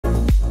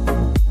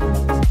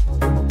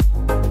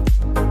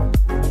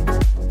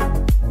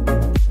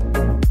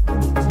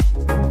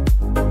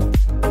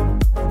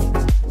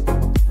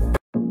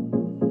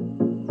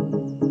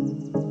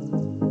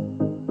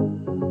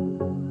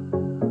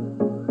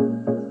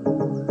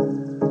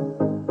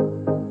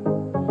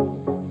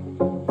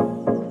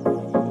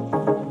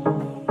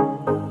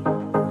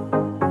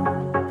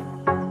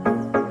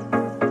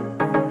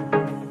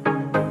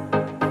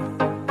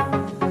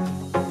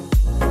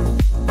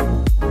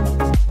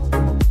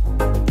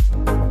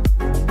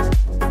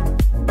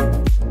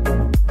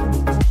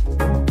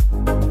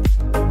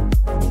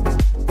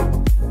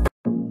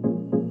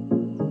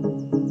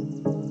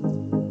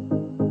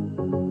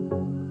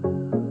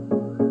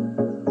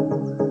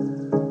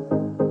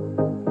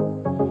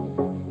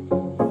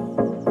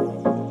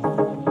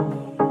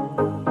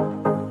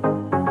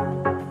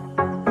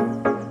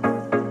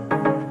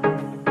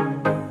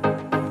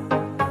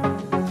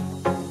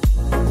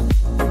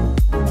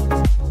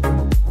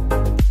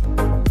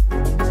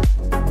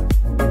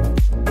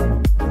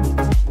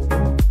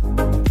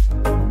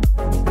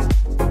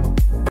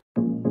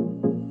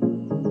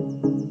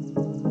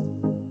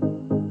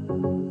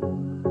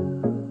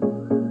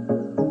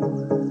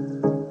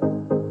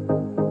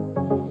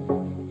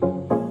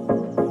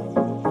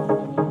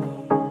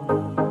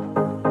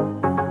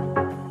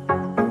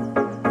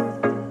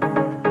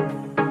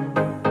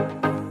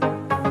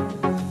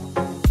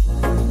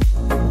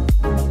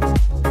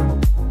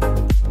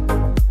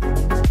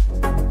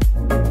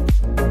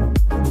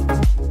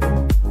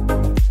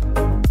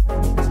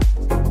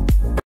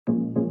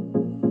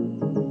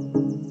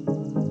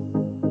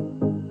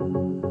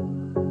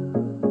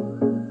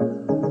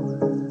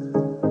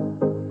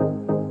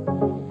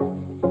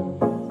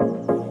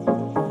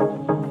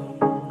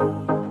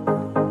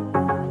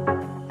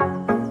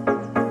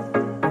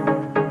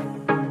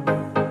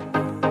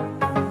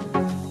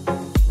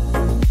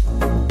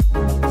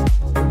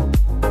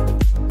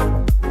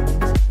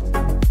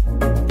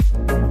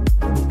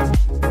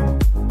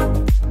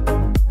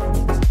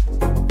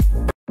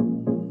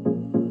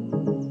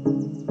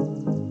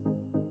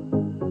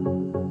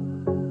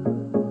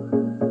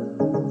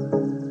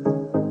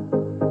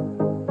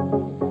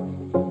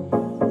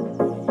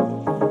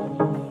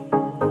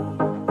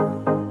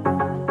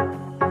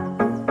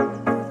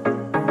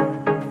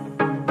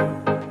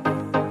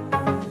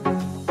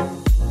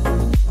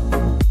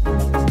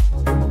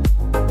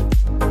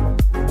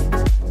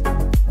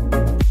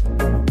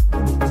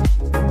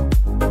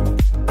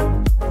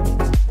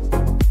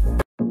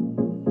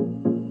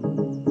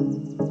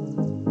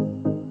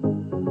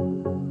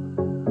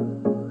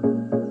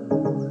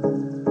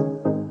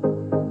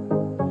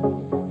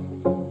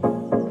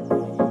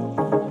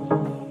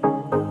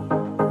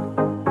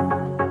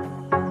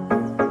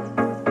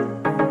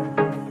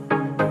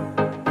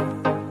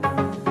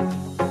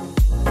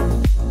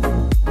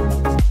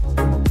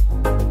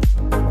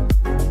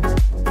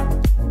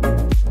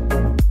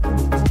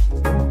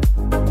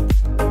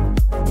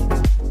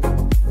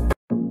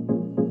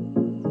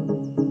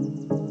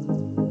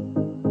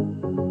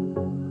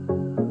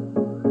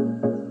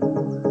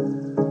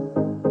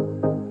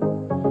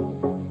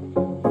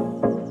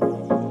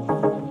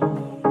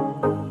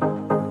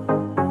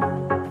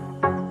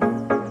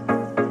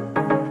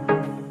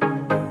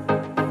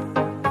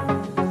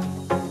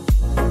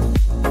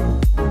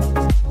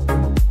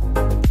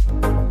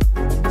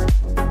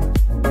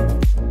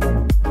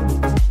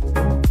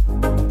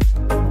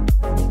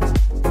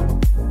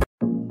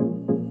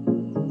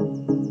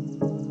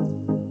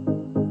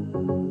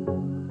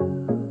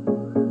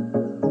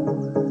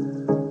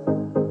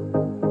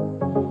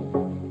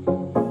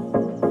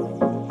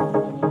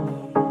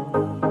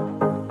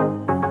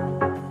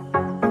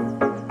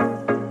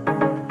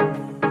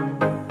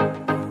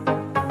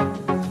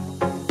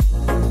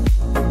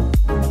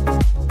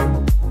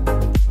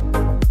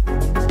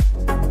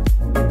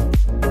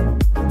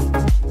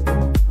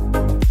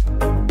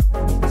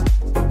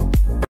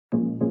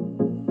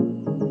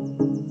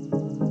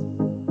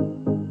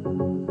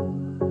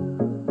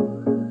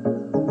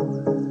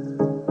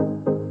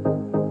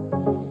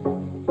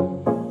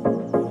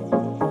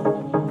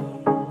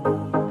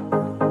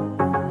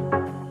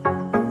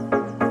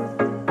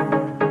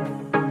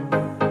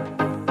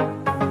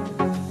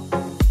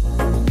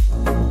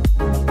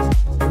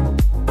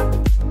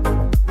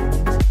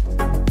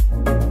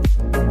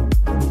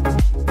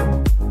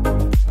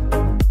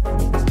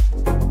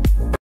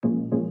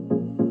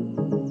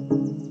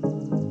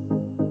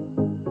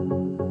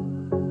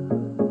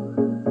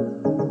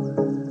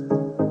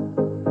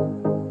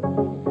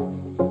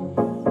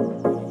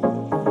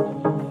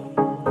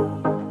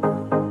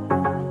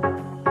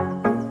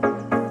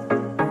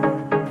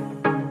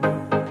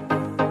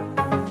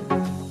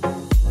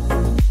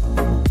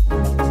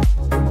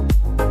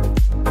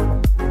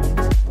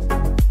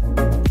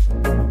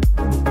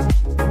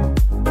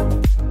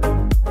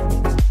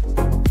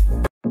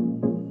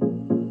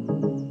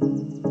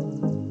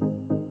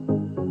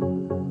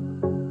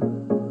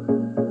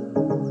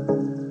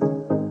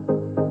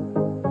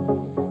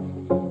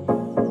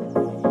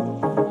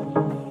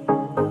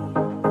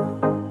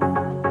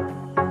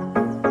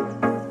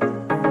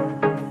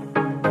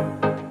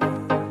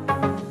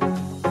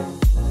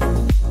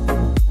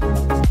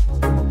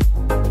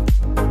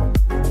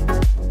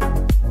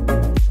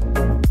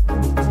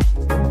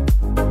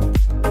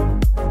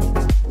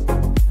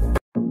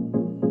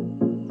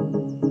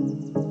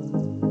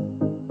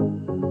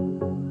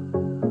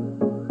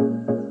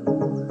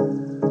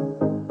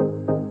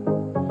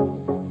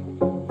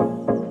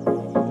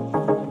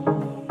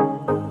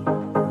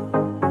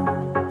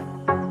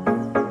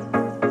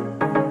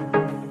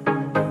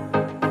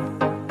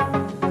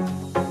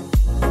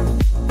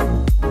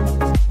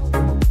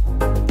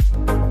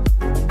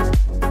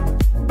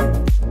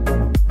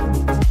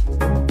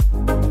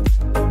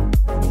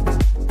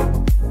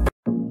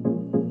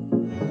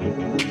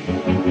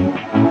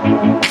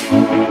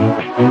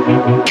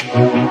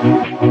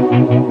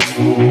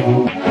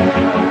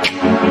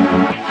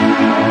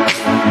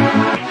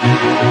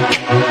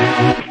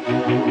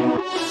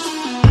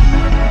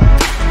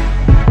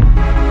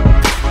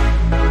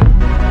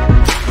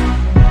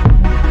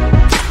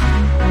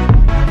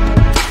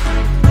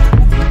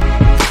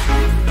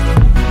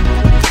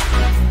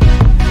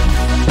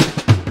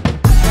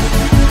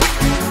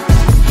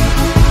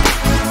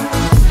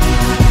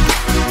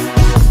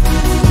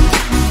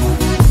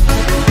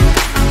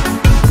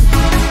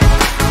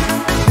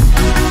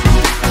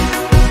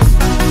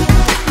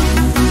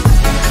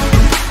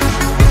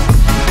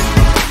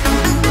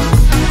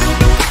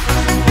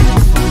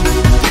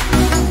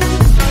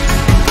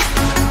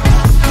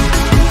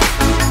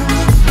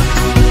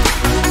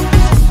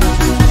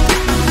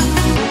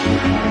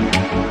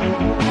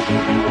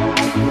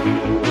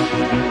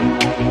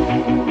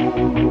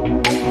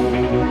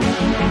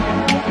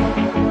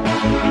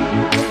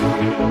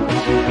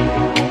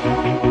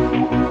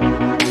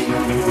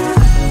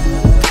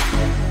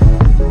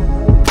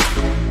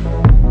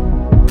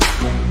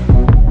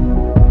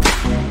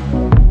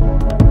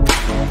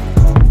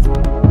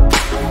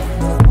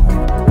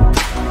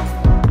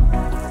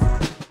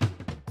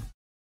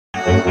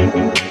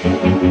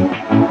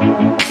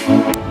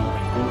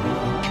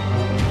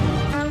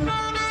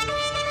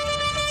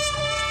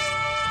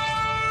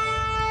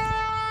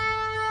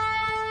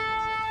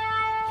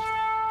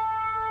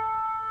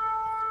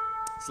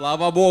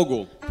Слава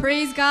Богу!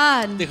 Praise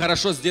God. Ты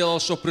хорошо сделал,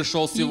 что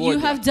пришел You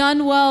сегодня. have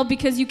done well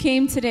because you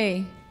came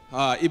today.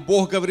 И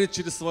Бог говорит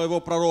через своего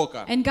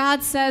пророка, And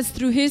God says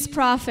through His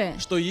prophet,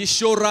 что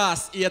еще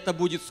раз, и это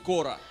будет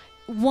скоро,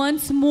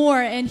 once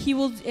more, and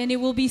it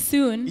will be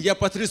soon. я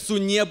потрясу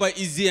небо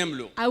и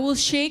землю, I will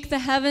shake the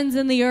heavens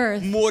and the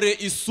earth, море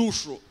и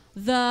сушу,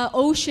 the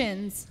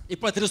oceans, и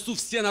потрясу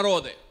все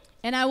народы.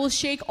 and I will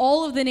shake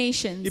all of the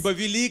nations. Ибо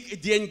велик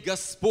день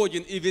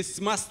Господень и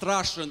весьма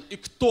страшен, и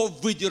кто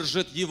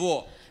выдержит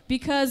его?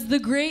 Because the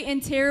great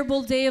and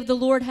terrible day of the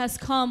Lord has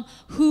come,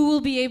 who will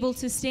be able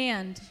to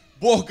stand?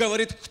 Бог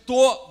говорит,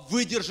 кто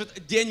выдержит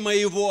день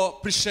моего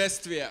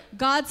пришествия?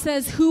 God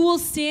says, who will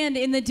stand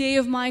in the day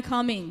of my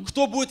coming?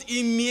 Кто будет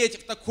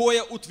иметь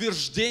такое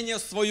утверждение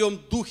в своем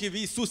духе в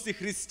Иисусе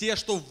Христе,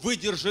 что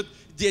выдержит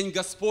день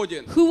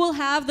Господень? Who will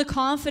have the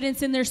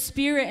confidence in their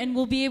spirit and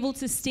will be able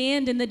to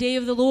stand in the day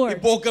of the И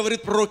Lord? Бог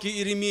говорит пророке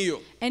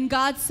Иеремию, And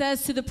God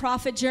says to the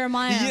prophet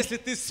Jeremiah, если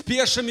ты с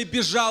пешими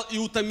бежал и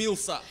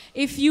утомился,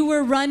 if you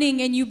were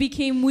running and you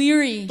became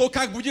weary, то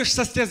как будешь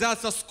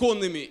состязаться с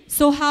конными?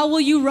 so how will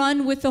you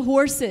run with the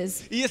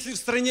horses? И если в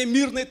стране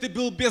мирной ты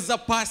был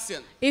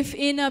безопасен, If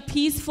in a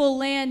peaceful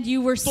land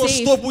you were то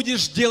safe, что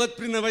будешь делать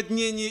при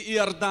наводнении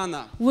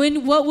Иордана?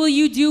 what will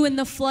you do in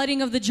the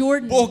flooding of the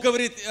Jordan? Бог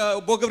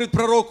говорит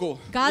пророку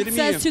God Иеремии,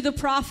 says to the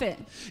prophet,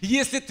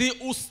 если ты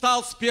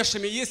устал с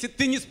пешими, если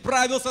ты не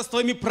справился с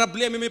твоими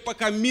проблемами,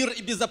 пока мир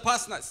и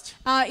безопасность,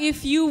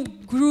 if you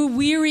grew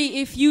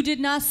weary, if you did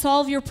not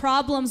solve your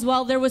problems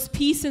while there was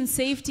peace and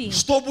safety,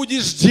 что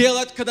будешь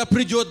делать, когда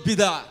придет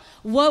беда?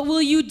 what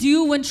will you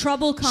do when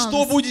trouble Что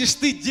comes? будешь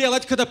ты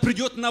делать, когда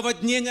придет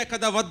наводнение,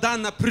 когда вода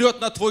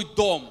напрет на твой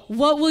дом?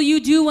 What will you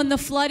do when the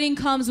flooding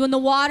comes, when the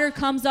water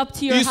comes up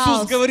to your Иисус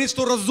house? говорит,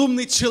 что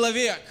разумный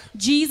человек,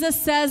 Jesus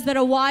says that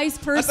a wise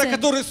это person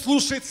который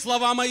слушает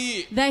слова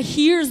мои, that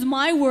hears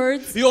my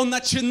words и он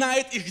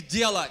начинает их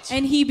делать.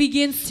 and he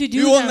begins to И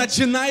do он them.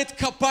 начинает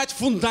копать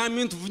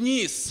фундамент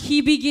вниз.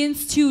 He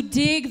begins to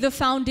dig the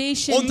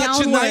foundation Он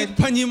начинает downward.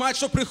 понимать,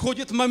 что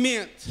приходит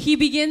момент, He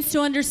begins to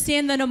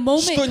understand that a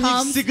moment что не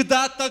comes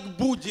всегда так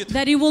будет.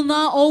 that it will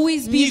not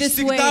always be Не this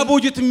всегда way.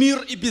 будет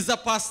мир и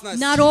безопасность.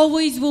 Not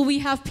always will we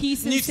have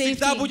peace and Не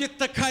всегда safety. будет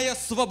такая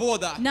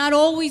свобода. Not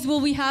always will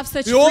we have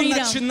such И он freedom.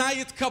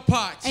 начинает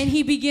копать. And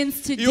he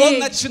begins to И он dig.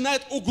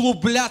 начинает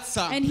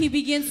углубляться. And he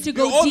begins to И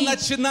go он deep.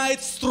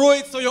 начинает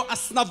строить свое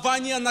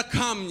основание на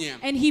камне.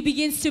 And he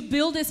begins to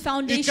build his И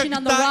foundation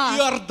on the когда rock.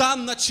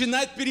 Иордан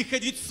начинает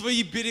переходить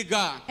свои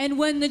берега, And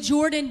when the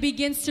Jordan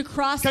begins to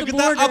cross the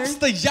когда border,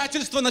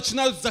 обстоятельства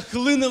начинают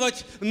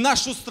захлынывать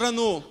нашу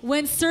страну,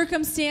 when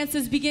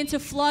circumstances begin to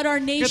flood our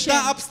nation,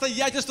 когда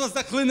обстоятельства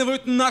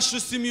захлынывают нашу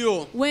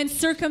семью, when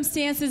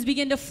circumstances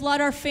begin to flood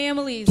our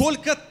families,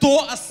 только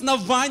то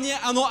основание,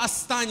 оно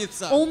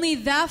останется, only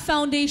that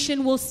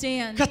foundation will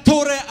stand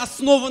которое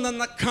основано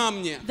на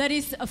камне. that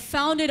is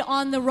founded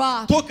on the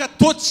rock. Только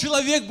тот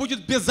человек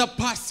будет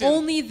безопасен,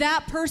 Only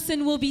that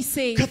person will be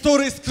safe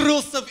который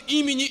скрылся в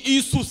имени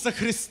Иисуса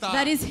Христа.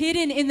 that is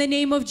hidden in the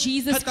name of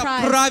Jesus Это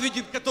Christ.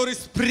 праведник, который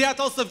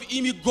спрятался в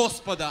имя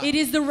Господа. It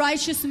is the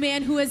righteous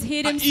man who has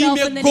hid А himself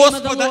имя in the name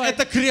of the Господа — Lord.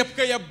 это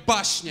крепкая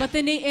башня. But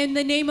in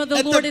the name of the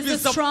Это Lord is a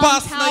strong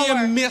безопасное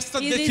tower. место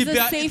It для is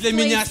тебя a и safe для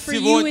меня place for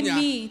you and сегодня.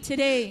 me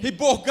today. И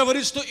Бог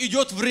говорит, что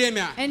идет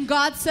время, And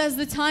God says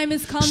the time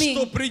is что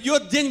coming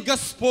придет день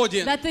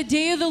Господень, that the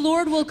day of the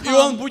Lord will и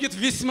он come будет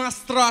весьма and it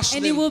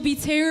страшным, will be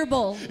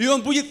terrible и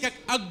он будет как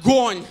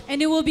огонь.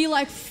 and it will be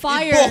like И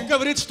fire. Бог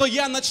говорит, что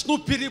я начну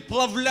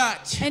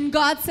переплавлять. And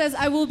God says,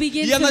 I will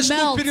begin Я to начну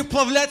melt.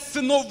 переплавлять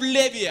сынов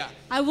Левия.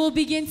 I will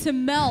begin to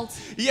melt.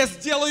 И я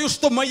сделаю,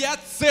 что моя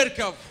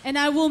церковь, And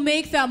I will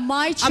make that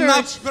my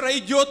она church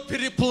пройдет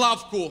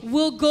переплавку.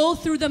 will go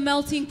through the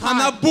melting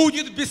Она pot.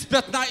 будет без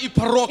пятна и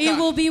порока. It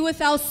will be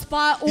without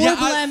spot or Я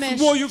blemish.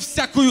 отмою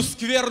всякую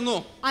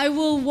скверну. I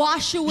will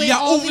wash away Я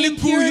all the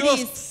увлеку ее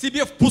impurities.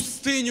 себе в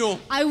пустыню.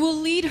 I will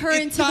lead her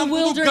И into the там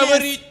буду wilderness.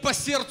 говорить по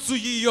сердцу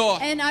ее.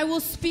 And I will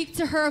speak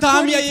to her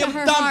Там according я to им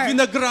her дам heart.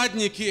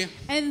 виноградники.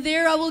 And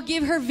there I will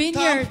give her Там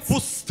vineyards в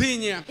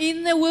пустыне,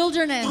 in the в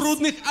wilderness,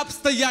 трудных in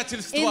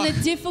обстоятельствах.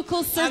 the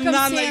difficult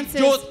Она circumstances.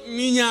 найдет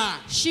меня.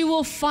 She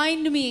will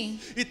find me.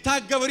 И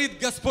так говорит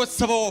Господь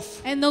Саваоф.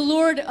 And the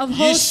Lord of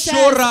hosts Еще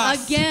says раз.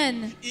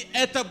 again, И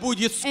это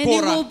будет and it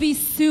will скоро. be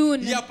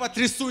soon. Я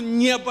потрясу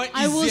небо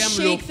I и will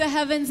землю, shake the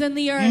heavens and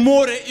the earth,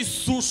 море и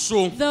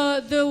сушу.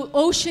 the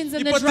oceans И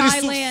and the dry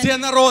потрясу land, все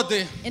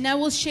народы. and I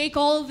will shake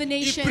all of the И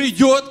nations,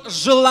 придет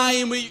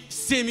желаемый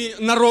всеми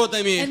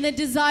народами. and the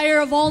desire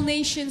of all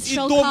nations И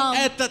shall дом come.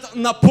 этот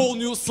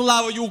наполню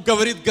славою,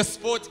 говорит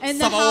Господь And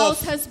the Саваоф.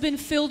 house has been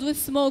filled with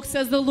smoke,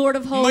 says the Lord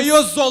of hosts.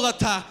 Мое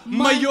золото,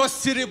 My- мое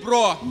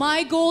серебро.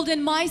 My gold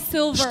and my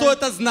Что silver.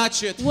 это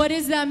значит? What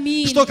does that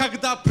mean? Что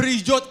когда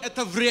придет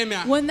это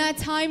время, When that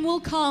time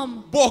will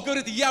come, Бог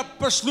говорит, я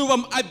пошлю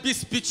вам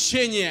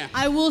обеспечение.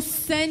 I will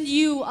send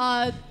you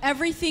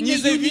everything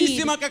that you need.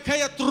 Независимо,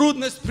 какая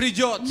трудность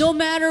придет. No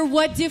matter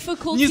what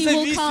difficulty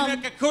will Независимо,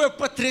 come. какое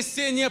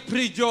потрясение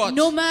придет.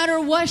 No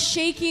matter what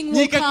shaking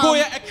will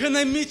Никакое come.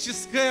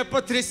 экономическое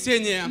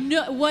потрясение.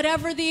 No,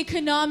 whatever the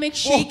economic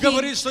Бог shaking.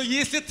 говорит, что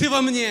если ты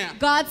во мне,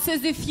 God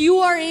says if you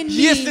are in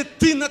если me,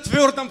 ты на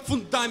твердом if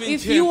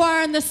фундаменте, you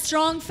are on the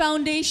strong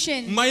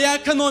foundation, моя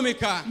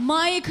экономика,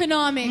 my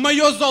economic,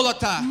 мое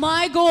золото,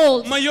 my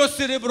gold, мое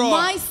серебро,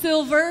 my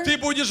silver, ты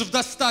будешь в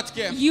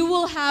достатке. you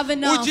will have У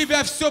enough.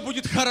 тебя все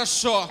будет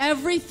хорошо.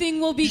 Everything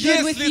will be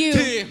good with Если you.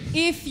 ты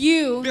If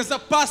you,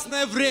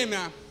 Безопасное время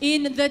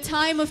in the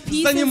time of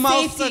peace and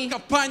занимался safety,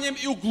 копанием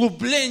и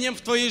углублением в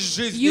твоей you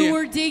жизни,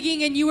 were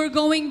digging and you were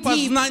going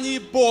deep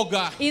познание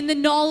Бога, in the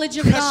knowledge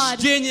of God,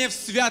 хождение в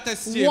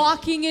святости,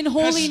 walking in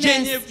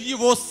хождение holiness, в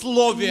Его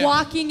Слове.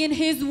 walking in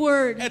His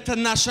Word. Это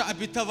наше That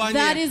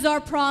обетование. is our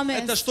Это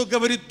promise. что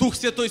говорит Дух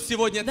Святой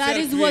сегодня That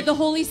is what the церкви.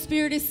 Holy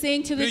Spirit is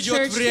saying to the Придет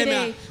church время.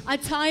 today. A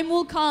time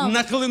will come,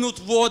 Нахлынут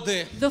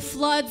воды, the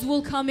floods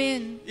will come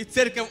in, и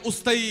церковь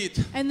устоит,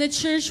 and the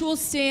church will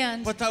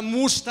stand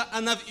потому что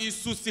она в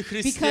Иисусе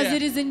because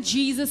it Христе. is in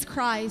Jesus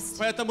Christ.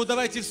 Поэтому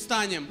давайте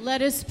встанем.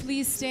 Let us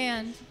please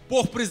stand.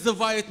 Бог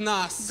призывает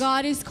нас,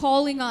 God is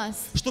calling us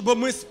чтобы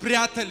мы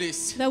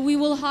спрятались, that we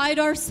will hide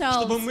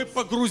чтобы ourselves, мы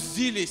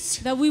погрузились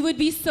that we would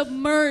be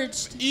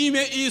submerged в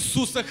имя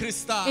Иисуса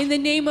Христа. in the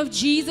name of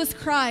Jesus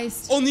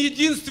Christ. Он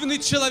единственный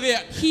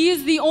человек, He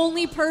is the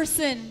only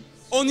person,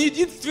 Он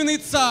единственный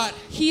царь,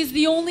 He is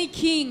the only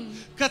king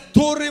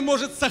который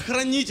может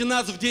сохранить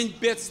нас в день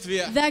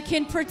бедствия. that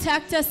can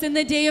protect us in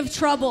the day of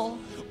trouble.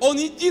 Он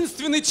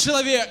единственный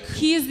человек,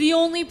 He is the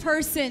only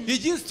person,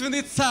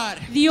 единственный царь,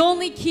 the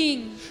only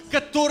king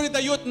который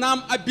дает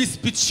нам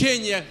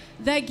обеспечение.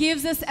 that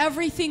gives us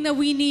everything that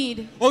we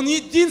need. Он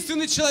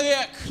единственный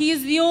человек, He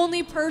is the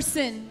only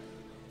person,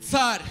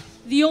 царь,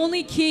 the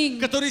only king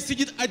который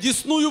сидит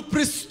одесную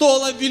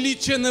престола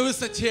величия на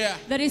высоте,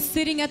 that is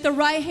sitting at the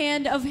right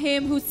hand of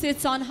Him who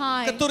sits on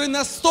high, который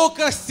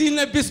настолько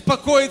сильно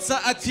беспокоится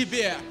о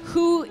тебе,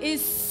 who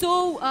is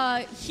so,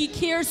 He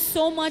cares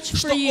so much for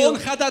что you Он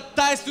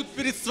ходатайствует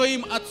перед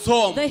своим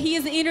Отцом. that He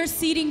is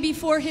interceding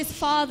before His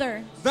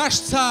Father. Наш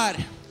царь,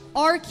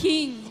 Our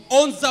King,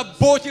 Он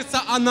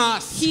заботится о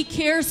нас. He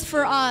cares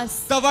for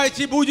us.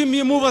 Давайте будем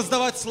Ему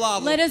воздавать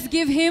славу. Let us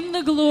give Him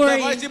the glory.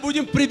 Давайте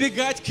будем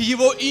прибегать к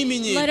Его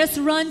имени. Let us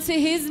run to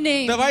His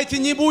name. Давайте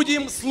не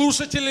будем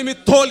слушателями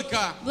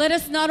только. Let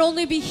us not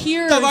only be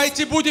hearers,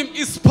 Давайте будем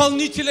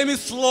исполнителями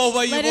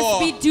Слова let us Его.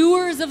 be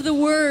doers of the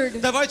Word.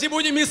 Давайте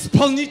будем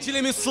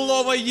исполнителями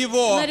Слова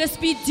Его. Let us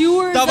be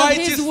doers of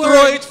Давайте His Word.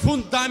 строить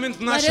фундамент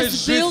в Let нашей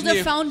us build a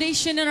жизни.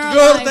 foundation in our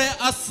Твердое life,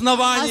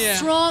 основание, a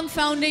strong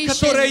foundation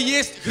которое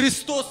есть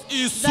Христос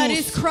that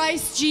is Иисус.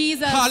 Christ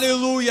Jesus.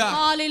 Аллилуйя.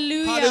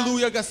 Hallelujah.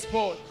 Аллилуйя,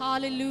 Господь.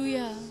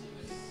 Hallelujah.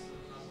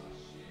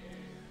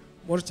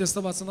 Можете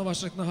оставаться на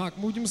ваших ногах.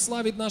 Мы будем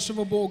славить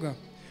нашего Бога.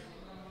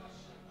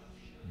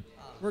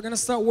 We're going to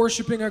start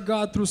worshiping our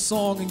God through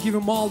song and give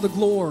Him all the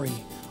glory.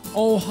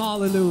 Oh,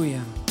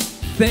 hallelujah.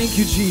 Thank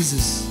you,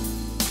 Jesus.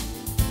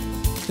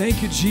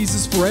 Thank you,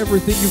 Jesus, for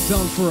everything you've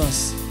done for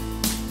us.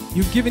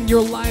 You've given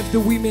your life that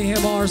we may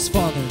have ours,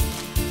 Father.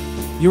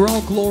 You're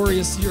all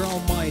glorious, you're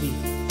almighty.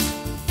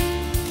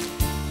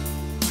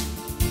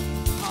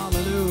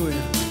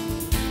 Hallelujah.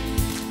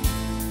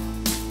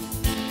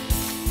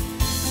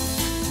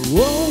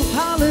 Oh,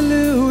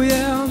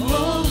 hallelujah.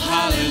 Oh,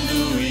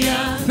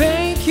 hallelujah.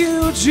 Thank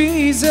you,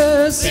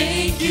 Jesus.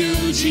 Thank you,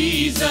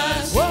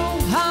 Jesus. Oh,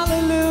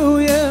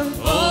 hallelujah.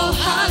 Oh,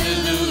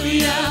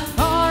 hallelujah.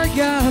 Our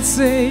God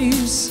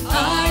saves.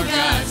 Our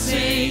God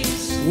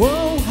saves.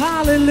 Oh,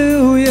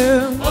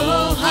 hallelujah.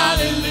 Oh,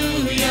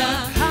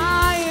 hallelujah.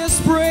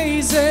 Highest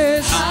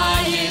praises.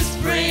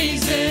 Highest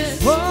praises.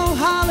 Oh,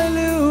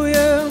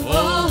 hallelujah.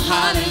 Oh,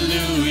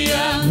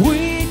 hallelujah.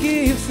 We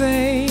give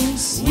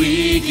thanks.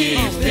 We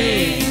give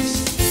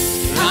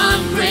thanks.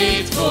 I'm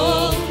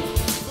grateful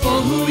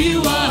for who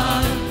you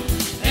are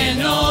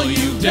and all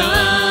you've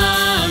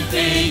done.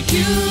 Thank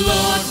you,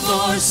 Lord,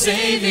 for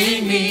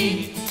saving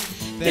me.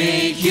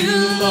 Thank you,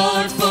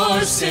 Lord,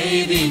 for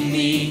saving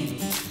me.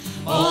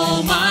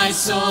 Oh, my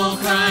soul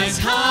cries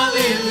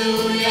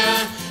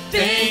hallelujah.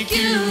 Thank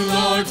you,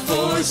 Lord,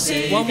 for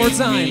saving me. One more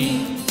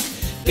time.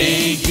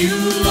 Thank you,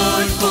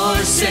 Lord, for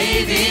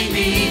saving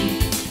me.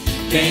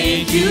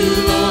 Thank you,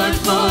 Lord,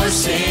 for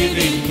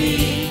saving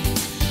me.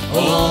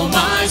 Oh,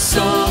 my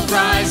soul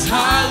cries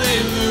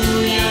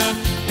hallelujah.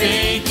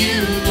 Thank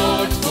you,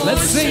 Lord, for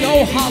Let's sing, saving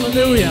oh,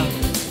 hallelujah.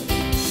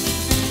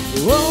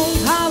 Oh,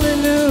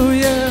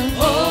 hallelujah.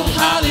 Oh,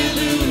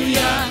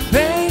 hallelujah.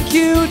 Thank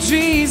you,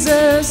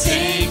 Jesus.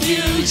 Thank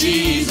you,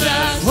 Jesus.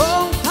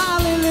 Oh,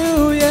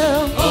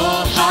 hallelujah.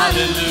 Oh,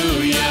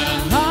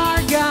 hallelujah.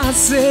 Our God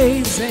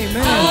saves. Amen.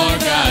 Our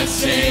God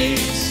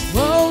saves.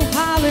 Oh,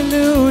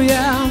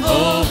 hallelujah.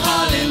 Oh,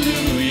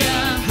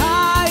 hallelujah.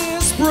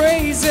 Highest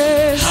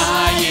praises.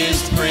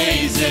 Highest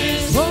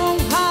praises. Oh,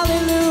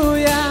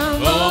 hallelujah.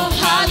 Oh,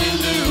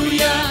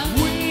 hallelujah.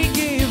 We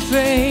give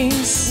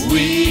thanks.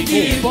 We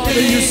give Father,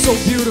 you're thanks. so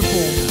beautiful.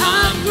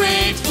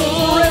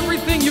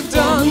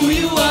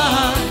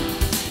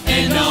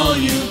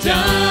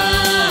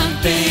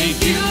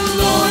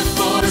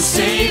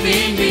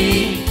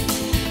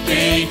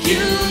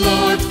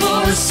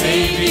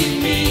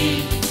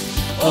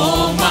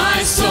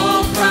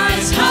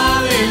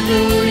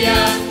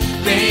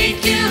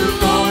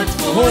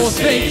 Oh,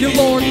 thank you,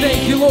 Lord,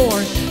 thank you,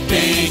 Lord.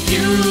 Thank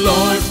you,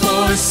 Lord,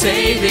 for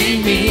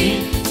saving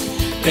me.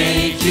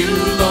 Thank you,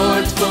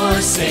 Lord,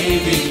 for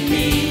saving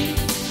me.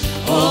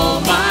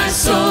 Oh, my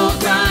soul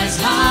cries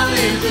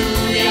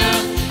hallelujah.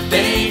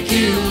 Thank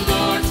you,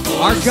 Lord,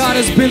 for Our God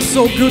has been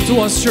so good to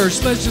us,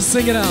 church. Let's just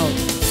sing it out.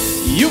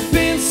 You've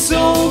been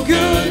so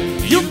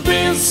good. You've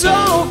been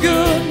so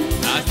good.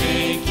 I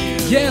thank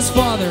you. Yes,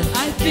 Father.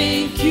 I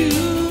thank you.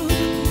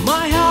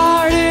 My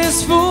heart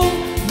is full.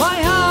 My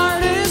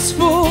heart is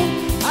full.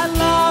 I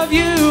love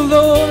you,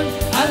 Lord.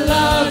 I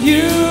love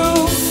you.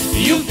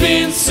 You've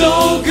been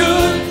so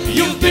good.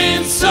 You've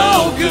been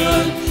so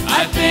good.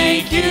 I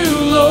thank you,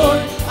 Lord.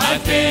 I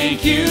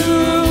thank you.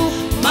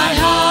 My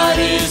heart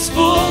is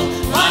full.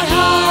 My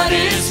heart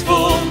is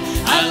full.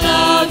 I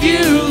love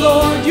you,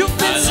 Lord. You've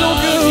been so I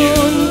love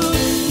good.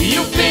 you.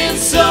 You've been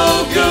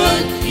so good.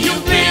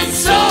 You've been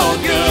so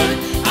good.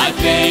 I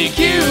thank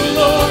you,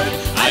 Lord.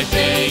 I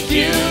thank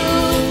you.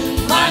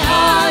 My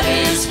heart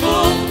is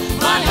full.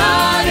 My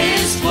heart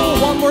is full.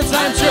 One more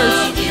time, I church.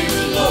 love you,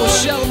 Oh, Lord.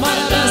 shall my I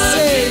heart love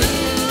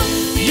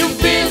say. You've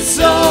been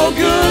so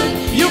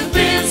good. You've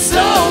been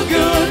so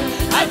good.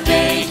 I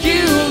thank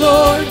you,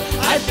 Lord.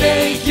 I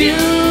thank you.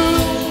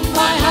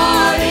 My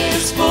heart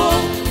is full.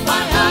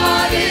 My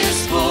heart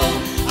is full.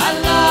 I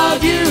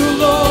love you,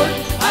 Lord.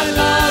 I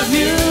love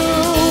you.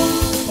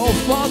 Oh,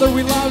 Father,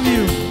 we love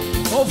you.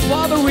 Oh,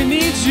 Father, we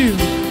need you.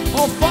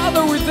 Oh,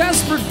 Father, we're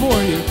desperate for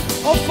you.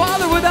 Oh,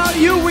 Father, without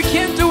you, we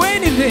can't do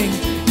anything.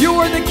 You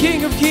are the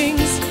King of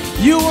Kings.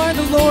 You are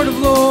the Lord of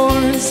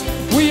Lords.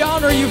 We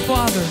honor you,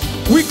 Father.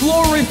 We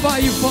glorify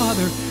you,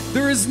 Father.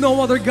 There is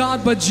no other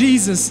God but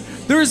Jesus.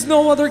 There is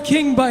no other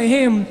King by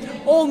Him.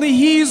 Only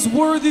He is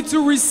worthy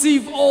to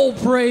receive all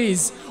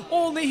praise.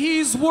 Only He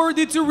is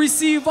worthy to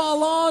receive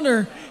all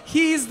honor.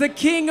 He is the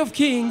King of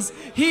Kings.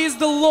 He is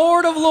the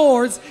Lord of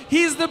Lords.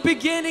 He is the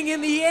beginning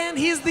and the end.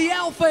 He is the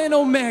Alpha and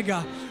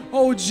Omega.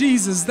 Oh,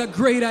 Jesus, the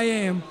great I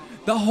am,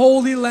 the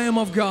Holy Lamb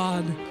of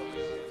God.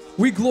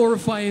 We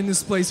glorify you in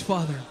this place,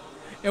 Father.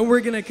 And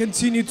we're going to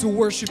continue to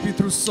worship you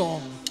through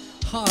song.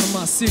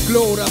 Harma si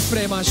glora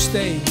prema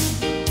štej.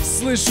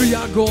 Слышу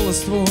я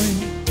голос Твой.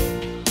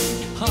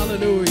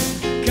 Аллилуйя.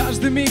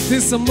 Каждый миг Ты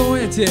со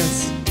мной,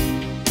 Отец.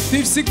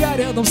 Ты всегда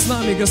рядом с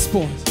нами,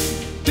 Господь.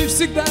 Ты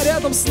всегда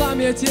рядом с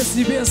нами, Отец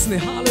Небесный.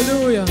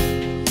 Аллилуйя.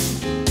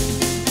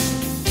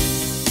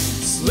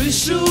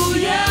 Слышу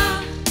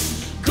я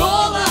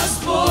голос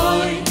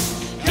Твой,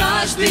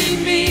 каждый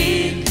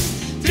миг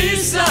Ты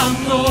со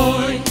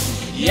мной.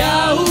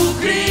 Я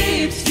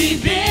укрыт в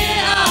Тебе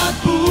от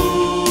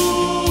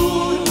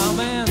бурь,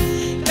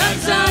 Аминь. как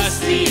за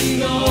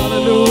стеной.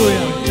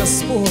 Аллилуйя.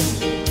 Господь,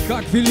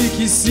 как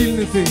великий и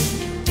сильный Ты.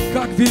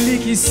 Как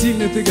великий и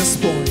сильный Ты,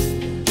 Господь.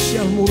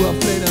 Шермула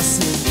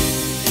предаси.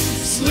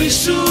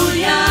 Слышу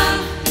я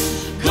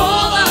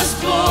голос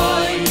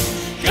Твой,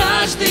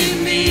 каждый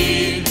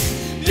миг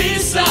Ты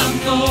со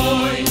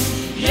мной.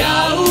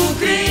 Я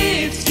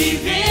укрыт в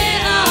Тебе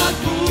от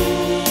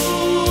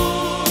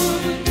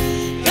бурь,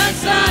 как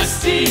за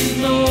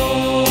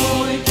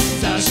стеной.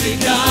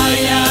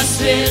 Зажигая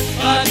свет,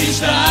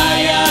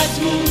 побеждая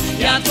тьму,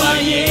 я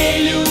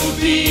Твоей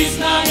любви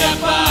знамя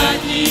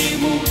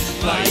подниму.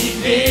 Твоих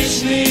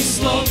вечных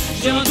слов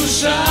ждет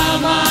душа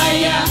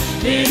моя.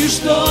 Верю,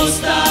 что с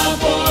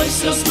Тобой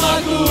все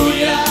смогу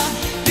я.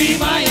 Ты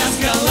моя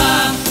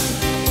скала,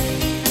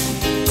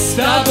 с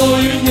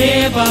Тобою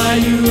не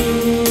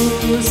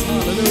боюсь.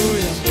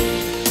 Аллилуйя.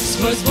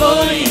 Сквозь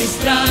боль и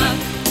страх,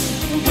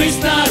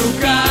 быстро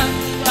рука,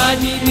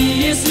 подними,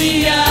 если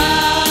я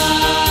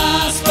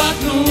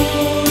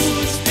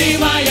споткнусь. Ты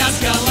моя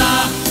скала,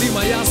 Ты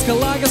моя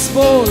скала,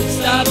 Господь. с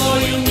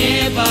Тобою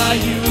не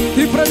боюсь.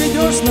 Ты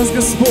проведешь нас,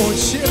 Господь.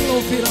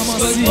 Шернул Сквозь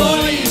Фирамаси.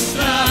 боль и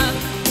страх,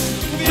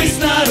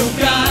 быстро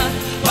рука,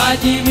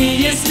 подними,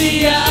 если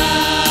я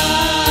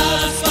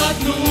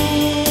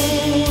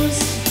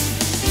споткнусь.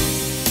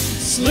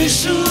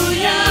 Слышу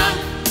я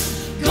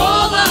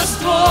голос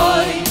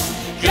Твой,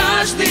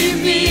 каждый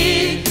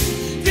миг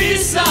Ты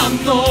со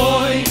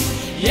мной.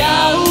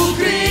 Я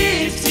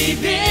укрыт в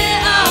Тебе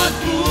от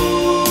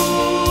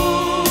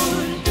бурь,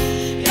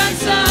 как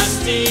за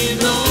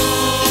стеной.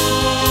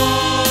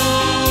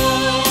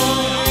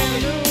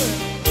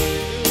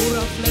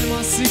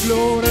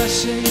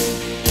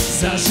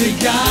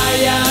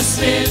 Зажигая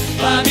свет,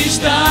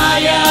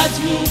 побеждая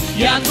тьму,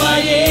 я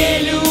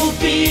Твоей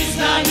любви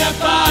знамя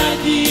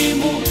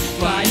подниму.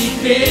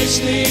 Твоих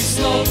вечных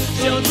слов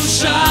ждет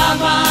душа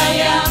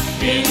моя.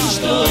 Верю,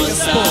 что с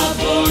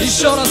Тобой Еще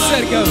всё раз, смогу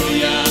церковь.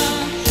 я.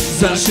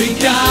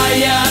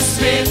 Зажигая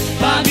свет,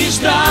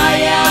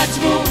 побеждая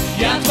тьму,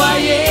 я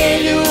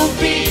Твоей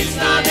любви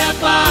знамя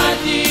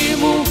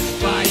подниму.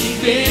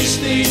 Твоих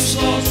вечных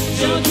слов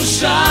ждет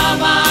душа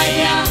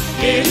моя.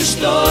 Верю,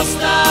 что с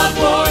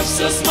Тобой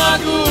все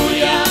смогу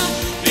я.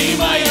 Ты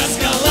моя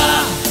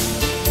скала,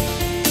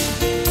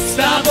 с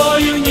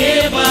Тобою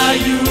не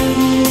боюсь.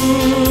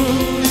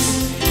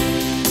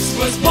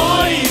 Сквозь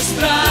боль и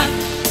страх,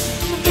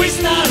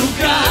 пусть на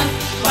руках,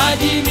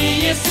 подними,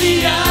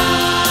 если я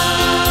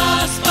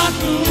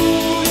споткнусь.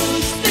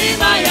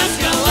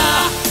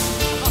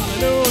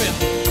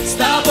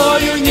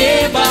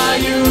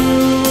 боюсь.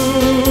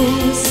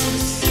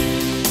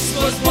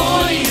 Сквозь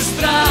боль и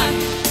страх,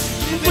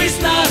 высь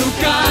на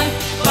руках,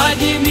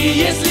 подними,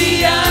 если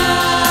я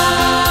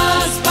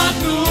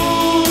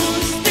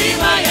споткнусь. Ты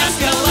моя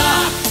скала,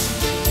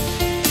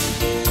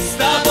 с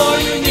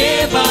тобою не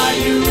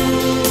боюсь.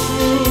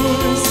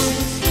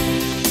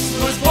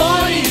 Сквозь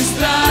боль и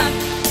страх,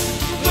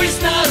 высь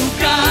на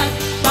руках,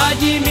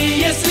 подними,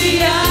 если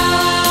я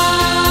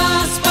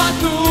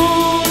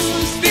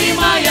споткнусь. Ты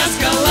моя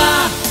скала,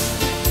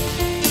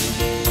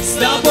 с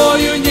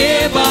тобою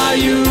не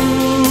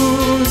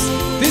боюсь.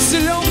 Ты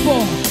силен,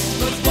 Бог.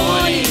 Сквозь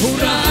боль и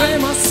страх,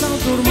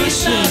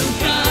 высь на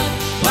руках,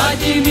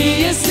 подними,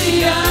 если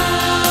я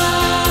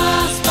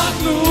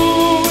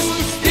споткнусь.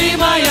 Ты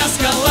моя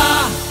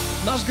скала.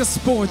 Наш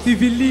Господь, Ты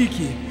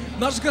великий.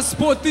 Наш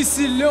Господь, Ты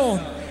силен.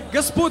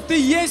 Господь, Ты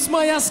есть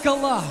моя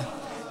скала.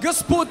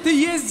 Господь, Ты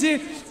есть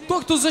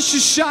тот, кто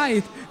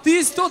защищает. Ты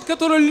есть тот,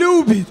 который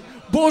любит.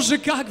 Боже,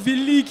 как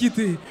великий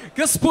Ты!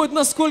 Господь,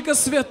 насколько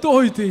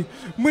святой Ты!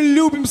 Мы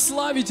любим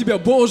славить Тебя,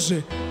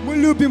 Боже! Мы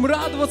любим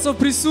радоваться в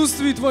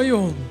присутствии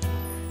Твоем!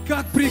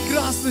 Как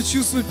прекрасно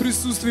чувствовать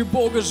присутствие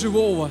Бога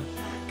живого!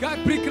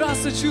 Как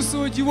прекрасно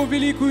чувствовать Его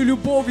великую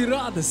любовь и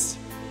радость!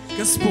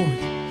 Господь,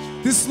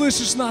 Ты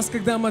слышишь нас,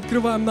 когда мы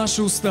открываем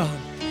наши уста!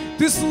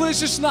 Ты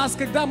слышишь нас,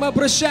 когда мы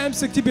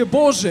обращаемся к Тебе,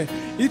 Боже,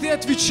 и Ты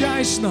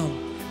отвечаешь нам!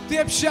 Ты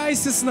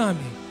общаешься с нами!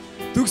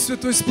 Дух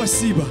Святой,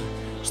 спасибо,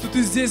 что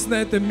Ты здесь, на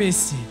этом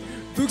месте.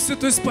 Дух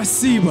Святой,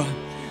 спасибо,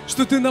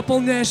 что Ты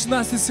наполняешь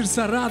наши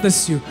сердца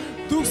радостью.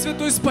 Дух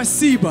Святой,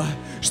 спасибо,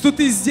 что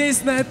Ты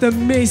здесь, на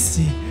этом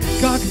месте.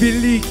 Как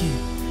великий,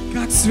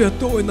 как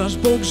святой наш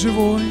Бог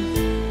живой.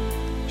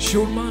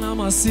 Шурмана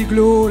маси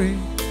глори,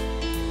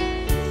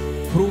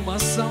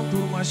 фрумасан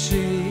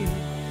турмашей.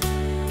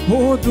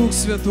 О, Дух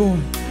Святой,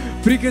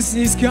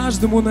 прикоснись к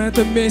каждому на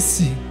этом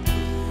месте.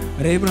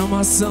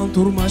 Ребрамасан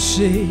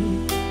турмашей.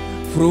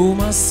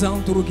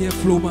 Фрумасан, турге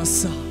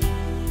флумасан.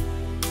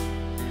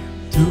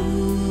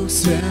 Дух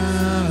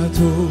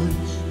Святой,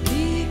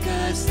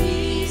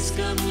 прикоснись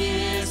ко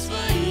мне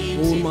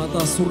своим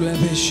Урмата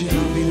сурлебеши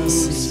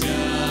авинаси.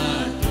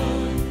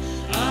 Святой,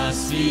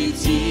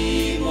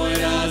 освети мой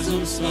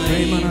разум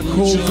своим Времана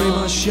кол, лучом.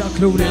 врема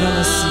щаклю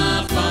времанаси.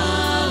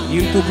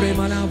 Ирту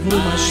времана Мое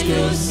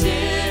врумаштей.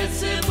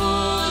 сердце,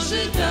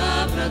 Боже, О,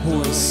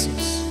 добротой.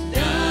 Иисус.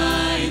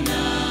 Дай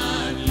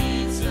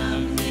напиться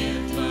мне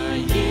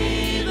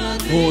Твоей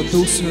воды. О,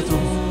 Дух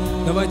Святой.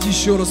 Давайте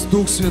еще раз,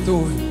 Дух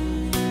Святой.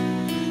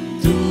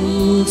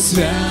 Дух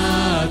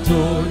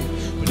Святой,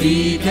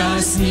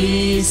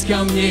 прикоснись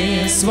ко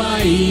мне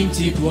своим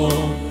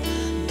теплом.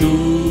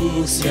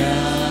 Дух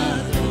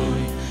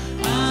Святой,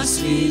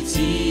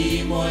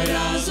 освети мой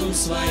разум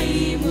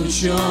своим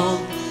лучом.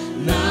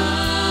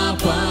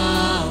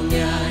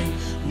 Наполняй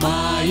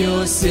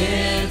мое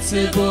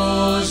сердце,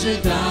 Боже,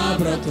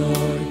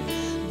 добротой.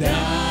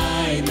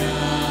 Дай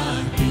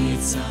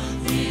напиться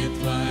мне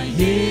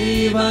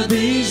Твоей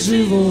воды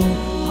живой.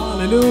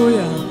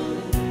 Аллилуйя.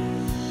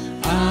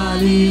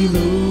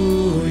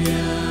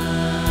 Аллилуйя,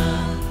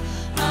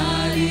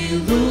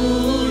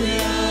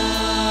 аллилуйя,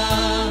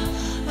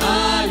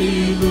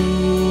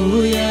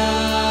 аллилуйя,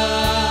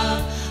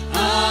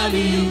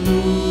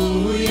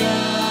 аллилуйя,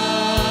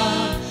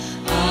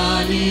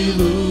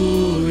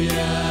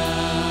 аллилуйя,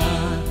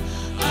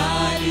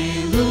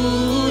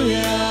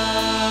 аллилуйя,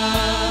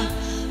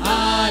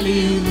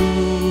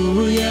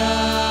 аллилуйя,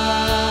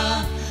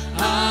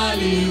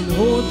 аллилуйя.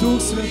 О,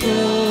 Дух Святой.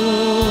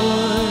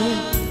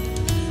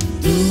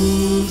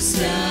 Дух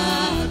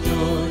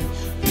Святой,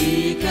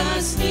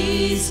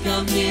 прикоснись ко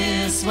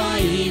мне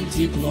своим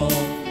теплом.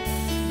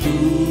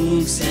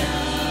 Дух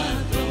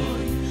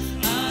Святой,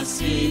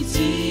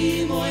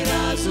 освети мой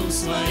разум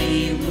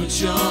своим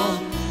лучом.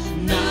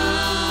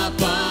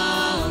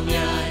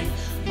 Наполняй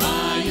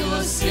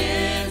мое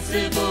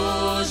сердце,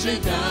 Боже,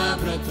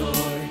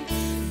 добротой.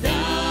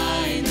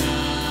 Дай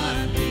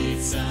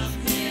напиться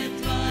мне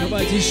Твоей.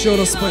 Давайте еще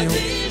раз поем.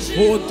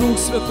 О, Дух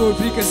Святой,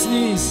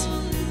 прикоснись.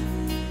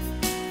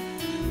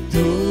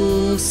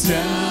 Дух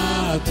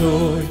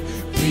Святой,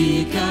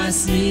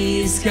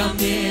 прикоснись ко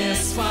мне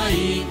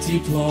своим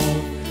теплом.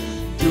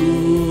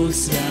 Дух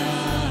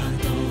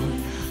Святой,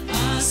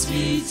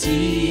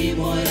 освети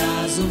мой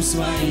разум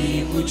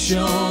своим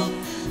лучом.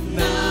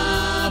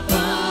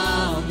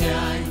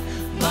 Наполняй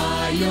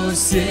мое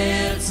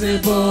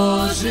сердце,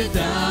 Боже,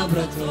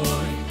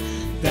 добротой.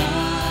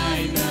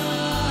 Дай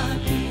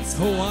напиться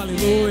О,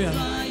 аллилуйя.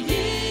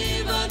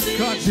 Твоей воды.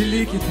 Как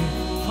великий Ты.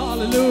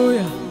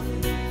 Аллилуйя.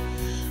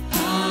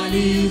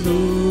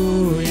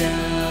 Аллилуйя,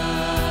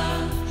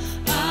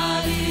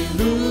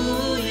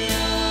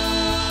 аллилуйя,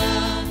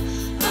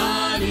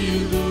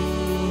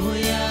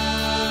 аллилуйя,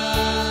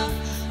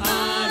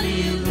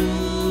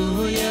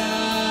 аллилуйя,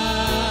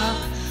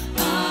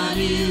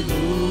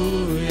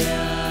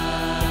 аллилуйя,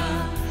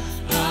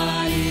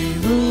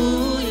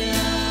 аллилуйя.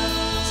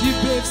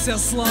 Тебе вся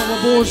слава,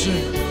 Боже.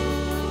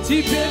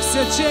 Тебе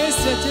вся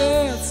честь,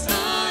 Отец.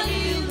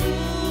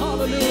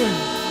 Аллилуйя.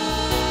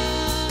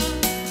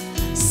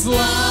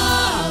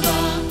 Слава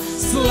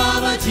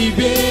Слава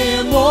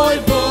Тебе, мой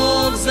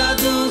Бог, за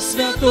Дух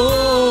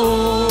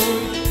Святой.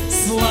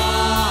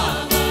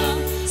 Слава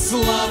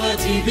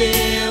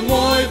Тебе,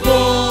 мой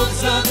Бог,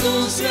 за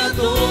Дух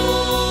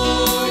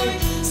Святой.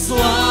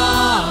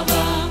 Слава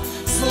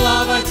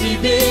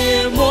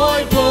Тебе,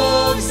 мой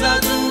Бог, за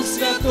Дух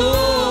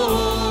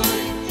Святой.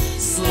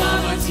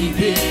 Слава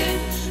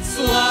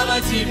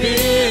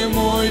Тебе,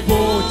 мой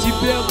Бог.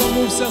 Тебе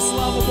одному вся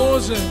слава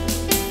Божия.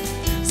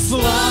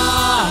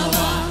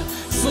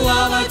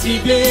 Слава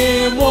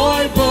Тебе,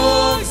 мой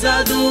Бог,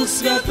 за Дух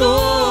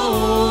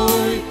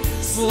Святой.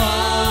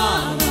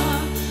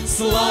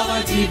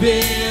 Слава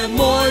Тебе,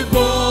 мой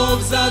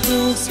Бог, за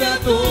Дух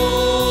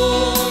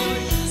Святой.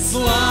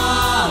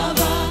 Слава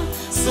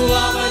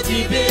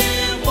Тебе,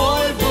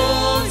 мой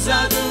Бог,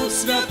 за Дух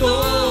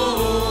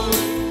Святой.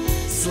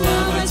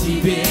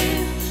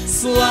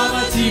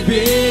 Слава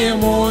Тебе,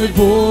 мой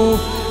Бог.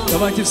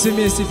 Давайте все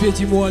вместе петь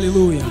Ему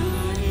аллилуйя.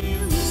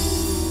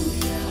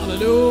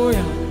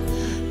 Аллилуйя.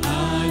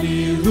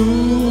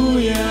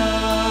 Аллилуйя.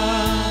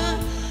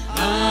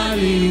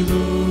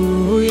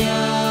 Аллилуйя.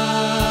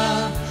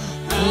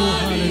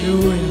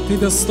 Аллилуйя. Ты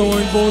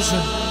достоин,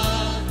 Боже.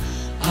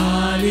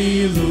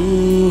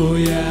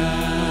 Аллилуйя.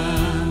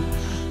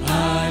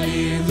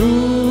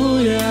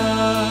 Аллилуйя.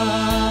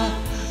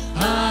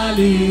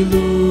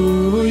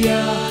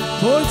 Аллилуйя.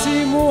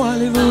 Пойте Ему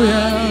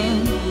аллилуйя.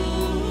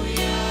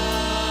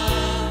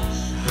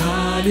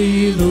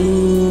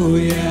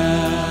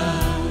 Аллилуйя.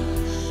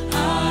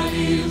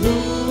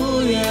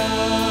 Аллилуйя.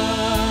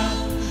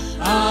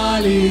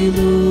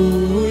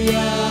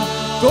 Аллилуйя.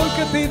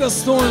 Только Ты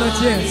достоин,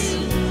 Отец.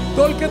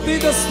 Только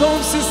Ты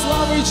достоин всей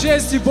славы и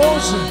чести,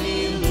 Боже.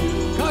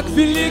 Как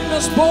велик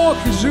наш Бог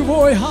и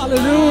живой.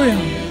 Аллилуйя.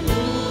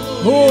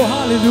 О,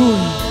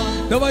 аллилуйя.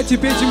 Давайте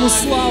петь Ему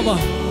слава.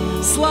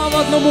 Слава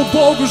одному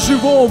Богу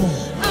живому.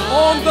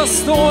 Он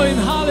достоин.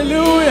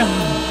 Аллилуйя.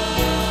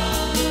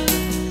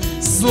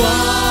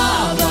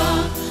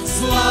 Слава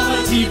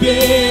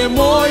Тебе,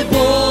 мой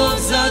Бог,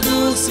 за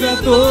Дух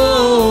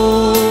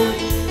Святой.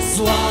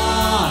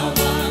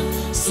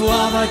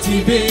 Слава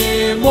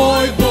Тебе,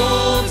 мой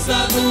Бог,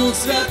 за Дух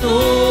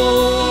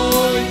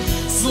Святой.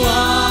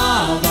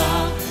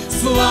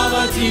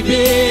 Слава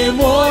Тебе,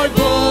 мой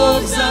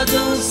Бог, за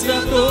Дух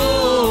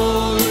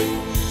Святой.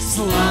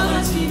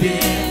 Слава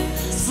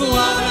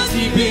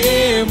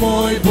Тебе,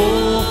 мой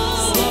Бог.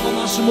 Слава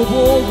нашему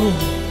Богу.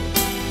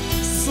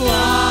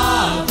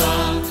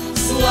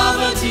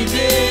 Слава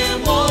Тебе,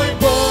 мой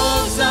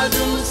Бог, за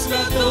Дух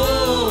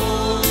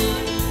Святой.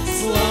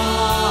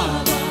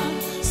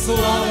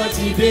 Слава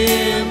Тебе,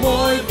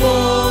 мой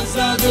Бог,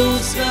 за Дух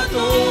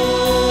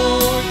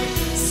Святой.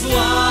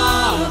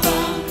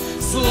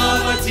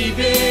 Слава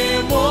Тебе,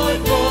 мой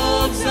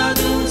Бог, за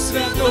Дух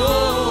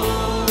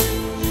Святой.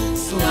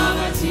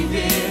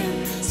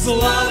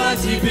 Слава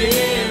Тебе,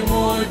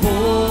 мой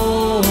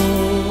Бог.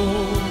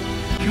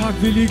 Как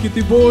великий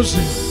Ты, Боже!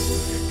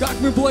 Как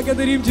мы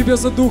благодарим Тебя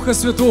за Духа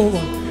Святого,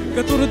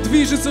 который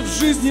движется в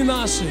жизни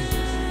нашей,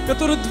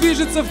 который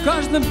движется в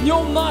каждом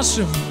днем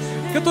нашем,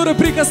 который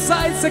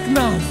прикасается к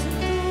нам.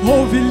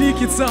 О,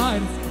 великий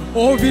Царь!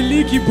 О,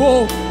 великий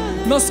Бог!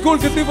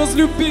 Насколько Ты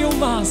возлюбил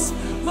нас!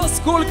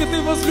 Насколько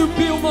Ты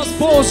возлюбил нас,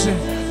 Боже!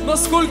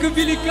 Насколько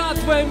велика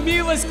Твоя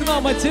милость к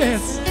нам,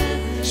 Отец!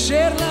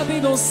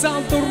 Шерладино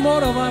Санто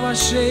Морова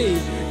Вашей,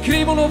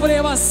 Кривоно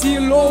Врева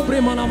Сило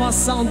Бреманава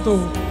Санто.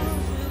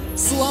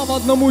 Слава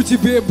одному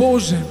Тебе,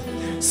 Боже!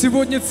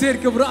 Сегодня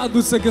церковь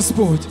радуется,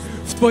 Господь,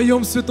 в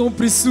Твоем святом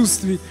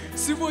присутствии.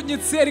 Сегодня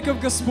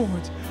церковь,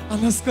 Господь,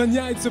 она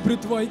склоняется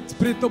пред Тобой,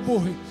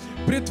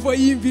 пред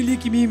Твоим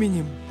великим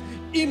именем,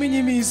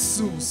 именем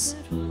Иисус.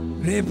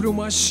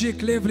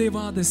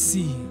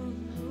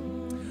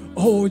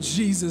 Oh,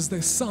 Jesus,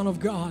 the Son of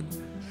God,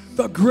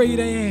 the great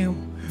I am,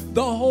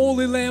 the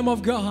Holy Lamb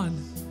of God,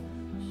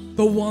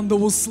 the one that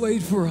was slain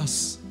for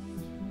us,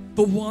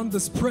 the one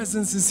that's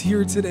presence is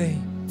here today.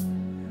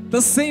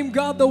 The same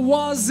God that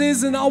was,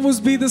 is, and always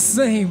be the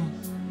same.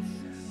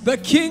 The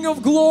King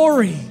of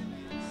glory.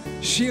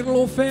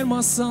 Shirlo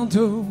Ferma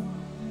Santo.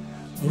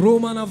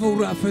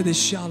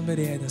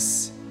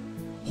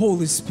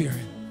 Holy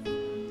Spirit.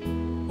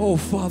 Oh,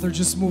 Father,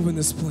 just move in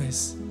this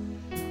place.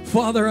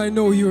 Father, I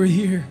know you're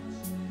here.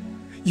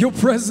 Your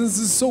presence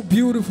is so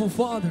beautiful,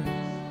 Father.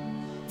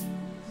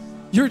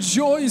 Your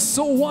joy is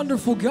so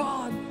wonderful,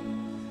 God.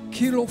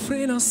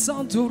 Kirofrena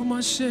Santo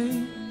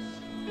Mashe.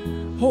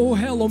 Oh,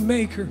 hello,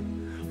 maker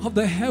of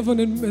the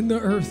heaven and the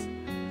earth.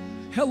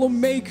 Hello,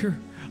 maker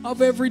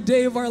of every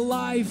day of our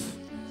life.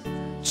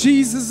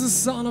 Jesus, the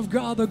Son of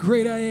God, the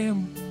great I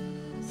am.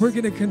 We're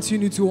going to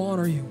continue to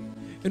honor you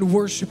and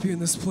worship you in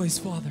this place,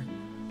 Father.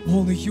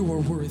 Only you are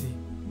worthy.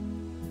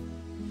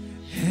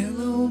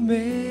 Hello,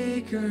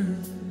 maker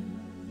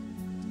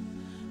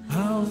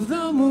of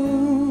the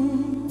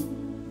moon.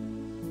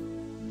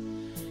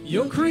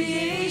 Your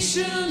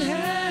creation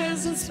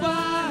has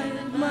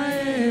inspired my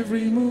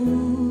every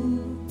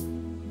move.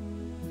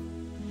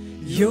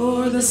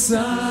 You're the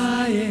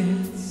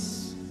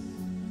science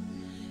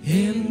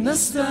in the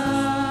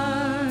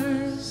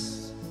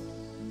stars.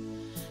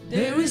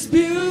 There is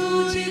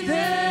beauty,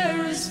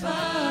 there is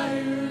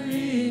fire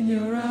in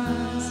your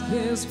eyes.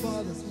 Yes,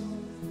 Father.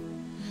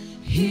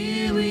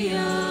 Here we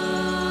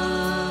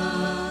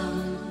are,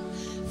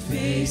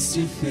 face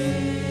to face,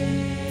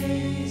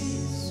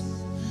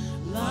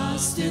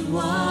 lost in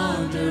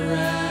wonder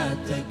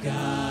at the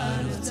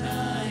God of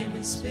time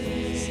and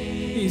space.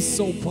 He's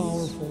so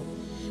powerful.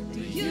 The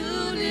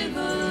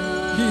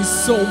universe He's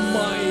so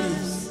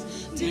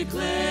mighty.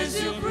 declares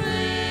your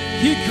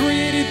praise. He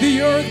created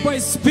the earth by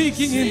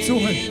speaking into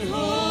it. Singing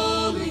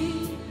holy,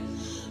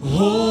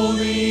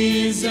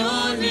 holy is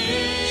your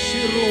name.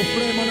 Shiro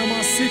fremana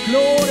masi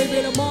glore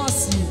vela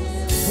masi.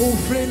 O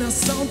frena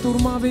santur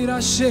ma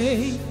vera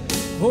shei.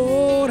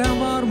 Ora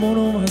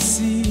marmono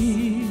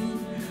masi.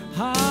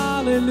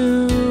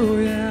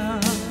 Hallelujah.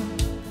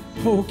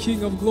 O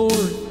King of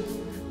glory.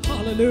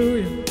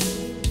 Hallelujah.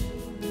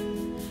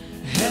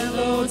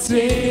 Hello,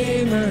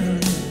 tamer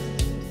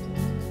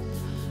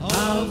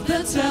of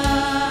the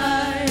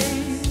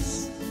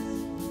tides.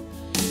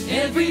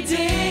 Every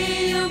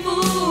day you're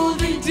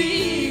moving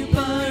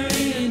deeper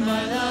in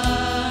my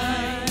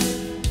life.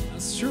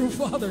 That's true,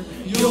 Father.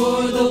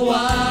 You're the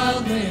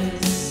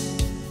wildness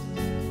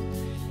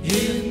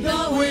in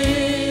the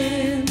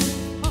wind,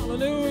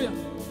 Hallelujah.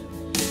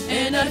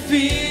 and I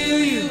feel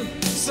you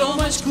so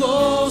much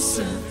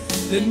closer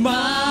than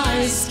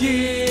my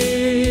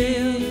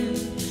skin.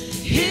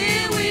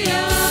 Here we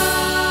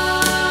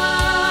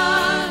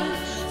are,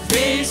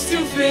 face to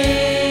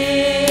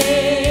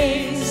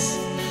face,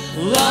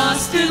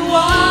 lost in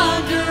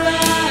wonder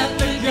at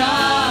the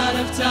God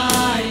of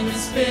time and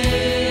space.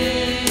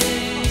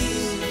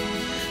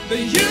 The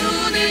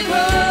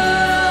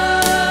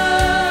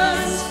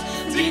universe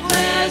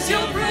declares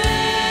your praise,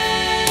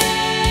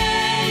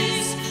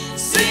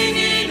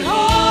 singing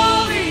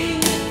holy,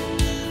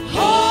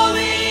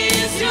 holy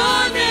is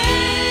your name.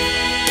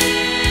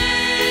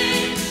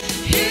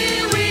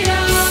 Here we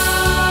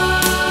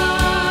are,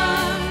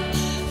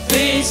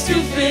 face to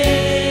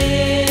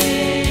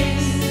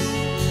face,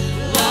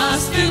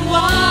 lost in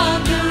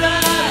wonder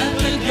at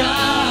the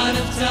God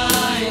of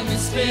time and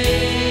space.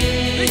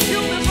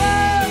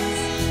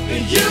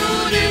 The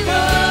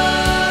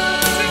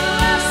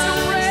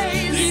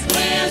universe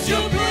declares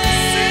your praise,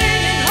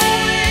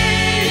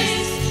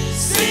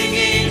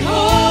 singing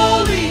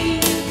holy,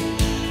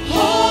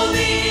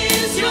 holy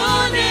is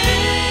your name.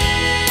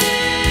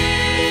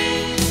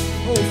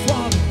 Oh,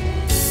 Father,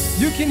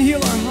 you can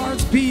heal our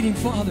hearts beating,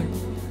 Father.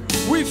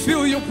 We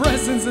feel your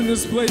presence in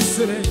this place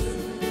today.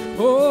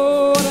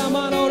 Oh,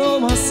 Ramanoro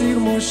Masir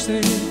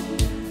Moshe.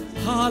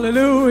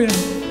 Hallelujah.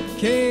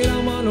 Ke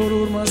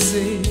Ramanoro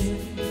Masir.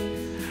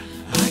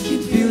 I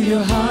can feel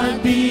your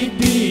heartbeat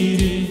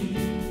beating.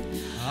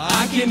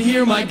 I can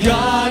hear my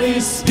God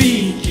is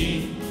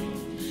speaking.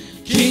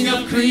 King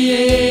of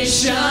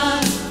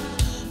creation,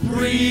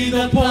 breathe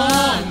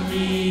upon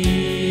me.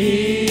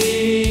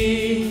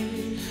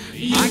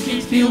 I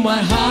can feel my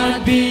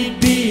heartbeat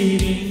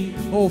beating.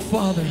 Oh,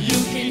 Father. You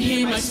can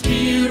hear my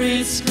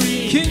spirit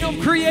scream. King of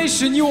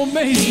creation, you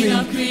amaze King me.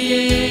 of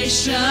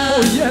creation,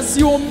 Oh, yes,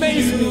 you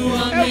amaze me You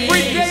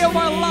every day of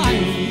my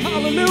life.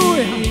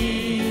 Hallelujah.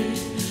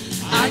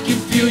 I can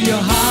feel your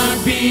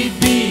heartbeat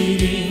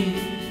beating.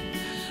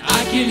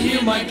 I can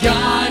hear my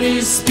God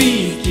is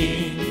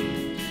speaking.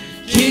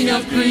 King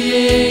of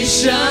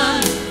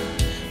creation,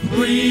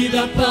 breathe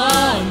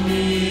upon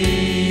me.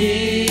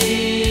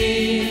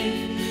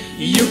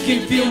 You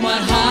can feel my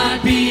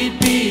heartbeat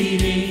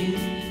beating.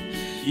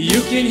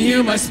 You can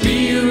hear my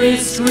spirit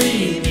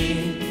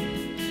screaming.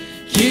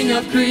 King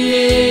of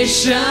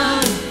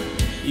creation,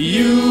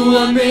 you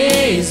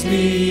amaze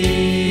me.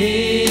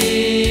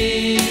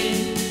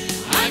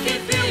 I can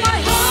feel my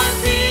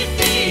heartbeat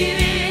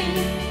beating.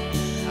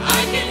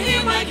 I can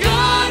hear my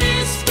God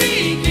is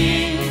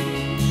speaking.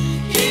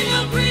 King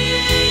of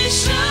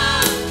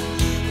creation,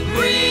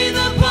 breathe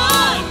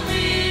upon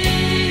me.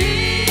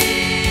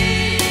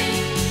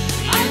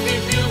 I can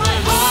feel my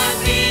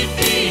heartbeat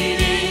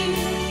beating.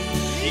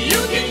 You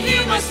can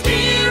hear my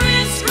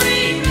spirit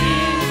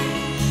screaming.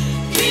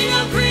 King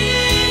of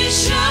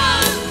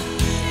creation,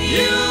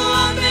 you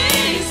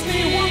amaze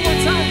me.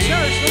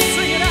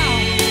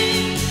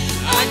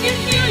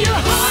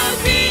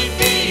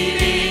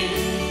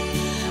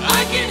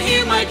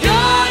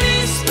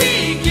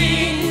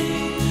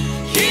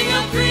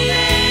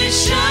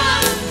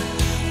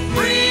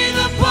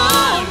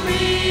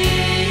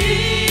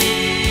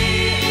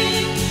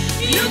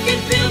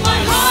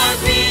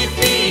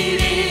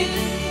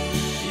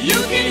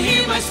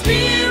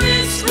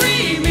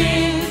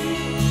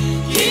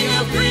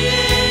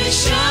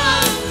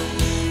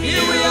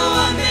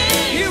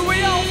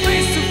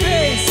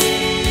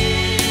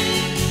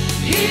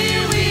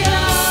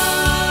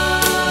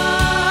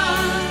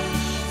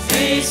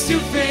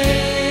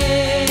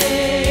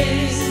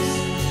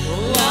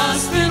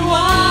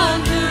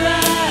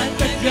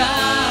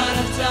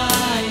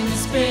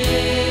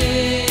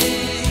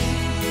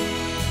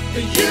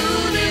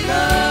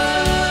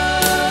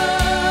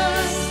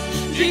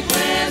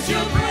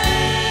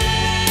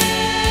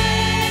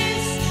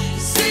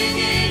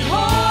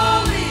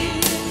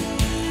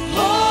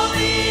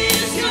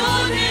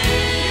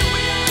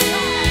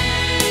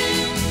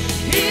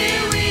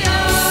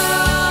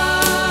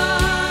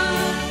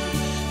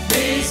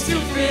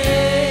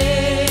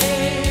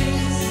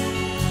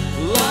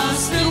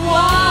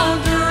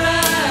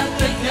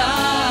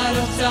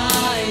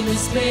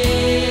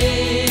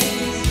 space.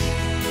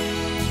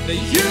 The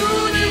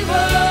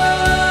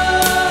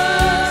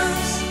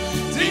universe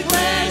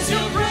declares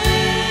your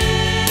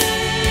praise,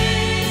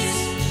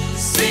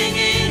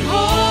 singing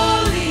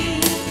holy,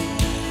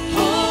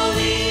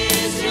 holy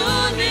is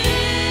your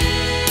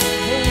name.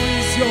 Holy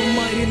is your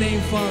mighty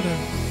name, Father.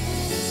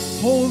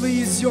 Holy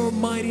is your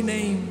mighty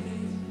name.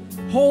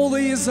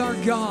 Holy is our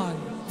God.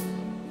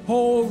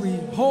 Holy,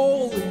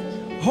 holy,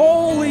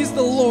 holy is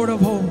the Lord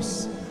of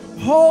hosts.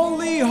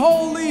 Holy,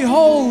 holy,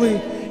 holy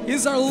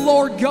is our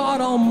Lord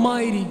God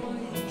Almighty.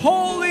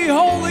 Holy,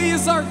 holy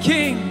is our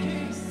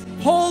King.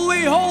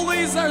 Holy, holy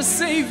is our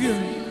Savior.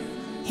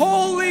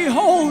 Holy,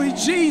 holy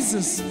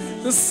Jesus,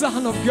 the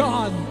Son of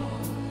God.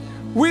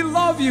 We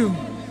love you.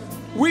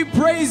 We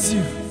praise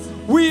you.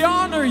 We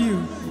honor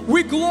you.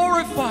 We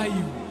glorify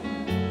you.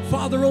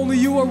 Father, only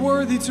you are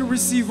worthy to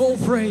receive all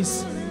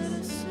praise.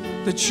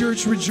 The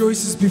church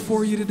rejoices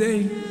before you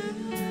today.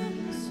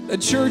 The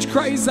church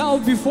cries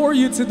out before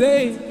you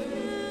today.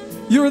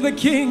 You're the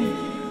King.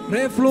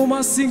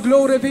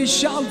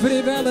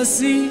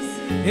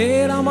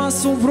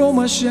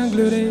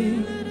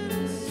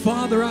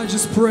 Father, I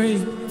just pray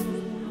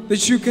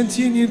that you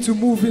continue to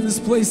move in this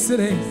place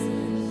today.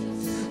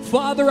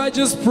 Father, I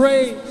just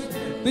pray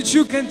that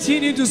you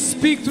continue to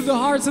speak to the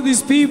hearts of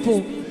these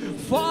people.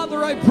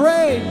 Father, I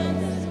pray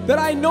that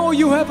I know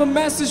you have a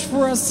message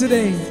for us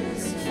today.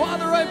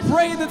 Father, I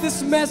pray that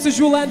this message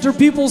will enter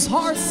people's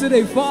hearts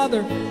today,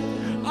 Father.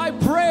 I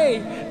pray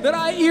that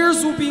our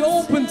ears will be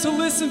open to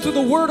listen to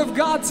the Word of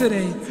God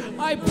today.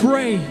 I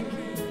pray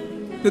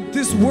that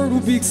this Word will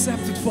be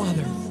accepted,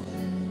 Father.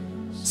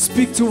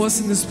 Speak to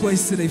us in this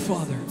place today,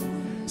 Father.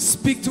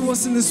 Speak to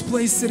us in this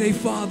place today,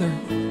 Father.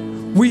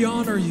 We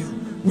honor you.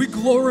 We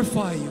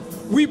glorify you.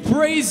 We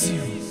praise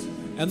you.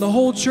 And the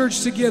whole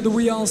church together,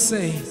 we all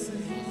say,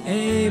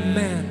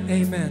 Amen.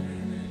 Amen.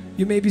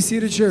 You may be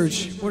seated,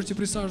 church. Можете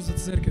присаживаться,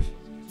 церковь.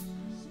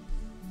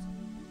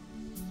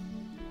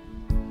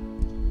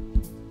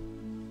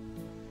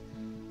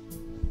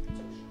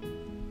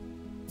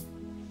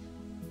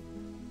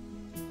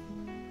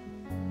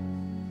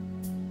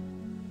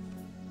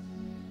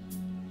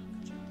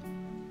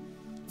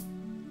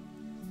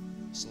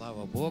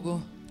 Слава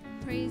Богу.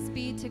 Praise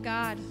be to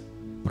God.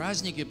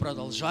 Праздники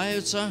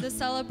продолжаются. The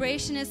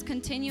celebration is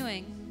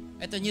continuing.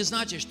 Это не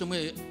значит, что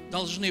мы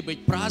должны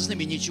быть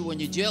праздными, ничего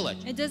не делать.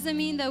 It doesn't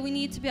mean that we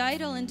need to be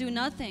idle and do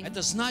nothing.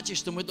 Это значит,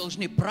 что мы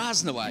должны It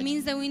праздновать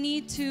means that we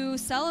need to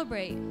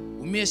celebrate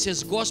вместе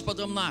с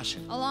Господом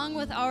нашим. along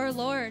with our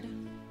Lord.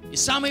 И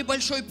самый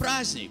большой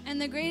праздник And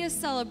the greatest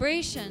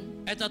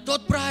celebration, — это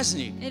тот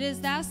праздник, it is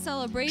that что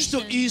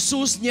celebration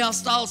Иисус не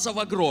остался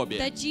в гробе.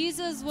 that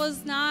Jesus did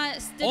Он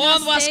not stay in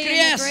the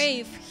воскрес!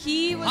 grave.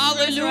 He was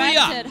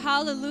Аллилуйя! resurrected.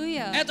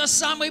 Hallelujah. Это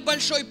самый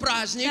большой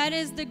праздник, That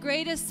is the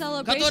greatest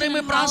который celebration мы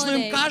and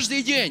празднуем holiday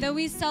каждый день, that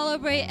we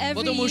celebrate every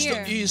потому что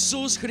year.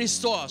 Иисус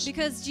Христос,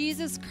 Because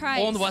Jesus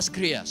Он Christ,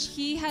 воскрес.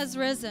 He has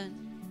risen.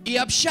 И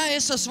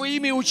общаясь со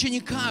своими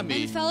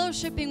учениками, And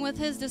fellowshipping with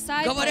His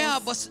говоря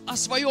disciples, о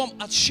своем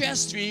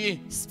отшествии,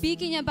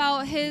 speaking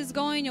about His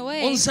going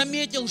away, Он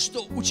заметил,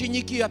 что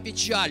ученики He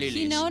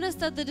опечалились. noticed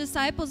that the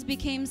disciples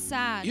became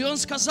sad. И Он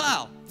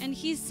сказал: And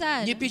He не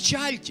said,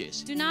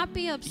 печальтесь, do not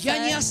be я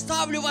не upset.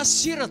 оставлю вас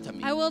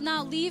сиротами, I will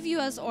not leave you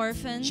as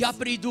orphans. я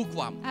приду к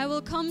вам. I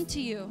will come to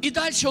you. И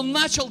дальше Он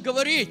начал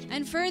говорить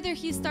And further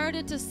He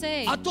started to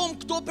say о том,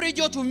 кто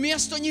придет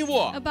вместо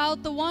Него,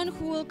 about the one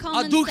who will come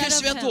о Духе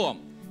instead of Святом.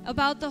 Him,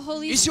 about the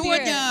Holy И Spirit.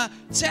 сегодня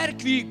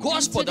церкви And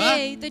Господа,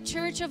 today, the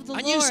church of the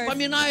они Lord,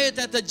 вспоминают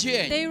этот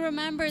день, they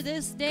remember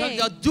this day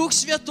когда Дух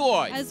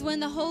Святой as when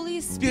the Holy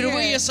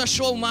впервые Spirit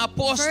сошел на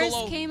first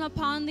апостолов came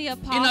upon the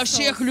и на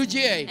всех apostles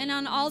людей, and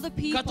on all the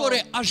people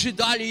которые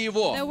ожидали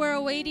Его. that were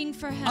awaiting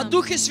for О Him.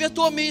 Духе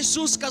Святом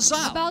Иисус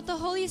сказал, About the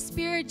Holy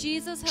Spirit,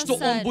 Jesus has что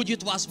Он said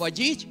будет вас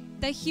водить,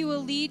 that He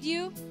will lead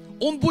you,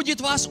 Он будет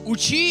вас that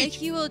учить,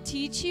 He will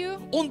teach you,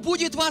 Он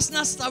будет вас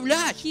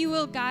наставлять, He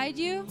will guide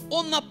you,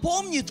 Он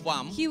напомнит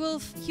вам He will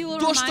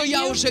то, что remind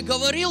я you уже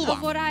говорил of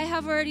вам. what I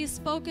have already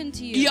spoken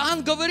to you.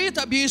 Иоанн говорит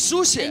об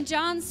Иисусе, And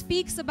John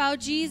speaks about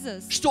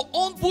Jesus, что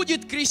Он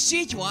будет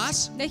крестить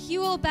вас that He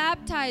will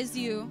baptize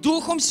you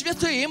Духом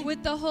Святым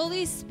with the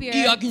Holy и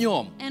Spirit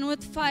огнем. and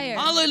with fire.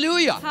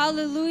 Аллилуйя!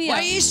 Hallelujah.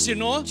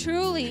 Воистину,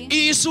 Truly,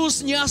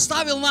 Иисус не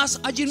оставил нас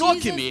Jesus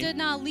одинокими. did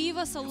not leave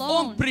us Он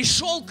alone.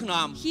 пришел к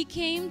нам, He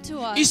came to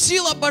и us.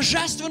 сила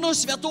Божественного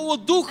Святого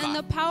And Духа,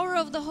 the power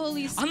of the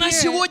Holy она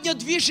Spirit, сегодня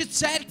движет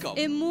церковь,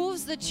 it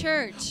moves the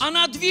church.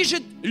 она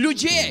движет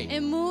людей,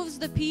 It moves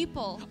the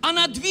people.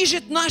 она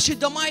движет наши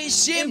дома и It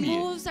семьи.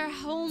 moves our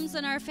homes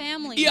and our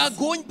families. И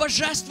огонь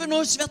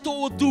Божественного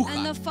Святого And Духа,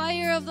 the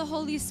fire of the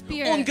Holy Он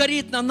Spirit,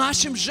 горит на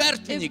нашем it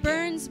жертвеннике.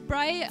 burns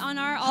bright on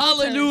our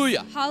altars.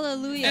 Hallelujah.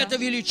 Hallelujah. Это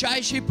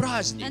величайший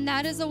праздник. And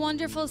that is a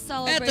wonderful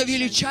Это celebration.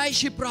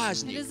 величайший It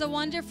праздник. is a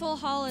wonderful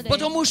holiday.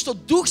 Потому что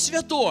Дух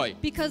Святой,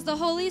 Because Because the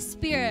Holy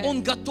Spirit,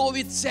 Он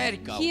готовит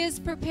церковь. He is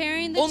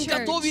preparing the Он church.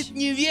 готовит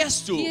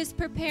невесту He is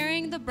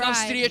preparing the ко bride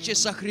встрече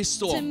со to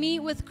Христом.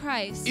 meet with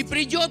Christ. И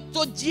придет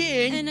тот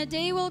день, And a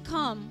day will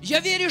come, я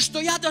верю, что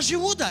я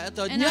доживу до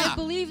этого and дня. I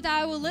believe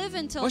that I will live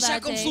until Во that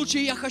всяком day.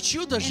 случае, я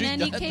хочу In дожить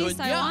до any этого case,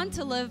 I дня, want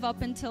to live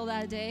up until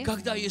that day.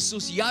 когда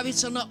Иисус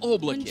явится на When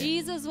облаке.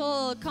 Jesus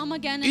will come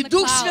again И in the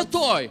Дух clouds.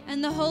 Святой,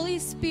 And the Holy Он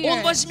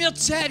Spirit, возьмет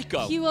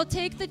церковь, He will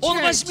take the Он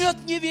church. возьмет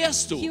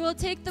невесту, He will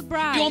take the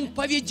и Он bride,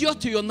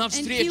 поведет ее will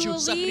навстречу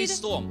со lead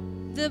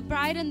Христом. the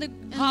bride and the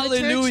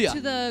Hallelujah. church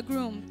to the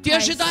groom. Ты Christ.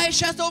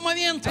 ожидаешь этого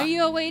момента? Are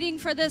you waiting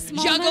for this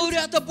Я говорю,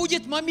 moment? это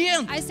будет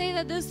момент. I say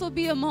that this will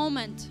be a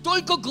moment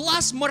Только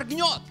глаз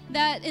моргнет,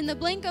 that in the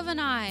blink of an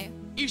eye,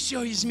 и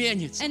все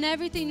изменится. and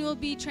everything will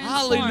be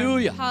transformed.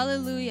 Hallelujah.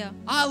 Hallelujah.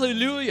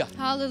 Аллилуйя! Это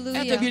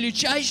Hallelujah.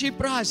 величайший It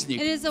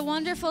праздник. is a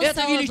wonderful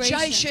Это celebration.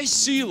 величайшая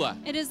сила,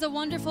 It is a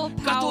wonderful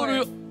power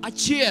которую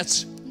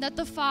Отец that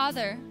the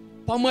Father,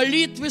 по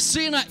молитве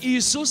Сына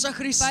Иисуса by the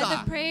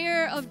Христа,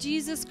 prayer of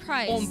Jesus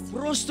Он Christ,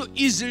 просто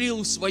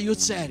излил в свою He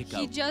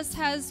церковь. just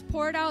has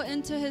poured out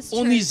into His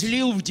Он church.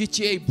 излил в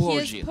детей He has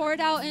Божьих. poured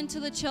out into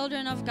the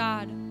children of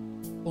God.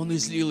 Он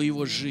излил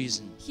его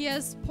жизнь. He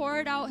has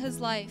poured out His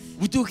life.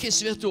 В Духе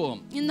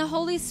Святом In the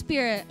Holy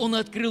Spirit, Он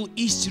открыл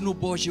истину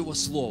Божьего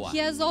Слова. He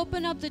has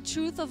opened up the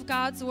truth of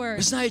God's Вы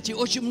Word. знаете,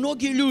 очень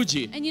многие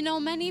люди, And you know,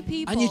 many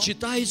people, они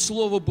читают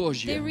Слово they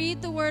Божье,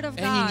 read the Word of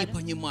и они не God,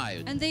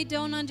 понимают. and they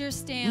don't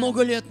understand.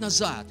 Много лет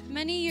назад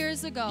Many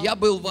years ago, я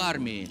был в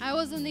армии, I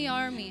was in the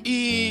army,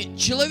 и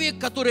человек,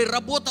 который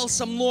работал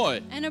со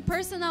мной, and a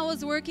person that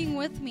was working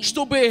with me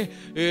чтобы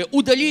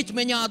удалить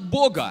меня от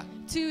Бога,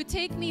 to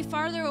take me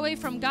farther away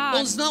from он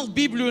God, знал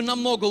Библию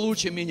намного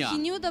лучше меня. he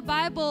knew the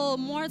Bible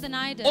more than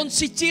I did. Он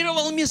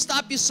цитировал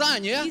места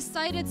Писания, He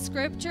cited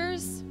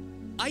scriptures,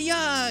 а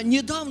я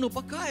недавно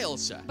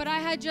покаялся. but I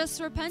had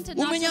just repented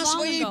У not too меня long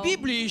своей ago.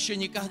 Библии еще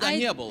никогда I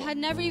не было. had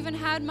never even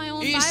had my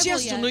own И, Bible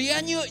естественно, yet.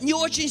 я не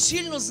очень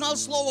сильно знал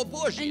Слово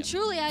Божье. And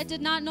truly, I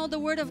did not know the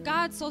Word of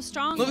God so Но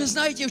strongly. вы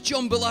знаете, в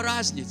чем была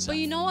разница? But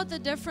you know what the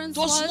difference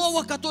То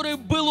слово, was? которое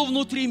было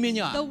внутри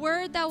меня, The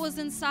Word that was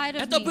inside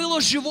of это me, было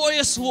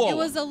живое it Слово.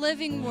 was a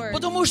living Word.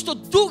 Потому что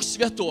Дух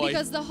Святой,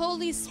 Because the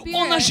Holy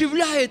Он Spirit,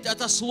 оживляет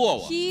это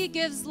Слово. He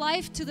gives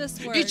life to this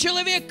И Word.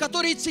 человек,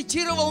 который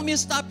цитировал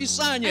места And the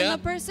Писания,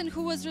 person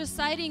who was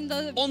reciting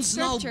the он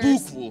знал scriptures,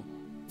 букву.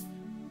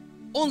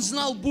 Он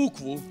знал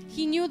букву,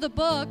 he knew the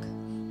book,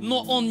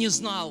 но он не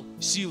знал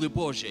силы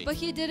Божьей. but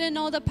he didn't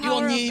know the И power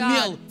он of не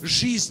имел God.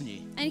 жизни.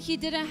 And he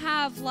didn't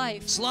have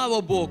life.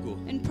 Слава Богу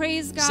And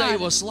praise за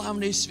Его God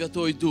славный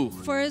Святой Дух.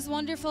 for His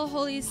wonderful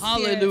Holy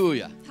Spirit.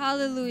 Аллилуйя!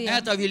 Hallelujah.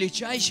 Это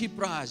величайший It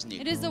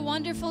праздник. is a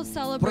wonderful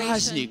celebration.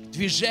 Праздник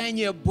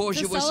движения The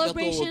Божьего Святого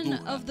celebration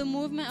Духа. of the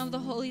movement of the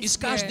Holy И с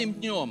каждым Spirit.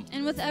 днем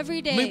And with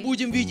every мы day,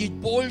 будем видеть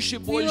больше, we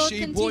will больше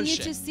и continue to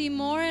больше, see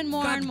more and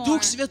more and как more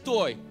Дух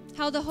Святой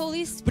how the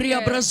Holy Spirit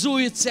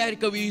преобразует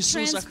церковь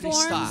Иисуса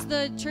Христа. transforms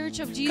the church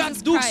of Jesus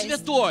Как Дух Christ.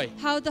 Святой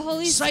How the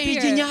Holy Spirit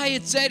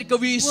соединяет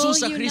церковь will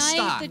Иисуса unite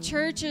Христа the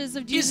churches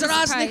of из Jesus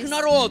разных Christ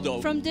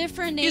народов, from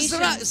different из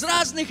nations,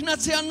 разных from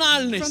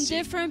национальностей,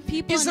 different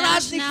people из and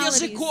разных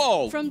nationalities,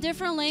 языков, from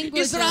different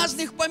из languages,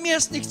 разных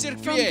поместных from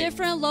церквей.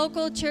 different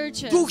local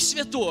churches. Дух The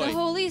Святой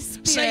Holy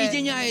Spirit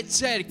соединяет will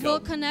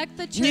церковь, connect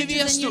the churches and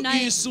невесту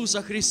unite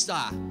Иисуса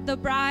Христа, the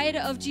bride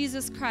of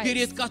Jesus Christ,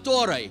 перед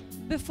которой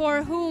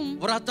before whom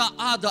врата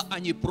ада,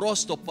 они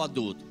просто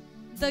падут.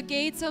 the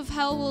gates of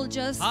hell will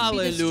just be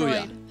Hallelujah.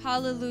 destroyed.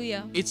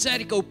 Hallelujah. И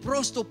церковь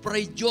просто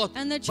пройдет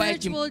And the по church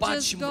этим will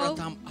падшим just go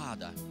вратам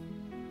ада.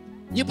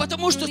 Не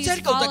потому, что Through these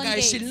церковь fallen такая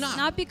gates. сильна,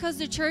 Not because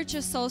the church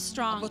is so а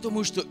strong,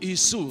 потому что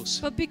Иисус,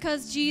 but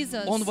because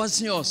Jesus, Он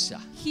вознесся.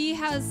 He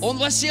has Он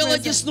воссел risen,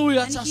 одесную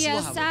and Отца He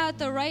has славы. sat at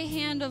the right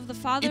hand of the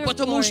И Father of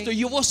потому что glory.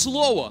 Его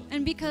Слово,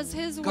 And because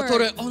His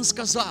которое word, Он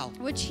сказал,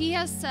 which He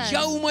has said,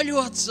 я умолю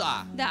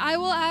Отца, that I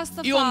will ask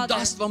the и Он Father,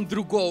 даст вам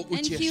другого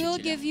and He will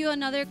утешителя, give you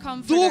another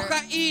comforter,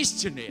 Духа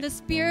истины, the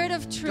Spirit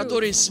of truth,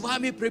 который с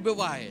вами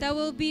пребывает that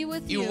will be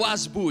with и у you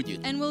вас будет.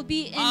 and will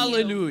be in you.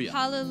 Hallelujah.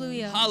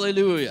 Hallelujah.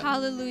 Аллилуйя.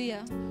 Hallelujah.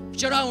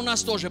 Вчера у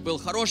нас тоже был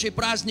хороший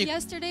праздник.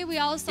 Yesterday we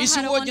also И had a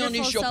сегодня он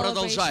wonderful еще celebration,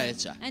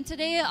 продолжается. and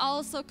today it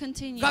also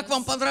continues. Как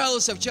вам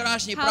понравился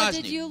вчерашний How did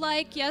праздник? you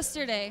like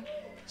yesterday?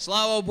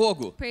 Слава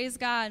Богу. Praise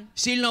God.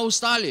 Сильно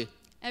устали?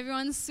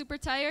 Everyone's super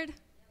tired?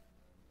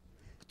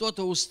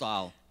 Кто-то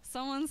устал.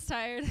 Someone's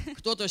tired.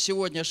 Кто-то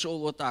сегодня шел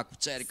вот так в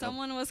церковь.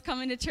 Someone was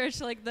coming to church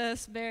like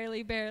this,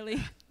 barely.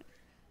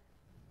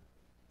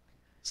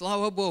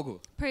 Слава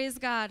Богу. Praise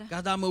God.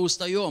 Когда мы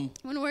устаем,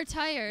 When we're у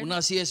tired,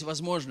 нас есть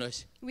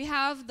возможность we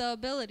have the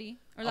ability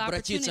or the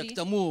обратиться opportunity к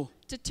тому,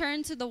 to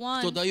turn to the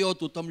кто one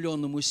дает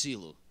утомленному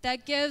силу.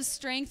 that gives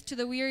strength to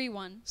the weary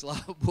one.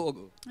 Слава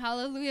Богу.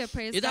 Hallelujah.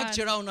 Praise Итак, God.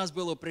 вчера у нас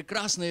было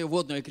прекрасное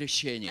водное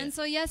крещение. And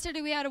so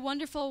yesterday we had a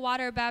wonderful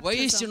water baptism.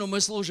 Воистину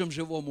мы служим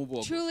живому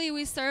Богу. Truly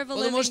we serve a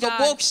Потому living что God.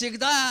 Бог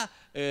всегда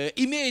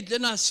имеет для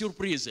нас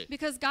сюрпризы.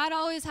 Because God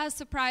always has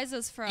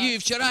surprises for И us.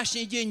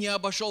 вчерашний день не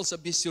обошелся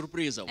без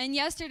сюрпризов. And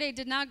yesterday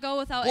did not go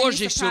without any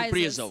Божьих surprises.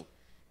 сюрпризов.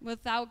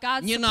 without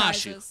God's Не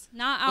наших. surprises,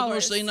 not Потому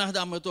ours. что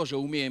иногда мы тоже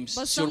умеем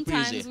But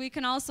сюрпризы. sometimes we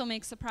can also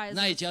make surprises.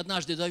 Знаете,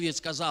 однажды Давид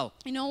сказал,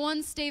 You know,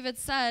 once David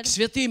said к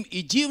святым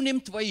и дивным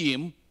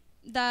твоим,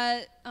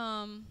 that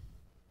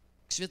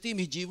к святым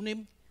и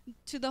дивным,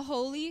 to the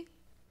holy,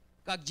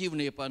 как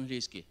дивные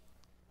по-английски?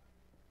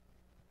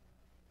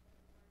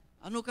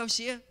 А ну-ка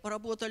все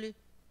поработали.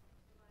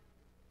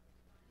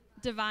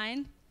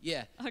 divine,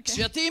 Yeah. Okay. К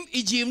святым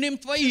и дивным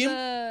твоим,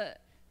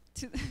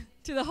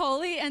 to the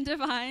holy and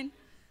divine,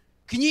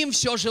 к ним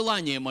все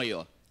желание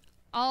мое.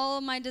 all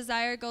my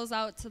desire goes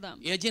out to them.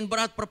 И один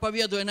брат,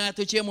 проповедуя на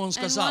эту тему, он And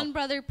сказал, one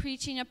brother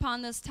preaching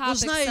upon this ну topic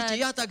знаете, said,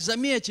 я так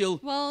заметил,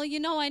 well, you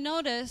know, I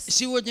noticed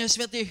сегодня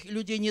святых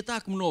людей не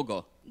так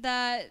много.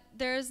 that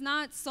there's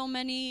not so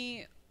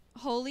many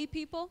holy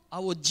people,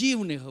 А вот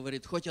дивных,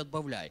 говорит, хоть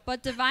отбавляй.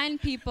 but divine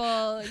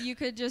people, you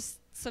could just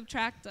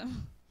subtract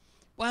them.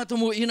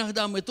 Поэтому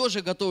иногда мы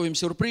тоже готовим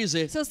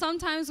сюрпризы, So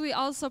sometimes we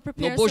also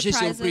prepare Божьи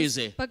surprises,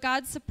 сюрпризы. but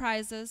God's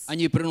surprises,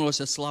 они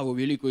приносят славу,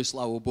 великую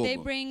славу they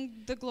Богу. bring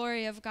the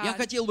glory of Я God.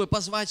 хотел бы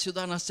позвать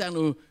сюда на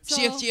сцену So,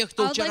 всех тех, I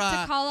кто would like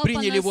вчера to call up on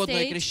приняли the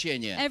водное stage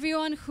крещение.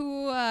 everyone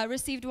who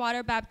received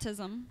water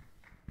baptism.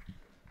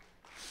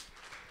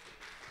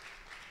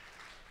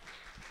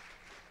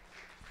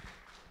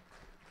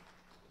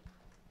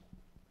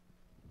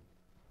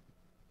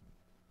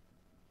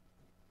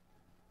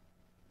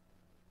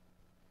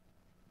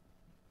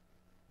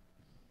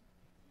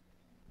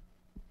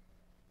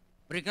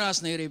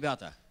 Прекрасные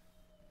ребята.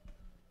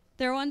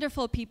 They're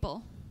wonderful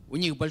people. У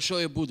них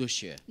большое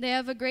будущее. They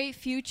have a great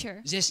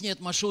future. Здесь нет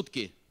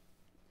маршрутки.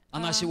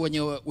 Она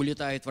сегодня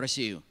улетает в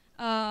Россию.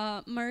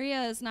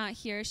 Maria is not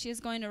here. She is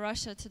going to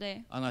Russia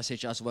today. Она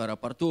сейчас в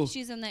аэропорту.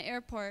 She's in the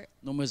airport.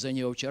 Но мы за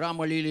нее вчера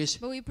молились.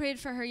 But we prayed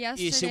for her И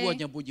yesterday,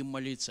 сегодня будем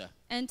молиться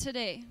and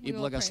today и we will pray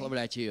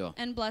благословлять ее.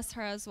 and bless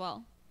her as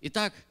well.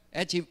 Итак,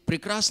 эти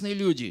прекрасные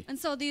люди, And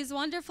so these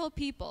wonderful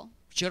people,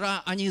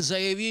 вчера они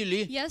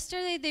заявили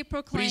yesterday they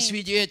при proclaimed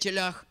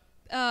свидетелях,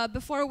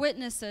 before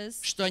witnesses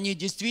что они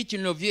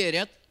действительно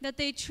верят, that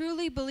they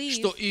truly believe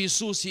что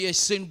Иисус есть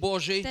Сын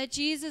Божий, that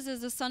Jesus is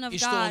the Son of и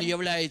что Он God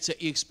является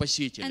их and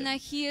Спасителем. that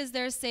He is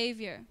their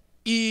Savior.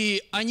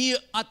 И они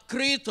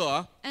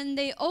открыто, And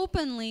they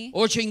openly,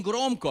 очень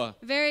громко,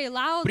 very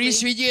при loudly,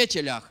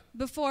 свидетелях,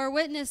 before они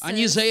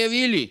witnesses,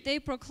 заявили, they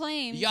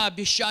proclaimed я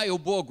обещаю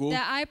Богу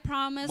that I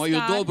promise мою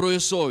God добрую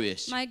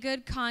совесть. my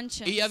good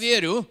conscience. И я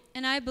верю,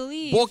 And I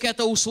believe Бог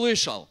это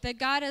услышал. that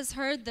God has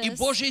heard И this,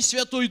 Божий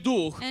Святой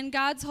Дух, and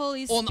God's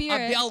Holy Он Spirit,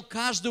 обвял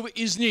каждого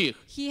из них,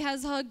 He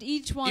has hugged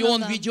each one и of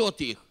Он them,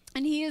 ведет их.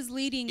 and He is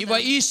leading И them.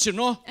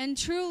 воистину, And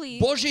truly,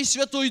 Божий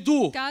Святой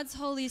Дух God's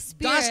Holy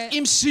даст Spirit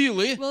им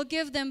силы, will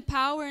give them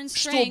power and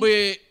strength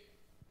чтобы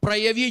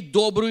проявить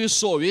добрую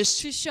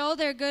совесть to show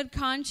their good по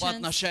conscience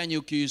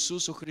отношению к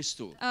Иисусу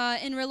Христу.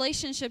 in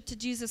relationship to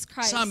Jesus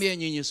Christ. Sами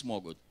они не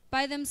смогут.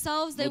 By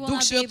themselves, they Но will Дух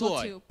not be able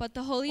Святой, to, but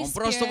the Holy Он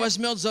просто Spirit,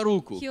 возьмет за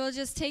руку He will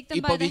just take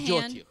и them by the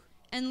поведет hand их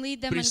and lead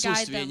в them and guide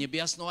присутствие them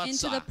Небесного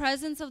into the Отца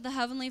presence of the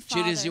Heavenly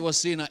через Father Его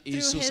Сына through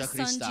His Иисуса Son,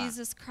 Христа.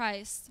 Jesus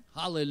Christ.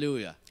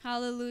 Hallelujah.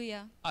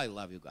 Hallelujah. I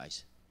love you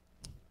guys.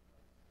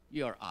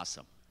 You're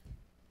awesome.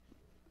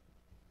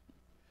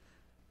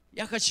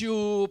 Я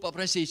хочу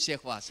попросить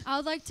всех вас. I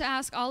would like to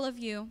ask all of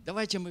you,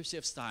 Давайте мы все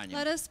встанем.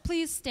 let us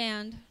please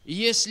stand.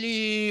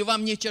 Если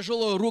вам не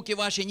тяжело, руки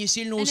ваши не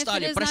сильно And if it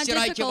устали, is not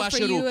простирайте difficult for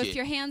ваши you, if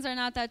your руки. hands are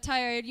not that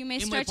tired, you may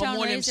И мы stretch out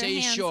and raise помолимся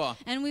your hands, еще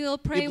and we will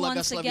pray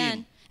once благословим.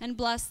 again and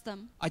bless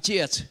them.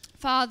 Отец,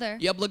 Father,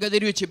 я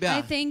благодарю I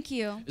Тебя thank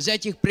you за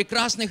этих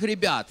прекрасных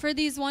ребят, for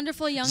these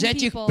wonderful young за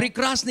этих people,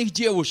 прекрасных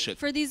девушек.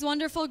 for these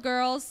wonderful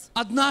girls,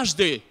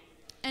 Однажды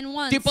and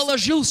once Ты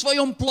положил в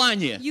своем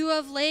плане, you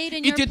have laid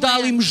in и your Ты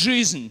дал им plan,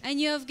 жизнь.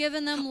 and you have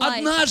given them life,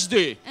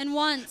 Однажды and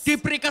once Ты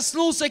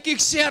прикоснулся к их you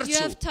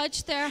сердцу, have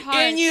touched their и hearts,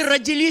 они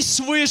родились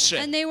свыше.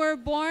 and they were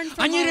born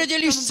from Они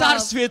родились в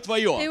Царствие They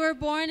Твое. were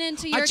born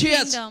into your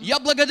Отец, kingdom. я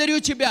благодарю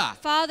Тебя,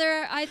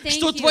 Father, I thank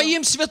что you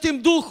Твоим Святым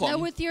that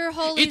Духом with your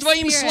Holy и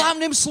Твоим Spirit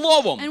славным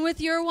Словом and with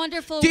your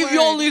wonderful Ты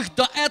вел word их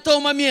до этого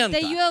момента.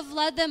 that you have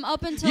led them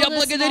up until Я this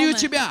благодарю moment.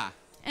 Тебя,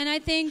 And I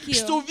thank you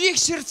что в их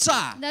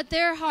сердца that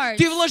their hearts,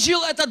 Ты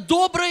вложил это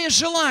доброе that you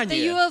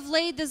желание have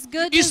laid this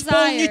good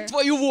исполнить desire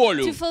Твою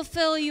волю, to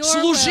fulfill your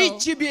служить will,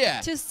 Тебе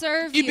to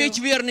serve и you, быть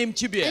верным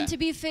Тебе. and to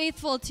be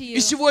faithful to you.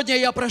 И сегодня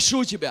я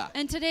прошу Тебя,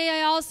 And today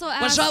I also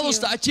ask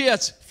пожалуйста, you,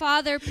 Отец,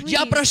 Father, please,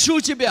 я прошу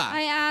Тебя,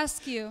 I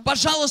ask you,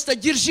 пожалуйста,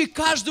 держи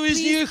каждую из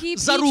please них keep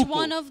за each руку.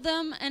 one of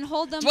them and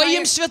hold them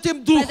Твоим by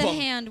Святым the Духом,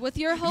 hand with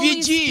your Holy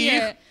веди их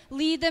Spirit.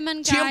 Lead them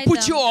and тем guide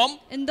путем, them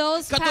in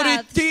those который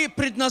paths Ты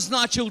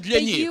предназначил для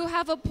that you них,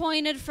 have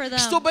appointed for them,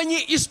 чтобы они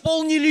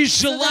исполнили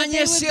so that they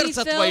желание would be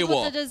сердца filled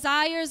Твоего, with the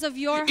desires of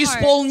your heart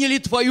исполнили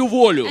Твою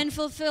волю. and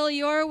fulfill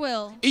your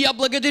will. И я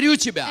благодарю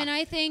Тебя, And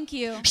I thank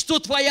you что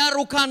Твоя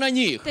рука на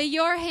них, that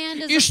your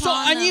hand и is что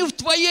upon они them, в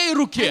Твоей and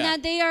руке,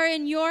 that they are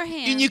in your и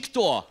hand,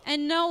 никто,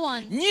 and no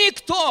one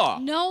никто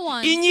No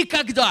one и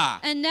никогда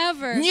and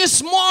never не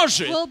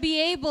сможет will be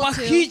able to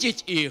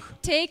похитить их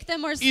take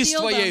them or из steal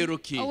Твоей them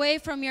руки. away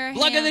from your hand.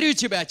 Благодарю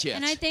Тебя, Отец.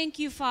 And I thank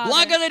you, Father.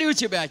 Благодарю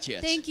Тебя,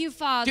 Отец. Thank you,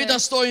 Father. Ты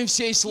достоин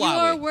всей You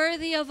are славы.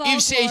 worthy of и all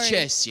всей glory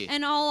чести.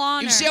 and all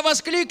honor. И все And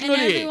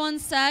воскликнули. everyone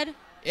said,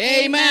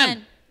 Amen.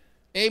 Amen.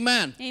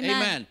 Amen. Amen.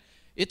 Amen.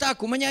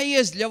 Итак, у меня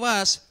есть для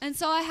вас And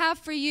so I have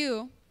for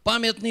you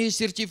памятные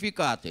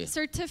сертификаты.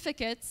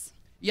 certificates.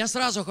 Я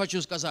сразу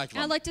хочу сказать And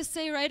I'd вам, like to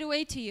say right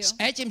away to you, с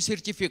этим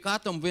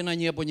сертификатом вы на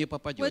небо не with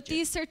попадете.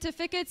 these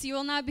certificates, you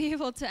will not be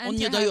able to Он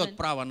не enter дает heaven.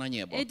 права на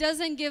небо. It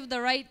doesn't give the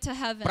right to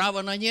heaven.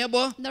 Право на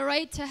небо The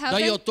right to heaven,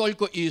 дает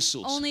только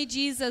Иисус. only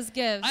Jesus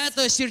gives. А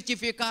это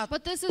сертификат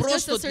But this is just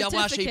просто a для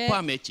вашей certificate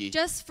памяти.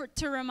 just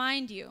to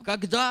remind you.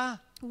 Когда,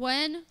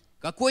 When,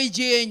 какой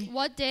день,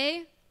 what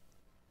day,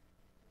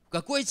 в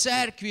какой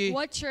церкви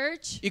what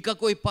church, и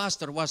какой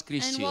пастор вас and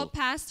крестил. what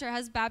pastor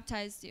has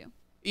baptized you.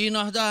 И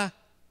иногда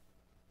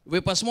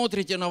вы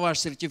посмотрите на ваш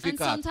And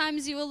сертификат,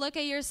 sometimes you will look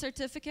at your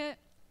certificate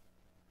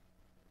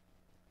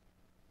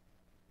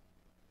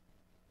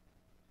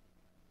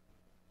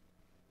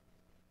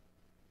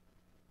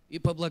и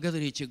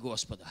поблагодарите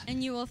Господа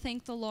and you will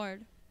thank the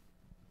Lord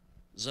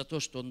за то,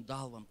 что Он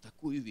дал вам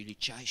такую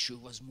величайшую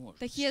that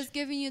возможность. He has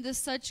given you this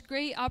such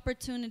great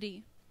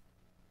opportunity.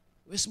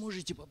 Вы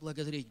сможете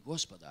поблагодарить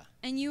Господа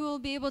And you will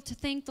be able to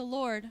thank the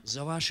Lord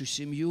за вашу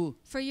семью,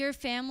 for your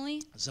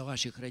family, за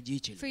ваших for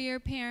родителей, your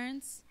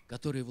parents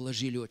которые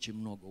вложили очень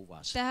много у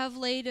вас. that have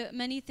laid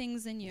many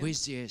things in you. Вы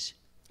здесь,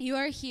 You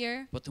are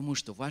here потому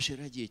что ваши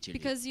родители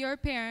because your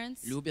parents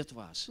любят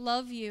вас,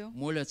 love you,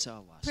 молятся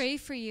о вас, pray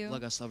for you,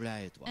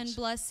 благословляют and вас.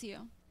 bless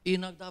you. И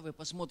иногда вы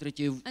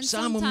посмотрите в And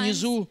самом sometimes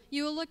низу,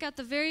 you will look at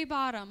the very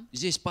bottom,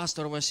 здесь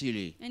пастор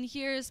Василий. and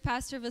here is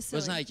Pastor Вы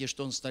Vasily. знаете,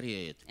 что он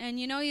стареет. And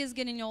you know he is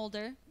getting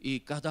older, И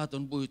когда-то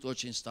он будет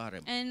очень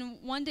старым. and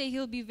one day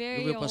he'll be И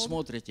very вы old,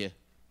 посмотрите,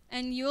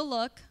 and you'll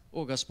look,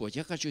 о Господь,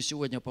 я хочу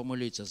сегодня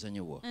помолиться за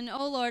него. and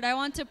oh Lord, I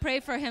want to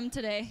pray for him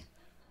today.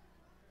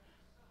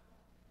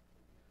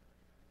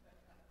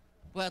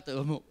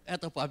 Поэтому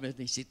это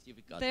памятный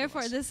сертификат для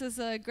Therefore, вас. this is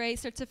a great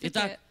certificate.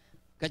 Итак,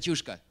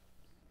 Катюшка,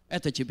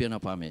 это тебе на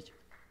память.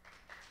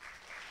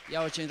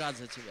 Я очень рад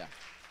за тебя.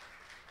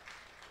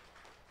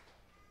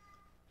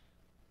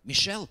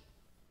 Мишель,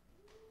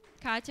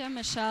 Katya,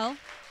 Michelle,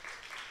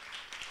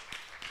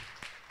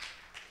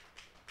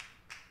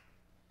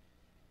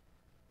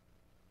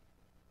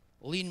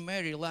 Lynn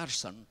Mary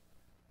Larson,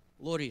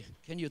 Lori,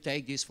 can you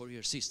take this for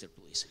your sister,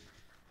 please?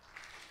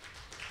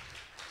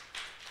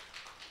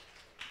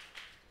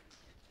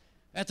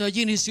 Это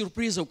один из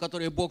сюрпризов,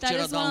 которые Бог that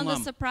вчера is дал one of the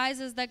нам.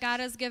 surprises that God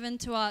has given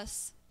to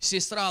us.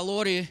 Сестра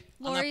Лори,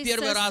 она Lori's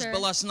первый раз sister,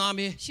 была с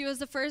нами. She was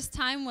the first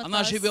time with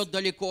Она us. живет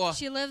далеко,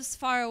 She lives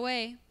far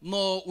away,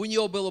 но у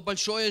нее было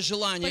большое but she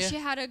желание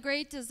had a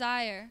great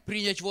desire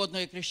принять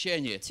водное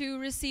крещение. to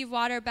receive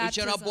water И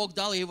вчера baptism. Бог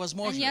дал ей And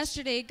возможность.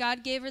 yesterday,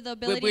 God gave her the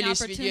ability and были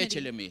opportunity.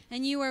 свидетелями.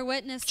 And you were В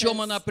witnesses. чем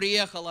она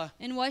приехала,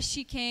 And what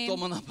she в came,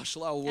 том она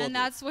пошла в воду and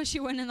that's what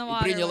she went in the и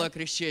water приняла with.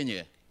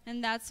 крещение.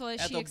 And that's what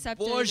she Это accepted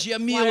Божья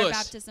water милость.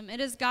 baptism. It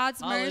is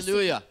God's mercy.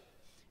 Аллилуйя.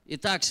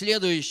 Итак,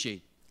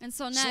 следующий. And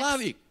so next,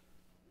 Славик,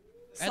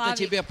 это Slavik.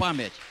 тебе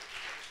память.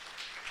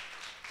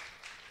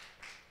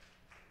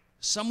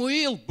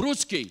 Самуил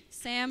Бруцкий.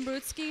 Sam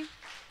Brutsky.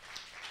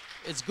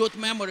 It's good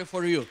memory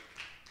for you.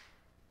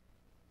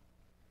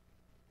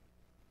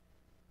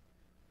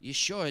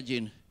 Еще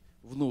один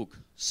внук.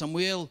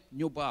 Самуэл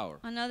Ньюбауэр.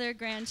 Another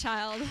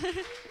grandchild.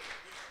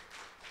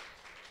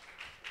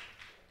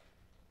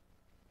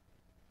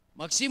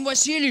 Максим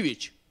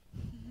Васильевич.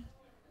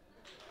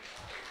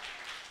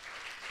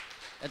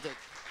 Это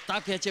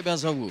так я тебя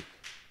зову.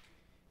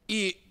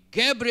 И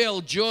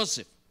Гэбриэл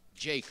Джозеф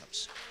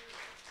Джейкобс.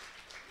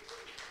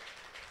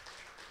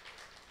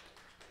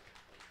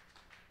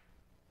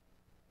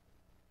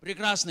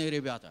 Прекрасные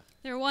ребята.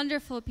 They're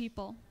wonderful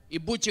people. И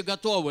будьте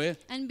готовы.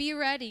 And be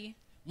ready.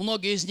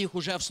 Многие из них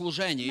уже в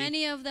служении.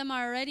 Many of them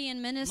are already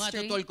in Но это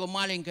ministry, только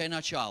маленькое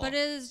начало. but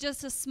it is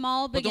just a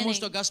small Потому beginning.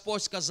 что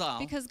Господь сказал,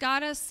 Because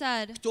God has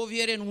said кто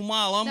верен в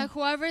малом, that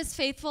whoever is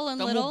faithful in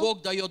тому little,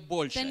 Бог дает then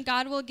больше.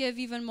 God will give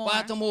even more.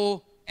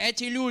 Поэтому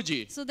эти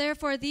люди, So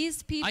therefore,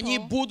 these они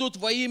people, будут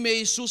во имя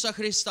Иисуса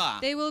Христа,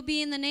 they will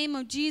be in the name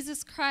of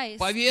Jesus Christ.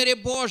 по вере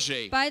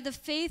Божией, By the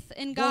faith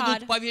in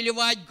будут God,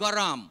 повелевать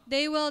горам,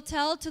 they will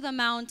tell to the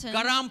mountain,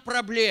 горам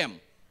проблем.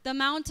 the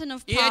mountain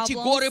of И эти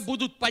горы problems,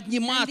 будут and these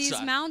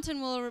подниматься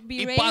mountain will be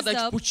и raised падать в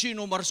up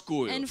пучину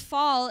морскую. and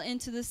fall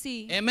into the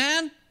sea.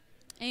 Amen?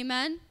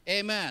 Amen.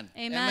 Amen.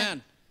 Amen.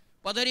 Amen.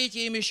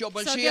 Подарите им еще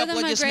большие give them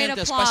a great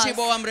аплодисменты. applause.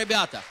 Спасибо вам,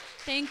 ребята.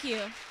 Thank you.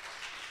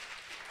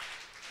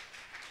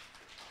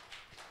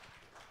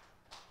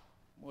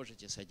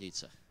 Можете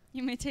садиться.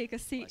 You may take a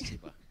seat.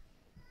 Спасибо.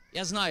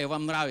 Я знаю,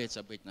 вам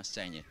нравится быть на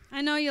сцене.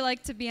 I know you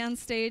like to be on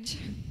stage.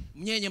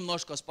 Мне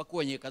немножко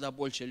спокойнее, когда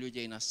больше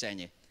людей на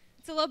сцене.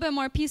 It's a little bit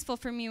more peaceful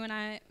for me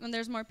when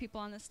there's more people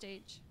on the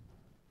stage.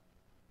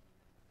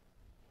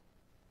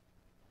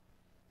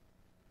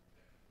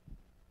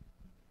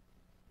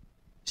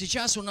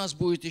 Сейчас у нас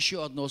будет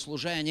еще одно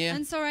служение.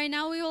 And so right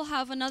now we will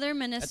have another Это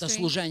ministry.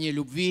 служение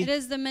любви, It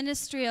is the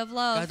ministry of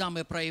love. когда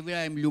мы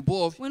проявляем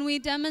любовь When we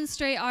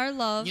demonstrate our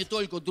love, не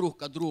только друг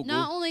к другу,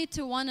 not only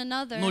to one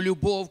another, но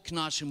любовь к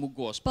нашему but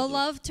Господу.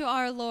 love to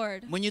our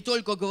Lord. Мы не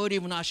только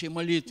говорим в нашей We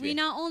молитве: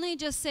 not only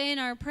just say in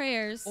our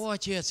prayers, «О,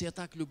 Отец, я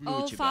так люблю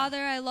oh Тебя».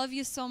 Father, I love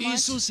you so much.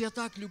 «Иисус, я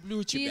так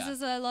люблю Тебя».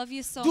 Jesus, I love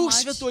you so «Дух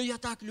much. Святой, я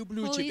так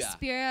люблю Holy Тебя».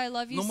 Spirit, I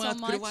love you Но мы so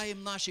much.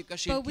 открываем наши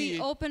But we кошельки,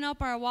 open up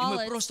our и мы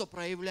wallets просто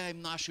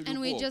проявляем нашу and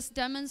we любовь. just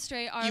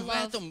demonstrate our И в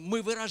love. этом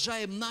мы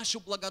выражаем нашу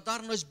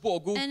благодарность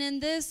Богу And in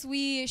this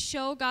we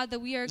show God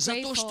that we are за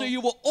то, что grateful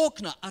Его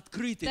окна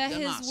открыты that для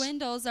His нас.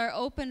 windows are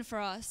open for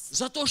us,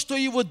 За то, что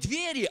Его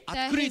двери that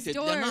His открыты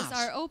для doors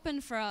are нас.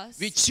 open for us.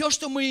 Ведь все,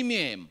 что мы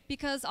имеем,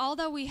 Because all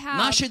that we have,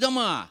 наши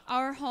дома,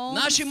 our homes,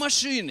 наши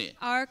машины,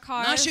 our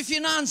cars, наши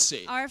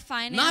финансы, our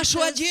finances,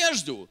 нашу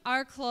одежду,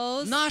 our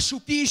clothes, нашу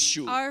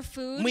пищу, our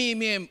food, мы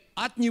имеем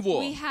от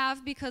Него, we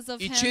have because of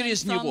и Him and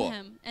через from Него.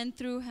 Him and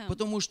through Him.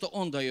 потому что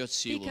Он дает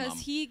силу Because нам.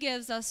 He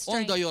gives us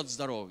Он strength. дает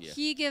здоровье.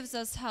 He gives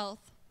us health.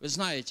 Вы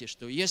знаете,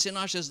 что если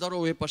наше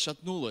здоровье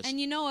пошатнулось, And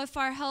you know, if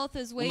our health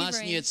is у нас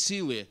wavering нет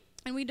силы,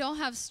 and we don't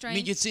have strength,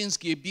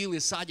 медицинские билы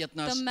садят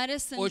нас the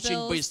medicine очень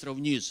bills быстро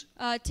вниз.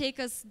 take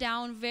us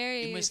down И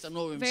very, мы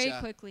становимся very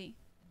quickly.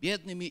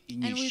 Бедными и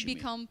And we нищими.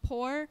 become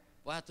poor.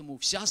 Поэтому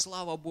вся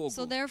слава Богу.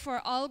 So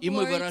therefore, all И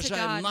мы glory to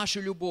выражаем God.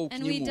 нашу любовь к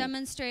And we Нему,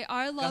 demonstrate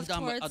our love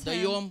когда мы towards Him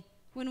отдаем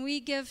when we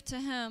give to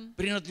Him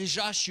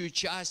принадлежащую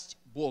часть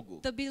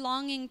Богу. the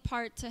belonging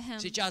part to Him.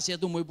 Сейчас, я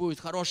думаю, будет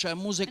хорошая And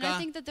I музыка.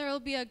 think that there will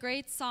be a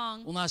great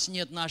song. У нас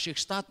нет наших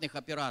штатных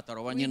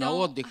операторов, We они на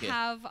don't отдыхе.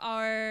 have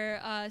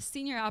our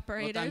senior Но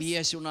там operators,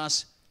 есть у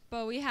нас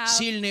but we have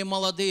сильные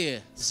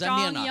молодые,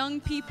 strong замена. young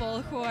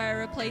people who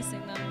are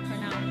replacing them for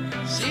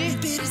now. Си?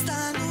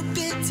 Перестану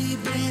петь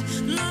тебе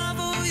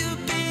новую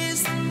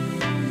песню.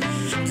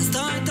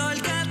 Достоин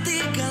только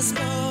ты,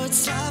 Господь,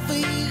 славы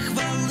и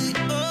хвалы.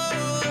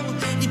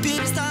 О, не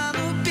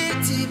перестану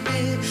петь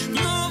тебе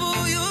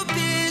новую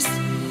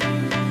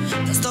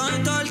песню.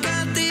 Достоин только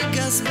ты,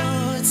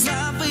 Господь,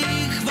 славы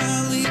и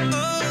хвалы.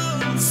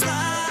 О,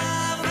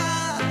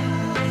 слава,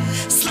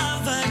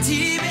 слава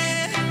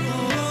тебе.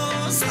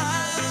 О,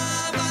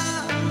 слава,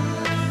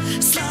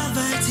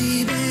 слава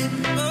тебе.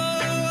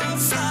 О,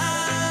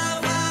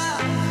 слава,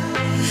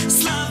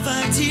 слава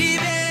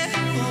тебе.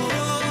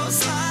 О,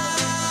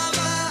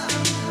 слава,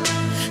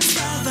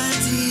 слава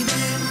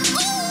тебе.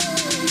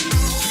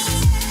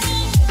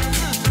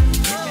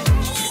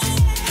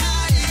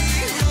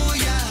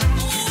 Аллилуйя.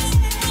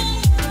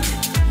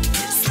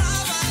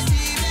 Слава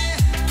тебе.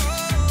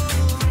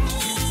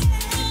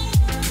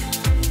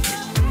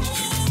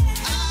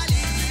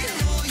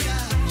 Аллилуйя.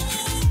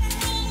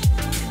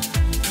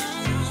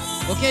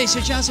 Окей,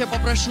 сейчас я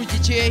попрошу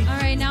детей, All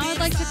right, now I'd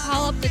like to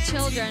call up the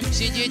children.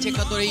 все дети,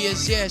 которые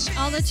есть здесь,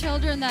 All the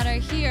children that are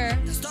here,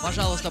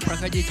 пожалуйста,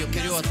 проходите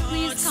вперед,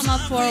 please come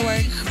up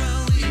forward,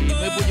 и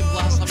мы будем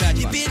благословлять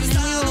вас. and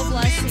we will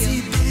bless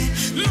you.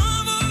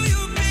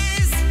 Новую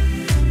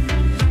песню.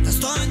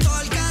 Достоин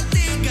только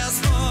ты,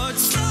 Господь,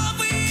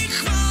 славы и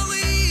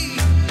хвалы.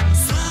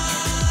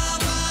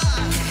 Слава,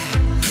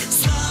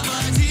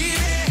 слава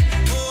тебе.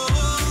 О,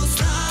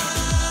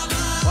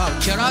 слава.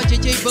 Вау, вчера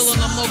детей было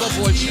намного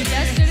больше.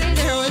 Yesterday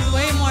there was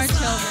way more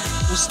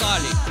children.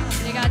 Устали.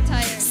 They got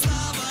tired.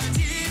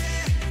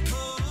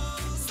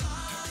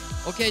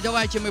 Окей,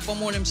 давайте мы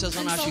помолимся за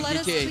And so наших let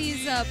us детей.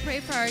 please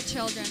pray for our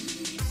children.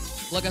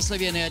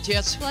 Благословенный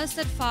Отец,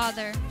 Blessed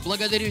Father,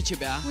 благодарю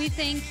Тебя we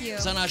thank you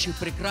за наших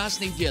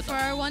прекрасных for деток.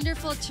 our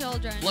wonderful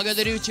children.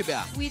 Благодарю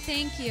Тебя, We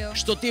thank you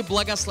что Ты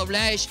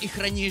благословляешь и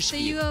хранишь that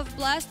you их. have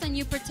blessed and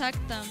you protect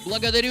them.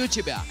 Благодарю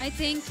Тебя, I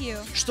thank you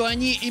что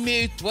они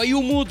имеют Твою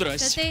that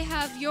мудрость they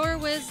have your и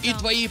wisdom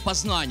Твои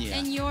познания.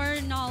 and your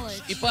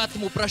knowledge. И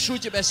поэтому прошу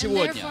Тебя And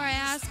сегодня, therefore I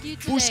ask you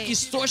пусть today,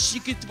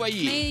 источники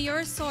Твои, may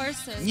your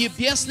sources,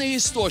 небесные your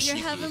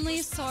источники, heavenly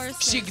sources,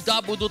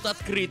 всегда будут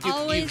открыты в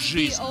always их be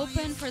жизни.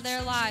 open for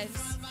their lives.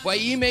 Во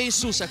имя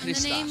Иисуса In the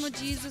Христа, name of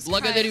Jesus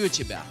благодарю Christ,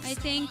 Тебя, I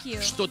thank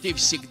you что Ты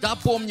всегда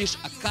помнишь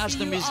о that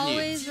каждом you из них.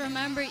 always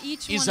remember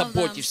each и one of them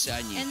заботишься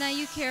о них. and that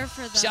you care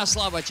for them. Вся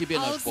слава Тебе,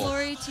 All наш Бог.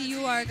 glory to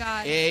you, our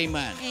God.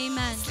 Amen.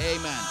 Amen.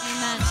 Amen.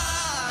 Amen.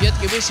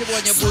 Детки, вы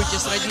сегодня будете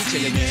с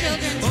родителями.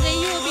 Children, today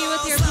you will be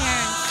with your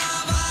parents.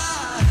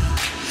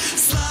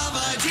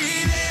 Слава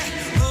тебе.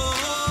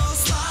 О,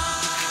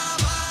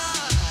 слава,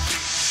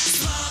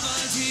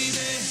 слава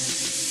тебе.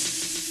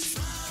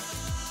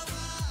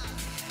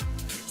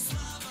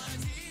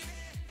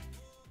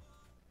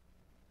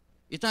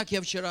 Итак,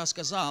 я вчера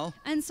сказал,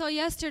 And so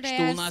yesterday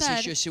что у I нас said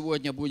еще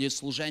сегодня будет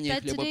служение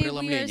that today we are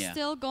хлебопреломления.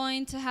 still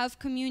going to have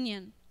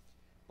communion.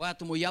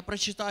 Поэтому я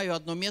прочитаю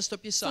одно место So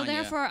Писания.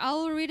 therefore I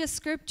will read a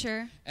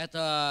scripture.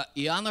 Это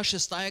Иоанна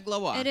 6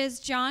 глава. It is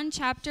John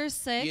chapter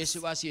 6. Если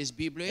у вас есть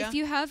Библия, If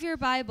you have your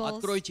Bibles,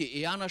 откройте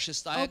Иоанна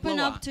 6 open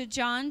глава. up to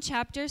John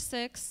chapter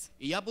 6,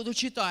 И я буду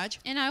читать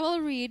and I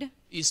will read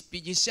из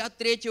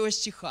 53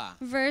 стиха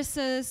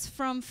verses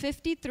from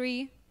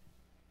 53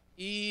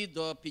 и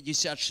до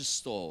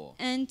 56.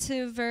 and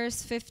to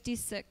verse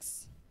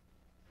 56.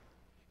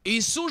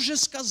 Иисус же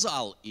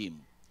сказал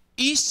им: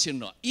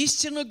 истинно,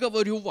 истинно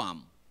говорю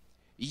вам,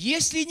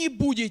 если не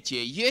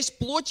будете есть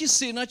плоти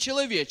Сына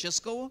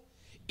Человеческого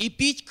и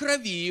пить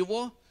крови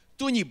Его,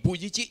 то не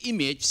будете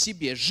иметь в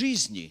себе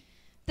жизни.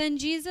 Then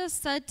Jesus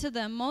said to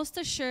them, Most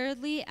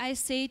assuredly I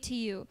say to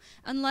you,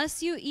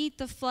 unless you eat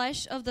the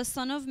flesh of the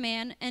Son of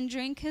Man and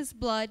drink his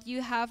blood,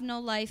 you have no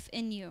life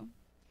in you.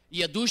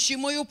 Едущий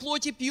мою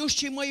плоть и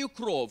пьющий мою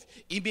кровь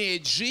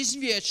имеет жизнь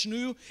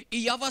вечную, и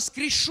я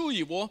воскрешу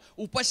его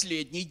в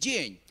последний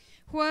день.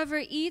 Whoever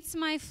eats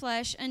my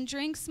flesh and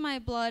drinks my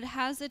blood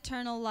has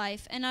eternal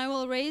life, and I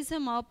will raise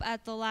him up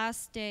at the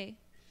last day.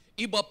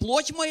 Ибо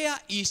плоть моя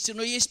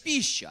истинно есть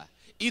пища,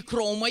 и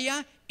кровь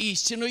моя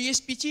истинно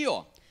есть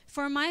питье.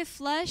 For my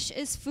flesh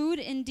is food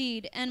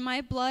indeed, and my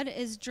blood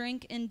is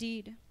drink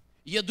indeed.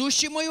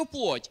 Едущий мою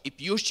плоть и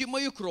пьющий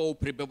мою кровь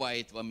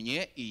пребывает во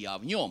мне, и я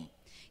в нем.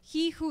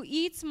 He who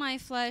eats my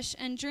flesh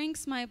and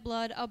drinks my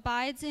blood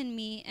abides in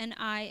me, and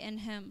I in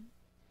him.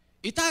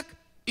 Итак,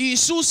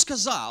 Иисус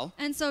сказал,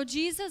 And so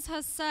Jesus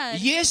has said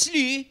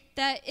если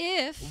that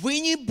if вы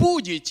не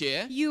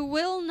будете you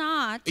will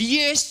not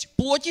есть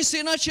плоти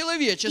Сына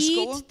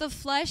Человеческого, eat the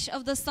flesh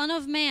of the Son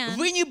of Man,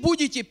 вы не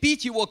будете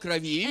пить Его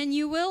крови, and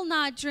you will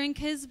not drink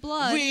his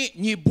blood, вы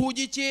не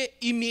будете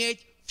иметь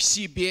в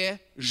себе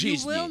you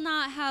will жизни.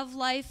 not have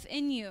life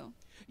in you.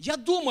 Я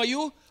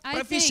думаю, I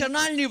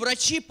профессиональные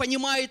врачи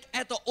понимают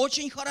это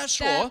очень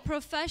хорошо. That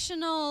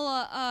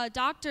professional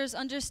doctors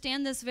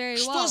understand this very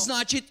Что well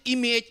значит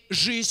иметь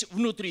жизнь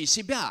внутри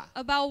себя?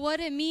 about what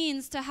it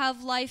means to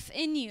have life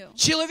in you.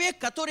 Человек,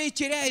 который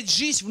теряет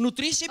жизнь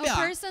внутри A себя,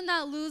 person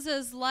that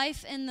loses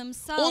life in он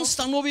themselves,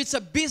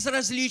 становится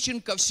безразличен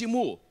ко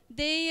всему.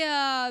 they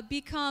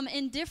become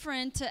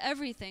indifferent to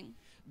everything.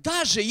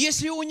 Даже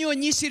если у него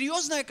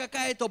несерьезная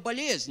какая-то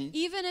болезнь,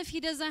 Even if he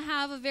doesn't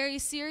have a very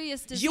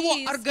serious его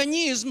disease,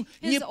 организм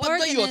не his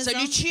поддается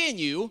organism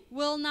лечению,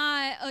 will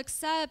not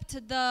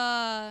accept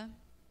the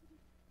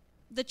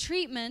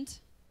treatment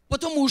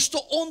потому что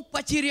он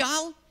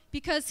потерял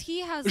because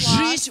he has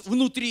жизнь lost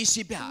внутри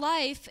себя.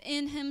 life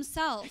in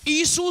himself.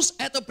 Иисус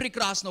это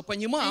прекрасно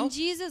понимал, And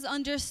Jesus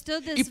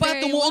understood и this very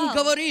поэтому он well.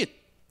 говорит,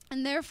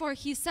 And therefore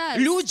he says,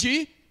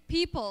 люди,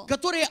 people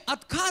которые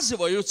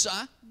отказываются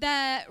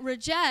that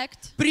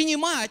reject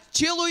принимать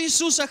тело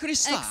Иисуса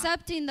Христа,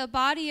 accepting the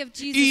body of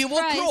и Jesus Его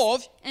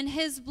кровь, Christ and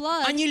his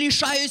blood, они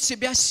лишают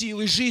себя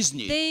силы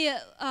жизни. they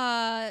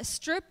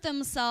strip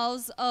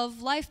themselves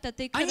of life that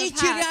they could Они have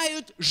had.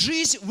 теряют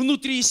жизнь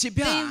внутри They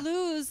себя.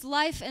 lose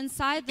life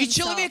inside И themselves.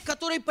 человек,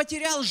 который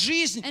потерял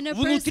жизнь And a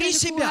внутри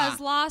person who себя, has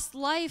lost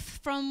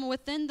life from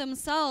within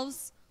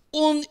themselves,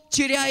 он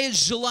теряет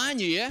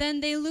желание then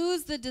they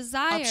lose the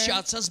desire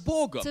общаться с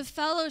Богом. to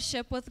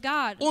fellowship with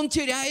God. Он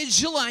теряет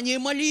желание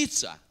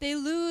молиться. They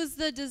lose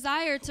the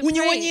desire to У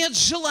него pray. нет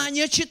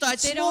желания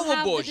читать They don't Слово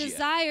have the Божье.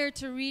 desire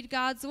to read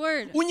God's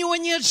word. У него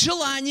нет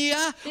желания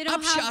They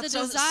don't have the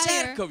общаться с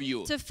desire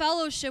церковью. to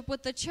fellowship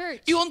with the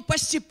church. И он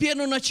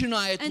постепенно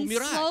начинает And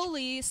умирать.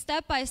 slowly,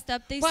 step by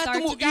step, they start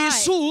Поэтому to die.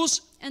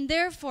 Иисус, And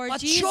therefore,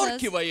 Jesus,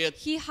 подчеркивает,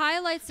 he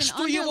highlights and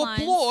что его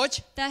underlines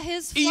плоть that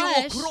his и его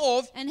flesh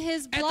кровь and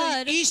his это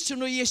blood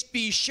истинно есть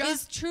пища,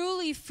 is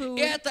truly food,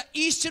 и это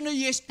истинно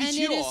есть and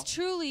it питье, is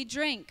truly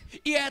drink,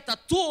 и это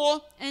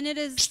то, and it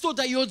is что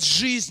дает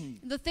жизнь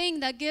the thing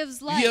that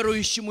gives life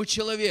верующему to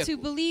человеку.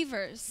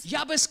 believers.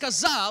 Я бы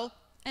сказал,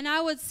 And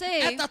I would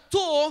say это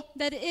то,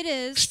 that it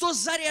is что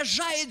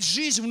заряжает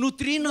жизнь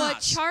внутри what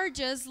нас.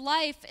 charges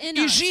life in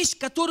И us. жизнь,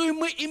 которую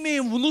мы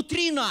имеем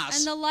внутри And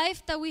нас, the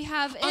life that we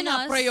have in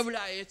она us,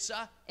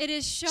 проявляется it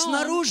is shown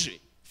снаружи.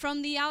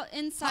 from the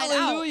inside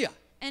Аллилуйя. out.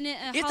 And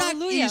Итак,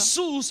 hallelujah.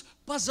 Иисус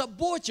And so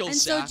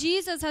позаботился,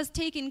 Jesus has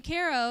taken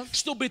care of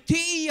чтобы ты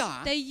и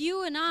я, that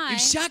you and и I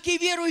всякий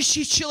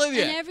верующий and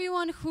человек,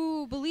 everyone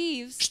who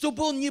believes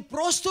чтобы он не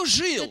просто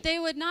жил, that they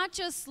would not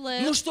just но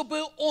live,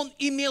 чтобы он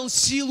имел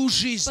силу but they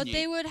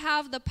жизни, would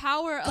have the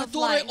power of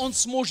которой life, он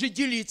сможет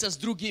делиться с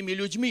другими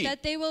людьми.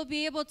 that they will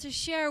be able to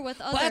share with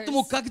others.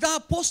 Поэтому, когда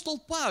апостол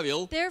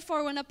Павел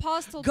Therefore, when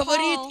Apostle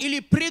говорит Paul, или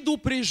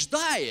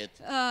предупреждает,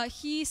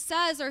 he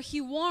says or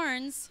he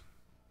warns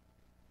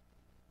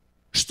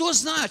что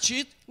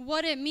значит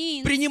what it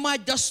means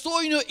принимать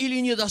достойно или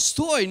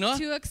недостойно,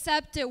 to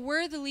accept it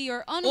worthily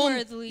or он,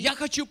 unworthily, я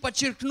хочу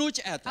подчеркнуть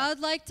I это, would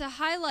like to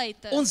highlight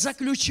он this.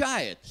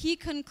 заключает He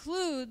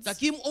concludes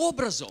таким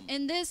образом,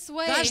 in this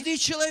way, каждый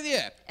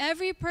человек,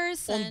 every он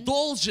person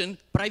должен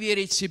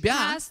проверить себя.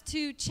 has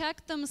to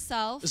check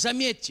themselves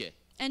Заметьте,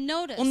 and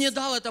notice. он не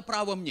дал это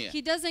право мне.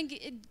 He doesn't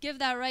give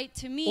that right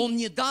to me. Он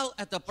не дал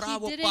это He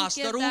право didn't give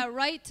пастору. that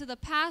right to the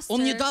pastor.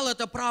 Он не дал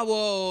это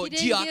право He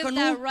didn't give that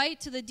диакону. right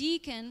to the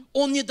deacon.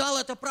 Он не дал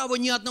это право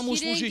ни одному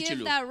He didn't give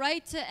служителю. that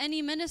right to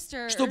any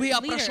minister or Чтобы я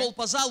leader. прошел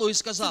по залу и So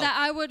сказал, that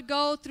I would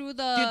go through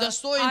the ты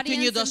достоин, ты audience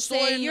and say,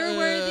 недостоин, you're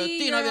worthy,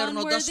 ты, you're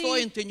наверное, unworthy,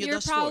 достоин, ты you're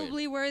недостоин.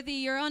 probably worthy,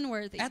 you're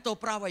unworthy. Этого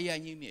права я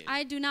не имею.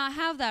 I do not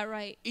have that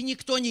right. И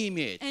никто не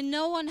имеет. And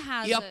no one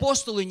has И it.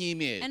 апостолы не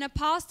имеют. And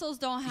apostles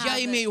don't have Я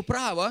it. имею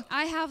право. право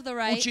I have the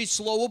right учить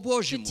Слову to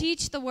Божьему.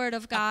 teach the Word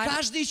of А God.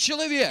 каждый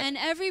человек, And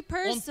every он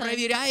person,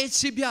 проверяет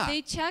себя.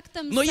 they check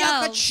Но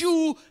я themselves.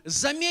 хочу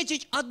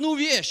заметить одну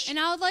вещь, And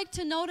I would like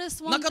to notice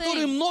на one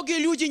которую thing многие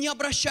люди не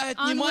обращают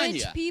on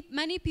which внимания.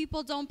 many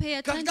people don't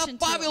pay Когда attention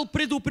Павел to.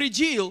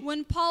 предупредил,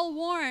 When Paul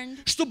warned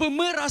чтобы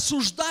мы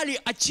рассуждали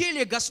о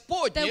теле that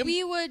Господнем,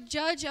 we would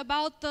judge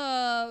about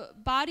the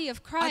body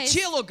of а Christ,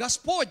 тело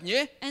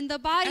Господне, and the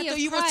body это of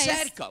его Christ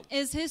церковь.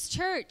 is His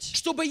church,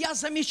 чтобы я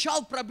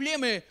замечал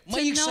проблемы to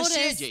моих notice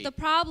соседей, the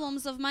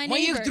problems of my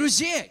моих neighbors,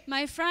 друзей.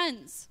 my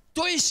friends.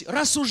 То есть,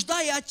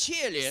 рассуждая о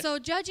теле, So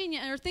judging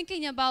or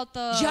thinking about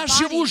the я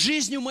живу body,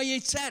 жизнью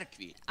моей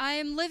церкви. I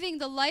am living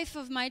the life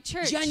of my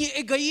church. Я не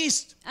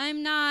эгоист.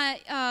 I'm not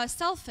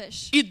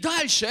selfish. И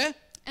дальше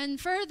And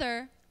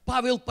further,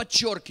 Павел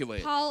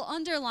подчеркивает, Paul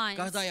underlines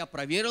когда я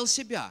проверил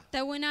себя,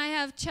 that when I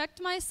have checked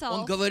он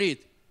myself,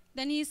 говорит,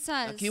 then he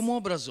says, таким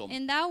образом,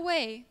 in that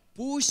way,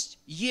 пусть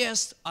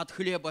ест от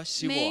хлеба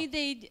сего, may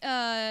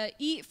they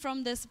eat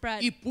from this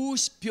bread, и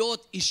пусть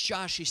пьет из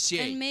чаши and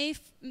сей. may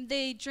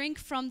they drink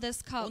from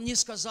this cup. Он не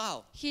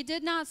сказал, He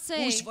did not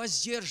say, пусть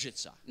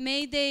воздержится.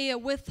 may they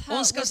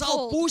Он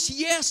сказал, withhold. пусть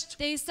ест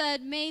They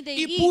said, may they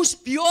и eat,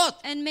 пусть пьет,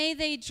 and may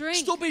they drink,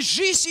 чтобы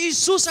жизнь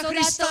Иисуса so that the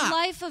Христа,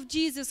 life of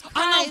Jesus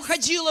она Christ,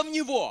 входила в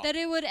него, that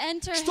it would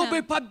enter чтобы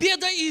him,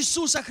 победа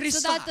Иисуса so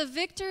Христа that the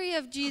victory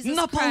of Jesus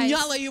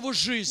наполняла Christ его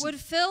жизнь. would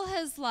fill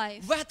his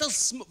life. В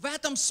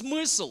этом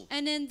смысл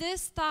And in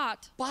this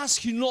thought,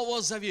 Пасхи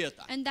Нового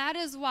Завета. and that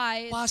is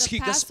why Пасхи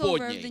the Passover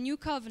Господней. of the New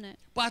Covenant,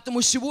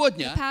 Поэтому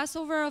сегодня, the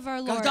Passover of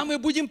our Lord. когда мы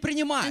будем And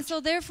принимать so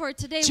therefore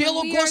today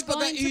тело when we are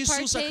Господа going to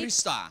Иисуса partake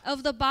Христа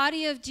of the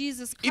body of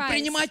Jesus и Christ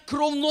принимать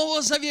кровь Нового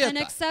and Завета,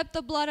 accept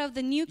the blood of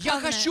the New я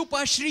хочу Covenant,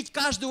 поощрить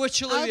каждого I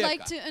would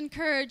like человека. to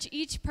encourage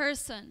each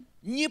person,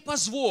 Не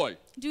позволь,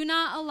 do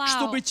not allow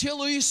чтобы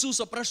тело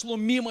Иисуса прошло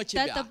мимо that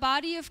the тебя.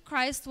 body of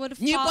Christ would,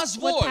 Не would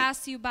позволь,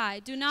 pass you by.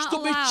 Do not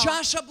Чтобы allow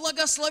чаша that the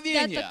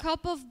благословения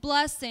cup of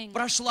blessing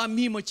прошла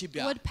мимо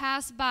тебя. would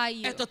pass by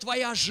you. Это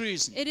твоя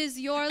жизнь. It is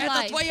your Это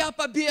life. твоя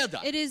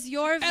победа. It is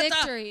your Это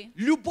victory.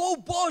 любовь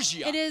It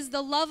Божья, is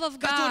the love of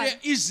God которая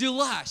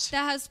излилась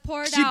that has к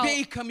poured out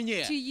тебе и ко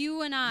мне to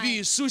you and в I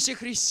Иисусе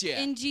Христе.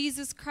 in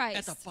Jesus Christ.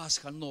 Это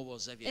Пасха Нового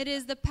It Завета,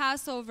 is the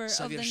Passover of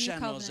the New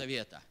совершенного Covenant,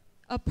 Завета.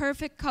 a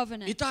perfect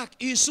covenant. Итак,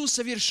 Иисус,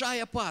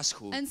 совершая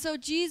Пасху, And so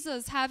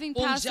Jesus, having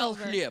Он взял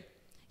Passover, хлеб,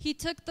 he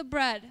took the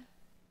bread,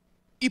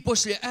 и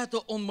после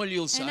этого Он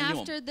молился and о нем.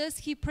 after this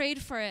he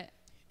prayed for it.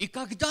 И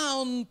когда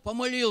Он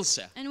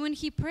помолился, And when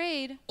he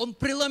prayed, Он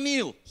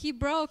преломил he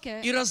broke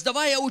и, it,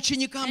 раздавая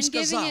ученикам, and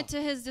giving сказал, it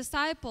to his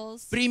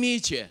disciples,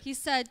 примите, he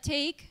said,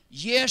 take,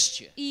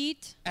 ешьте,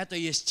 eat, это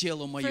есть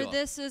тело for мое,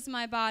 this is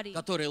my body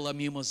которое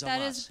ломимо за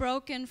that is вас.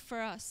 broken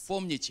for us.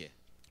 Помните,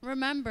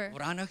 Remember в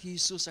ранах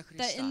Иисуса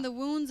that in Христа the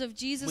wounds of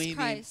Jesus мы имеем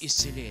Christ,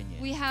 исцеление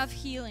we have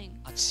healing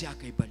от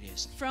всякой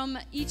болезни. from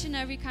each and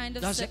every kind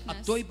of Даже от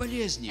sickness. той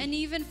болезни, And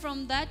even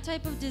from that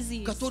type of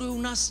disease, которой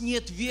у нас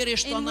нет веры,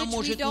 что in она which we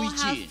может don't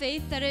have уйти.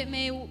 faith that it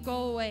may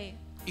go away.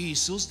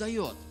 Иисус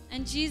дает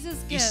And Jesus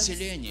gives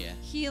исцеление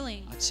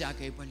healing от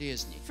всякой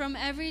болезни. from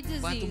every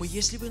Поэтому, disease.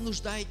 если вы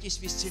нуждаетесь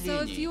в So if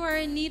исцелении, you are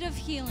in need of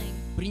healing,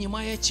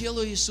 принимая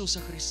тело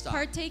Иисуса Христа,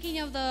 partaking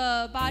of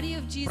the body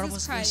of Jesus Christ,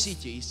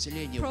 провозгласите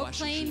исцеление в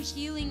вашей proclaim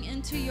жизни. healing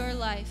into your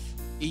life.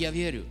 И я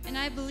верю, And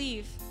I и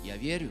я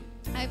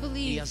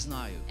believe,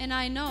 знаю, and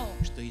I know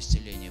что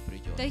исцеление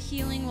придет. the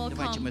healing will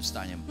Давайте мы come.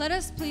 встанем. Let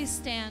us please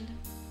stand.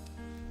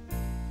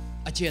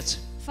 Отец,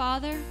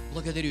 Father,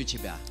 благодарю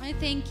Тебя I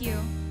thank you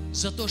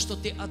за то, что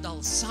Ты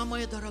отдал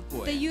самое that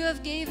дорогое, you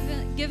have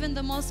given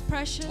the most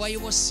precious,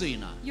 Твоего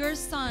Сына, your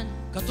Son,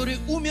 который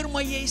умер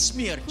моей who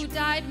смертью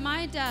died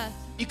my death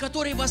и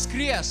который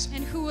воскрес,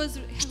 and who was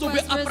чтобы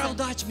risen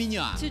оправдать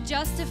меня to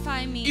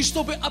justify me и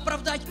чтобы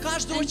оправдать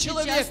каждого and to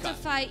человека,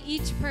 justify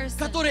each person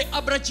который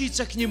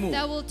обратится к Нему.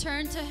 that will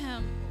turn to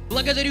Him.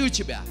 Благодарю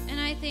Тебя And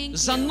I thank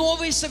за you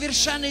новый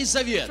совершенный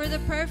завет. for the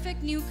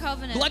perfect new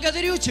covenant.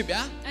 Благодарю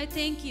Тебя I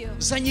thank you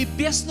за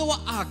небесного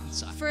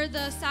Агнца, for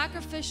the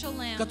sacrificial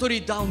lamb который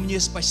дал мне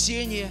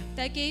спасение,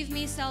 that gave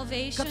me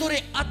salvation,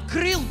 который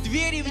открыл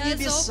двери в that has opened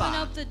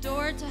небеса, up the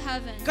door to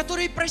heaven,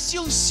 который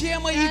простил все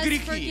мои that has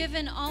грехи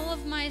forgiven all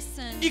of my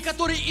sins, и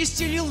который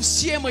исцелил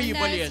все мои and that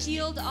has болезни.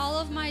 healed all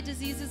of my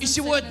diseases И and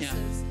сегодня,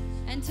 sicknesses.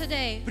 And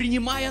today,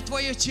 Принимая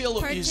Твое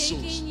тело, Иисус,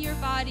 partaking your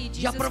body,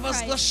 я Jesus Christ,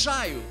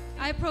 провозглашаю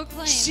I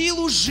proclaim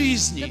силу the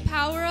жизни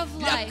power of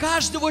для life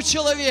каждого for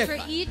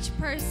человека, each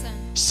person,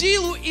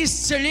 силу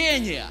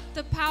исцеления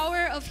the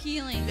power of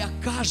healing для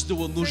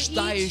каждого for each one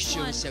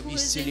нуждающегося в who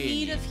is in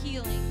need исцелении. of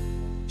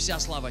healing. Вся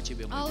слава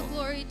Тебе, мой All Бог.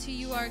 glory to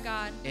you, our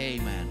God.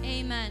 Amen.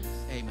 Amen.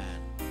 Amen.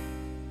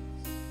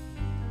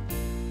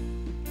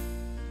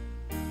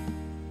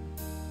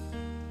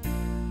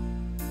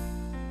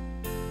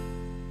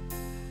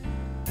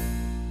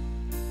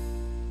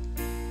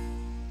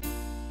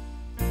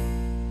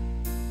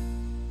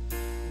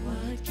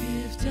 What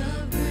gift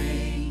of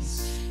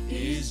grace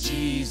is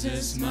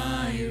Jesus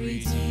my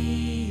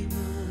Redeemer?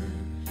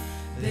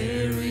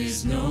 There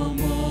is no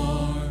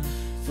more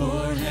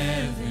for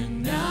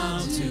heaven now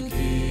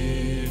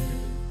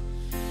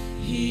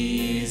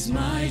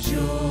my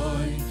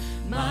joy,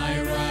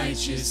 my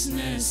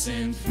righteousness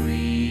and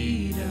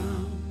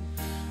freedom,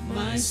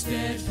 my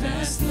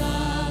steadfast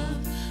love,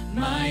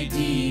 my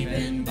deep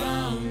and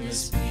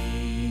boundless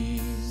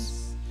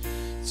peace.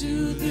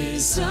 To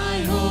this I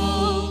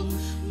hold,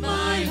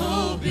 my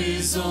hope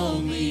is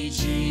only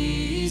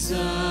Jesus,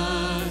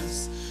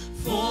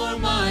 for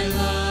my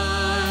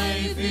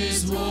life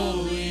is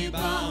wholly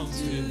bound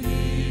to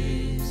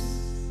His.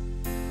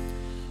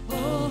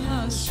 Oh,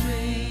 how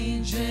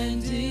strange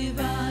and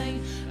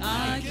divine,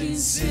 I can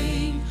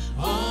sing,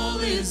 all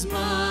is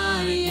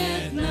mine,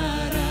 yet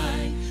not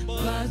I,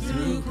 but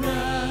through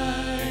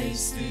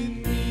Christ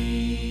in me.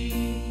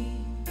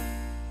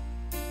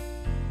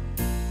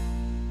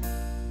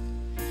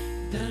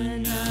 The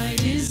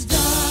night is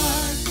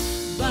dark,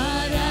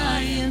 but I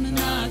am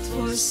not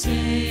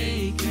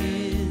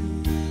forsaken,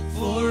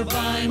 for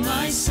by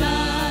my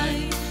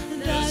side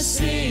the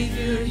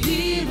Savior,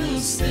 He will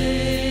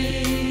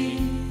stay.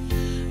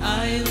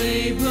 I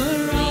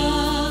labor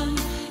on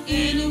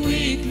in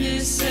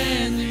weakness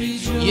and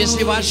rejoice.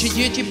 Если ваши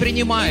дети If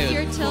принимают,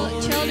 your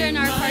children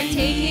are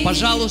partaking,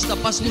 пожалуйста,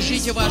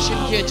 послужите вашим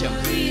детям.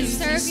 please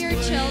serve your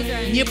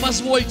children. Не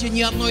позвольте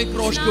ни одной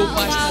крошки Do not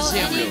упасть на allow any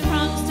землю.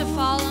 crumbs to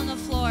fall on the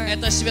floor.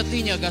 Это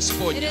святыня It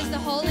Господня. is the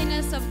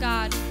holiness of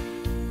God.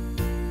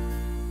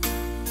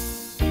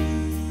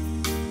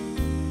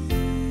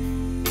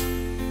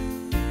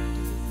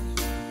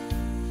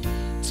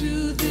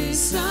 To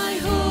this I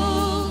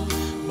hold,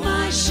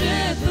 my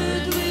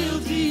shepherd will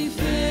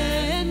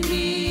defend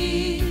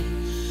me.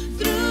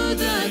 Through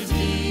the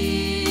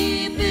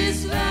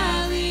deepest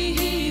valley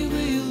He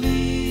will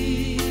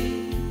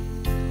lead.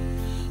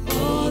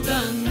 Oh,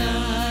 the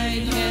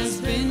night has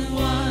been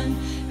won,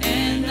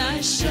 and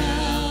I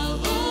shall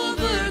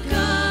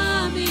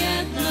overcome,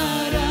 yet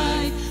not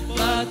I,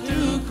 but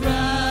through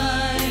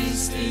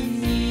Christ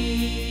in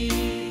me.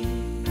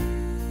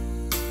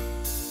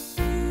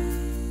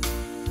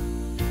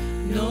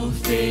 No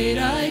fate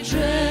I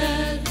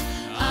dread,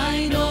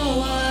 I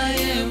know I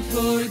am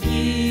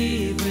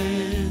forgiven.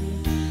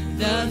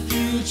 The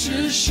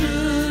future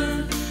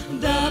sure,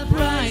 the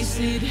price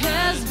it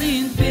has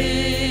been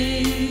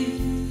paid.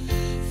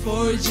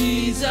 For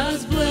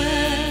Jesus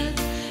bled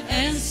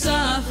and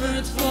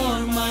suffered for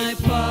my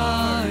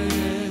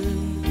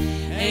pardon,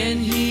 and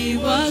He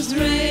was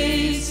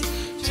raised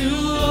to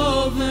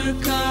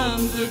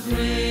overcome the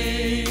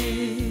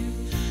grave.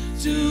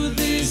 To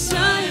this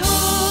I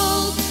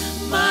hold,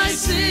 my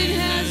sin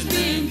has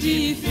been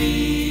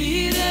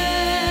defeated.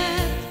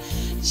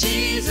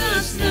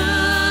 Jesus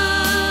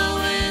now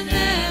and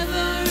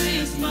ever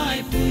is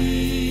my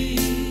plea.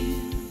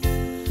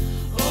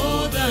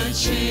 Oh, the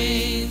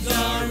chains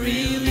are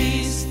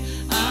released,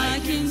 I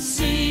can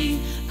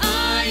sing,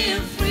 I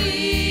am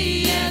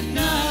free, yet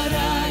not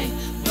I,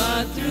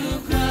 but through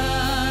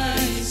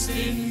Christ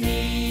in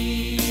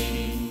me.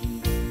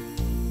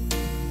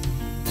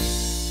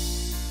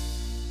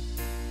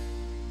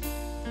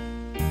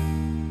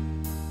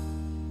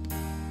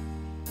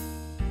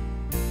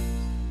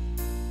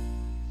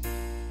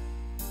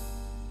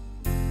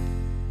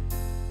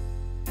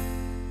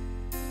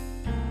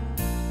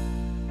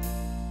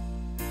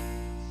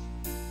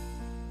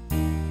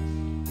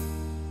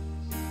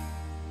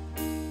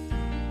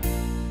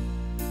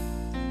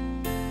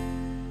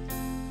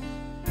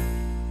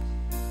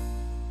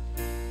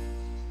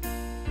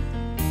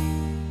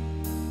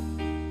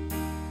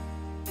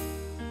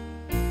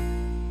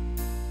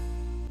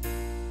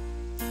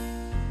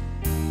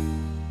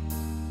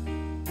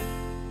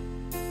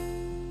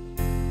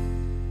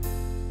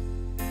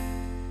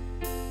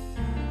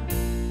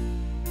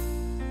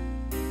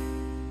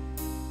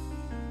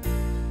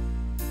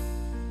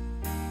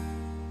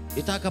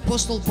 Итак,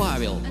 апостол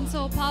Павел And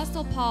so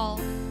Apostle Paul,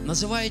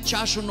 называет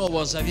чашу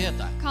Нового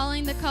Завета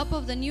calling the cup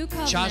of the new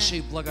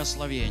чашей covenant, the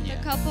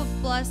благословения. cup of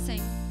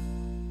blessing.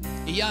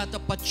 И я это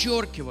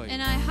подчеркиваю.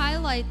 And I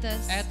highlight this.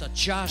 Это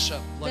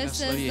чаша This is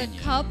the благословения.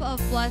 cup of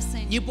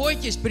blessing. Не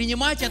бойтесь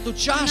принимать эту Do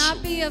чашу.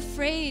 not be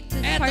afraid to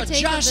Это partake of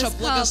чаша this cup.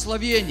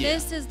 благословения.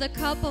 This is the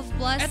cup of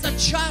Это blessing.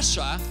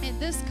 чаша, And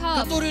this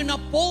cup которую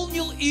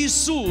наполнил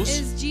Иисус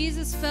is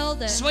Jesus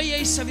filled it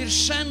своей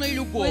совершенной with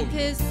любовью.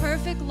 His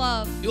perfect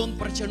love. И Он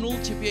протянул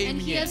тебе и And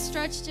He мне. has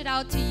stretched it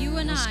out to you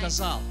and Он I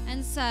сказал,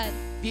 and said,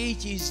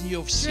 пейте из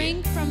нее все.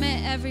 drink from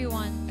it,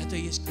 everyone. Это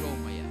и есть кровь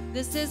моя.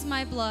 This is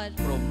my blood,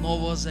 Кровь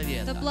Нового the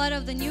Завета. blood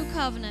of the new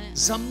covenant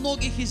За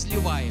многих that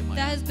изливаемая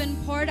has been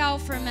poured out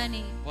for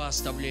many во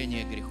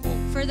оставление грехов.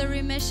 for the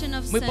remission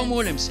of Мы sins.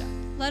 помолимся.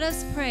 Let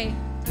us pray.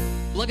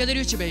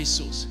 Благодарю Тебя,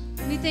 Иисус,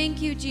 We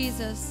thank you,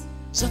 Jesus,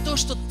 за то,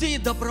 что Ты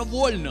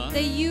добровольно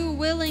that you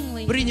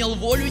willingly принял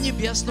волю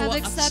Небесного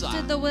have Отца.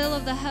 accepted the will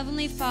of the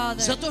Heavenly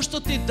Father, За то, что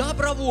Ты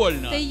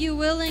добровольно that you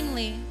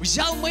willingly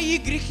взял мои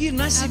грехи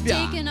на have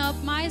себя. taken up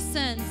my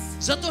sins,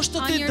 За то, что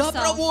on Ты yourself.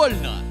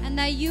 добровольно and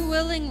that you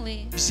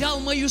willingly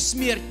взял мою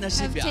смерть на have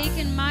себя.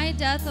 taken my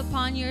death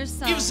upon И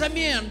yourself.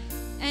 взамен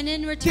And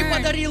in Ты return,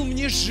 подарил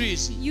мне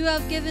жизнь. you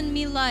have given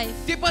me life.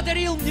 Ты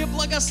подарил мне You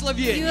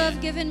благословение. have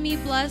given me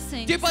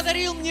blessings. Ты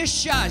подарил мне You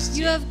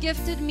счастье. have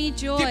gifted me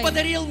Ты joy.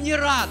 подарил мне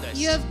радость.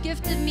 You have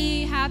gifted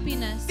me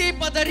happiness. Ты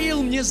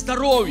подарил мне You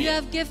здоровье.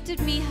 have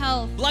gifted me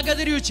health.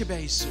 Благодарю Тебя,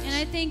 Иисус. And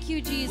I thank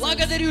you, Jesus.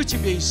 Благодарю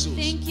Тебя, Иисус.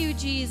 Thank you,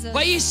 Jesus.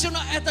 Воистину,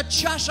 это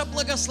чаша That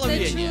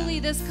благословения, truly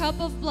this cup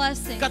of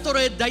blessing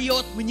которая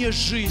дает мне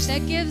жизнь.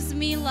 that gives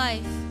me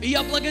life. И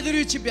я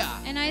благодарю Тебя,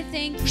 And I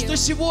thank что you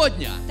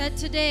сегодня that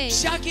today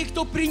всякий,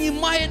 кто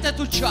принимает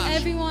эту чашу,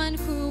 everyone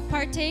who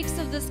partakes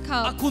of this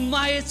cup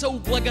окунается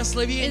в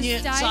благословение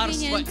is diving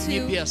Царства into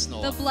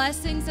Небесного. the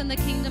blessings and the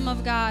kingdom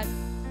of God.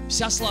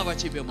 Вся слава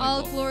Тебе, мой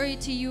All Бог. glory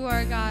to you,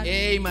 our God.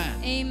 Amen.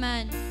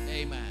 Amen.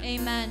 Amen.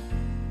 Amen.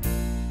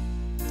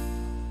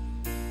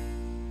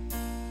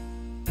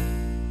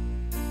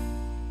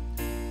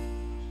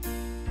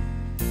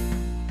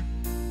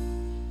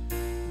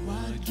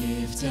 What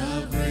gift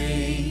of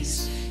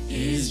grace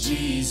is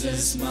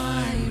Jesus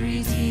my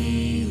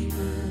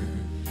Redeemer?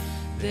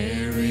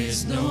 There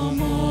is no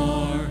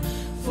more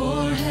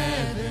for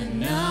heaven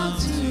now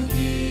to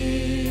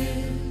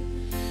give.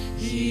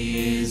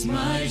 He is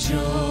my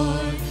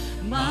joy,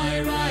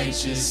 my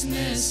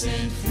righteousness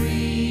and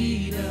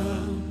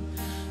freedom,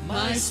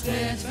 my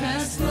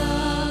steadfast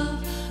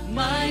love,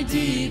 my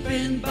deep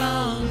and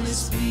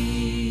boundless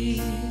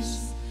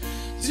peace.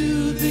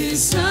 To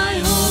this I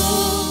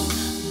hold,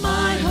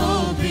 my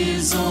hope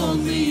is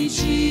only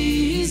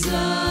Jesus,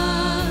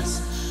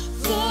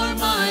 for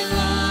my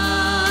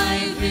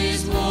life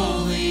is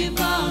wholly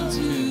bound to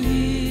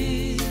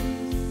Him.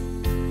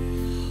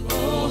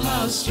 Oh,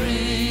 how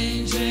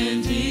strange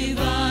and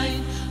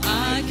divine,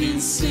 I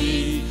can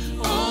sing,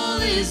 all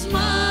is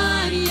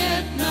mine,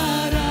 yet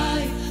not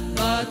I,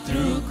 but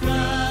through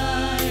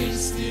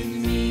Christ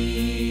in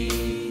me.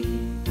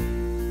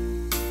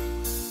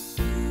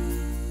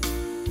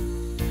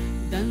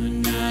 The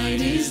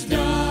night is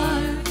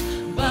dark,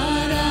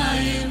 but I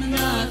am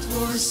not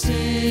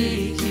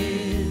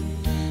forsaken,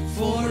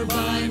 for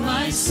by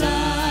my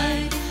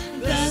side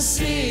the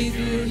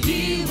Savior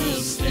He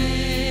will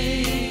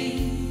stay.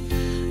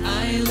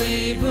 I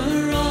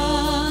labor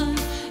on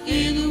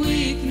in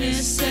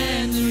weakness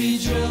and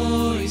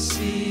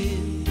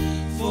rejoicing,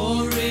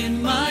 for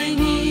in my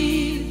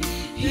need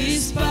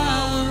His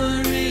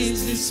power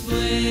is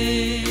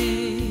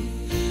displayed.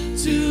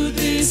 To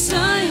this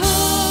I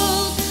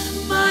hold,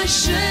 my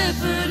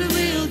shepherd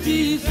will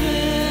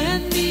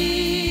defend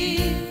me.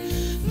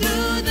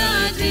 Through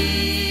the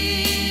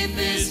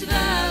deepest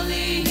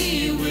valley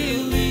He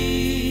will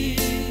lead.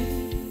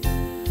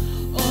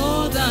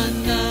 Oh, the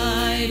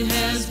night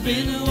has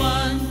been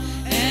won,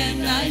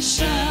 and I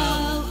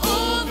shall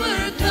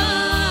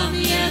overcome,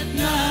 yet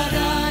not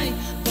I,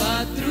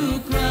 but through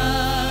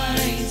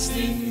Christ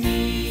in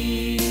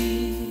me.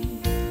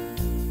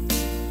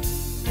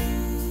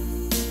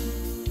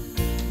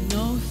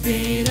 No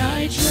fate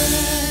I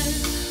dread,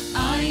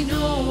 I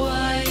know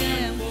I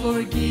am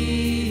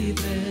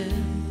forgiven.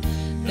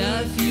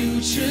 The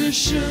future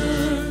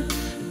sure,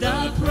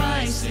 the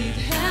price it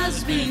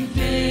has been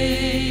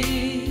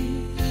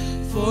paid.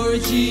 For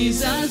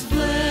Jesus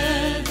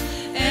bled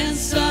and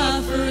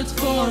suffered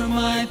for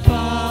my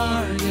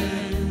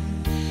pardon,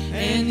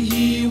 and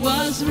He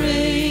was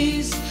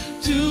raised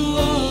to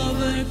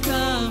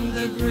overcome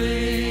the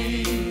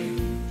grave.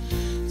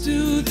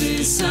 To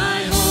this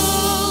I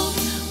hold,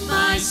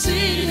 my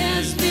sin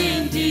has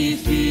been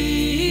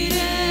defeated.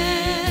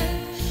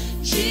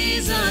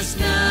 Jesus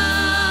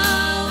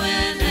now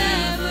and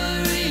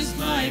ever is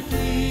my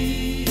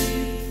plea.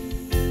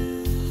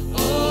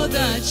 Oh,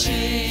 the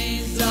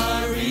chains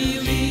are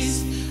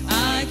released,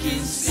 I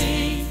can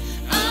sing,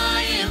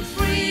 I am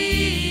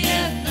free,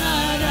 yet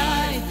not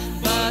I,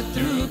 but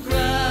through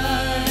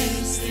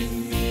Christ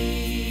in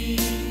me.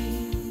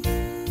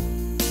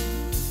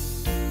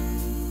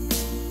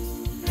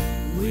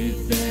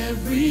 With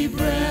every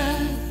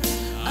breath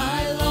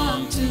I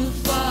long to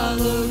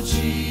follow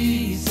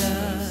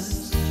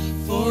Jesus,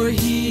 for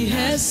He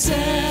has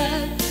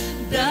said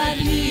that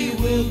He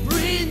will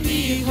bring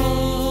me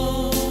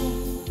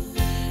home.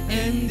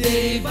 And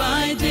day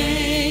by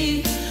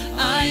day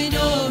I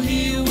know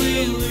He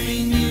will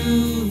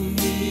renew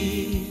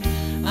me,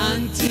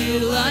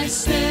 until I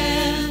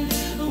stand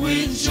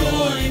with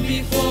joy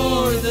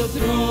before the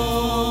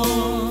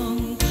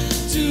throne.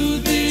 To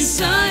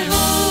this I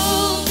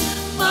hold,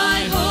 my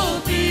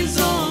hope is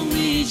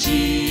only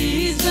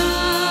Jesus.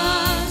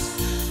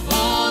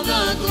 All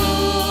the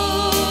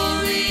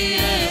glory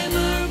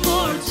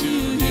evermore to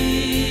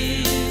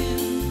Him.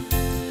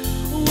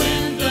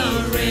 When the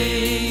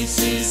race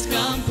is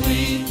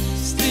complete,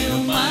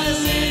 still my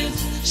lips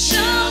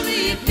shall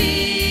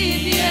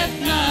repeat, yet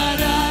not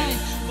I,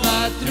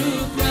 but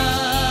through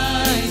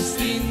Christ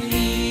in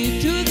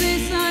me. To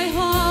this I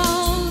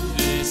hold,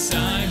 this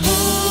I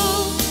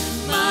hold,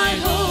 my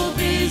hope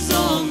is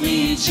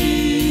only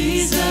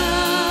Jesus.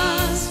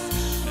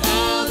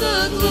 All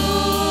the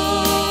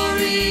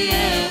glory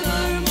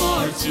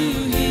evermore to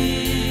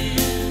Him.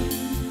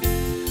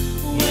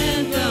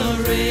 When the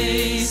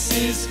race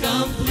is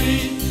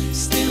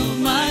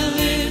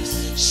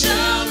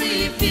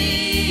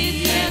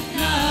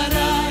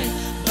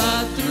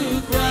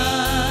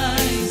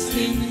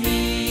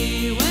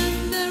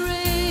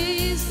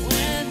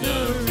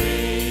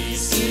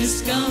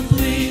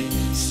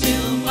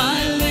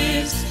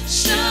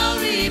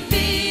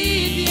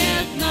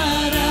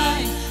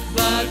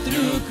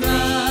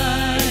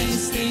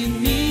Christ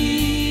in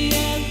me,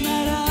 yet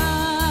not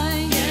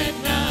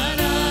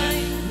I,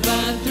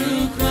 but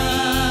through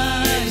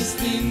Christ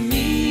in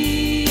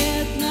me,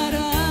 yet not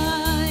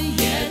I,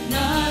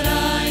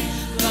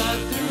 but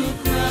through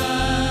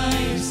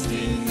Christ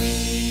in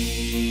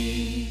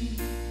me.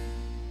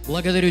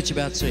 Благодарю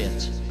Тебя,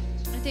 Отец.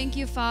 I thank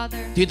you,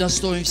 Father. Ты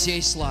достоин всей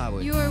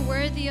славы. You are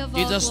worthy of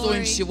Ты all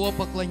достоин glory. всего You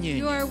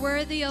поклонения. are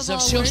worthy of За all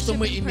все, что worship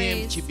мы and имеем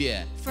в praise.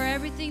 Тебе, For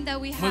everything that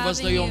we мы have in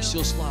воздаем you.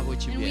 всю славу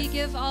And we Тебе.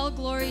 give all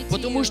glory to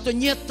Потому you. что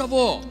нет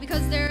того,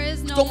 Because there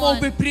is no кто мог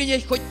бы one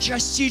принять хоть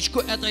частичку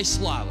этой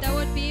славы. that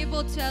would be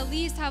able to at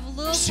least have a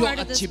little Всё part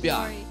of от this Тебя.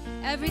 glory.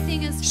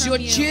 Everything is Все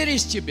from you.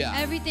 через Тебя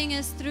Everything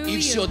is through и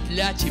все you.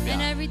 для And Тебя.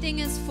 everything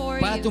is for you.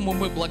 Поэтому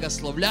мы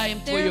благословляем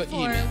Твое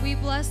Therefore, имя we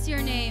bless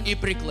your name. и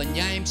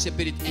преклоняемся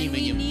перед And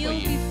we именем kneel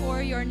Твоим.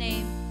 before your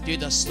name. Ты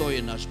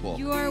достоин наш Бог.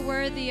 You are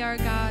worthy, our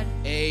God.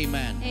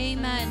 Amen.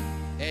 Amen.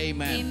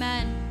 Amen.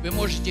 Amen. Вы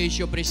можете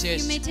еще You may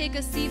присесть. take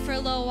a seat for a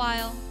little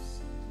while.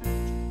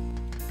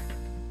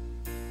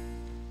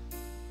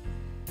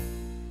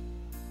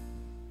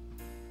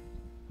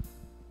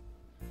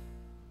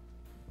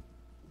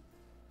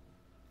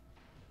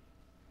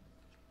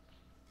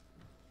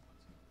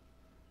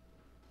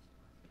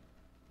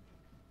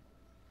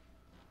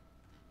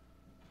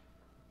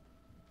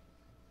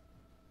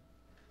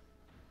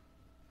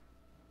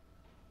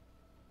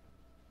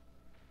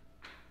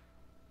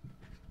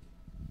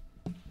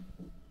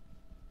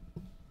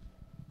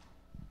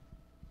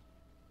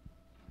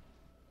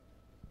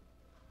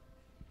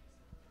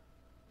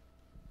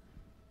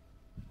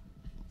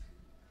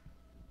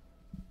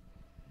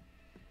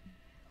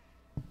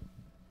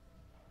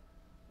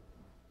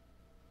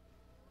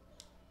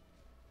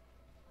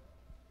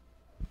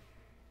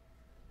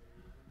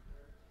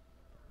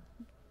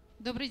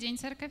 Добрый день,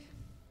 церковь.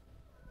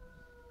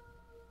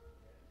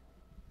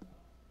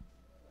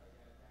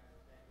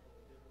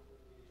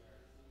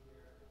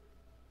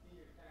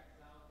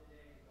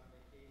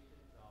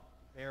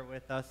 Bear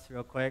with us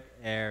real quick.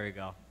 There we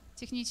go.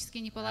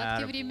 Технические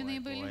неполадки временные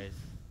были. Boys.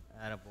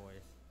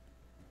 Attaboys.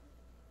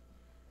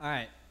 All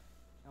right.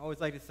 I always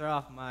like to start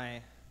off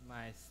my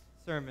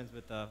sermons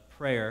with a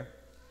prayer.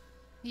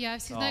 Я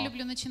всегда So,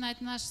 люблю начинать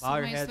bow your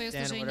свое heads, свое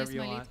stand, служение whatever с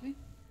you want. молитвы.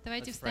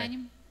 Давайте Let's pray.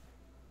 встанем.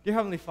 Dear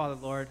Heavenly Father,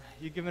 Lord,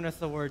 you've given us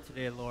the word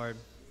today, Lord.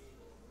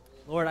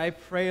 Lord, I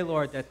pray,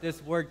 Lord, that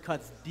this word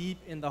cuts deep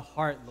in the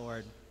heart,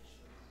 Lord.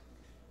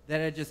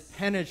 That it just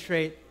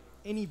penetrate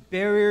any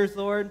barriers,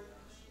 Lord,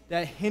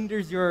 that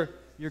hinders your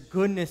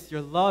goodness,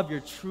 your love,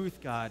 your truth,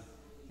 God.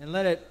 And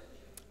let it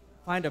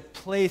find a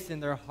place in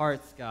their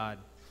hearts, God.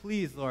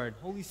 Please, Lord,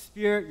 Holy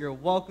Spirit, you're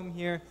welcome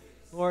here.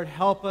 Lord,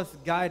 help us,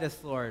 guide us,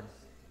 Lord,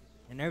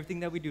 in everything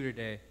that we do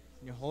today.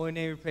 In your holy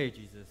name we pray,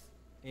 Jesus.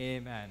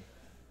 Amen.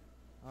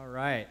 All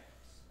right.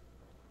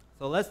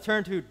 So let's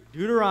turn to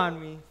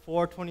Deuteronomy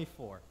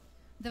 4:24.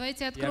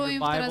 Давайте you have your откроем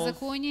Bibles?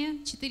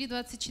 Второзаконие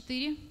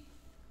 4:24.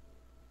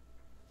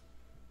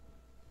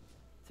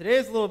 Today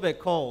is a little bit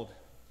cold.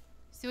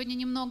 Сегодня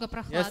немного Yesterday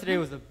прохладно.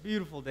 was a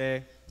beautiful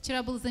day.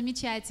 Вчера был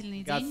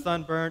замечательный Got день.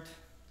 sunburnt.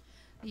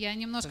 Я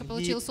немножко some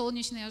получил heat.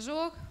 солнечный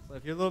ожог, So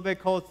if you're a little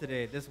bit cold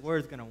today, this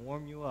word is going to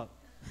warm you up.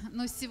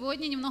 но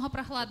сегодня немного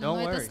прохладно,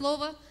 Don't но это worry.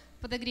 слово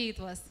подогреет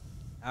вас.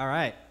 All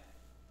right.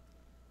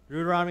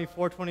 Deuteronomy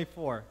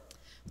 4:24.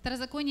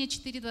 Второзаконие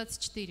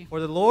 4:24. For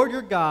the Lord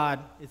your God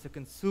is a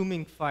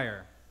consuming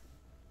fire,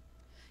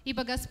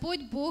 Ибо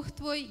Господь Бог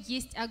твой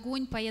есть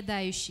огонь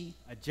поедающий,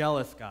 a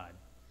jealous God.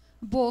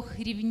 Бог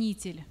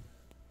ревнитель.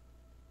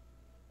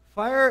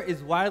 Fire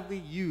is widely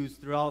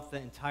used throughout the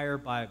entire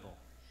Bible.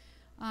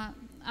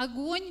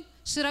 Огонь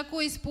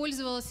широко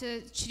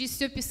использовался через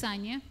все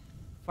Писание.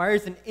 Fire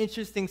is an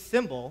interesting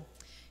symbol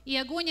И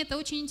огонь — это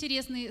очень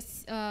интересный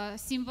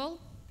символ,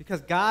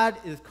 because God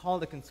is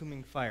called a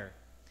consuming fire.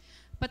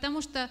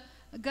 потому что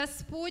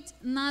Господь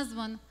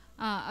назван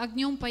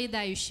огнем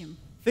поедающим.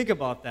 Think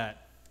about that.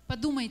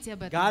 Подумайте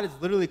об этом. God is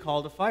literally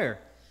called a fire.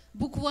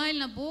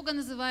 Буквально Бога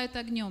называют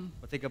огнем.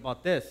 But think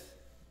about this.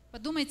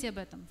 Подумайте об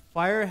этом.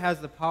 Fire has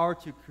the power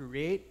to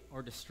create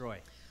or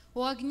destroy.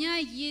 У огня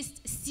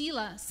есть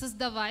сила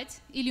создавать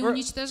или For-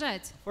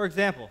 уничтожать. For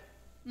example,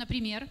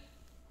 Например,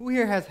 who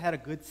here has had a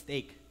good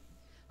steak?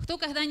 кто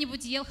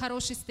когда-нибудь ел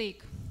хороший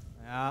стейк?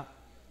 Yeah.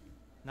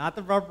 Not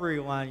the rubbery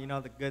one, you know,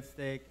 the good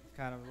steak. It's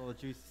kind of a little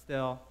juicy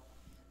still.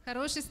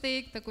 Хороший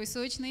стейк, такой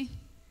сочный.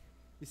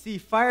 You see,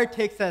 fire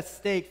takes that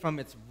steak from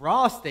its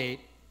raw state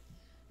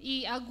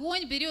И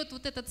огонь берет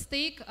вот этот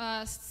стейк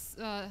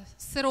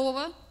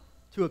сырого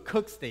to a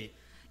cooked state.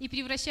 и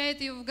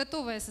превращает ее в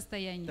готовое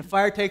состояние. The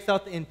fire takes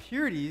out the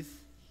impurities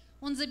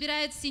Он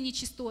забирает все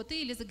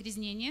нечистоты или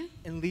загрязнения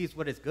and leaves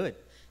what is good.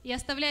 и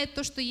оставляет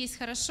то, что есть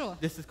хорошо.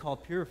 This is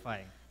called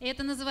purifying. И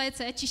это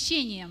называется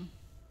очищением.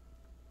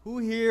 Who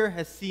here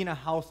has seen a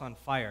house on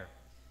fire?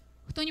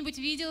 Кто-нибудь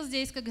видел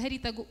здесь, как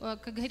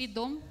горит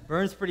дом?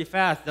 Burns pretty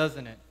fast,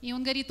 doesn't it? И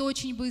он горит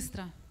очень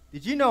быстро.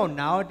 Did you know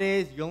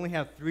nowadays you only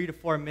have 3 to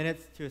 4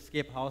 minutes to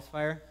escape a house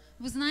fire?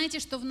 Вы знаете,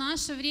 что в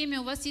наше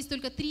время у вас есть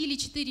только 3 или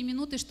 4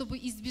 минуты, чтобы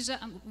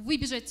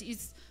выбежать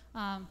из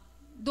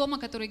дома,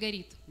 который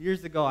горит.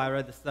 Years ago, I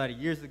read the study.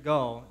 Years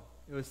ago,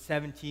 it was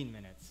 17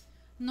 minutes.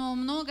 Но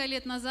много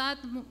лет назад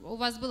у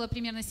вас было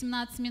примерно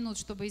 17 минут,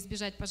 чтобы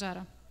избежать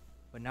пожара.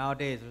 But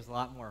nowadays, there's a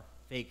lot more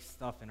fake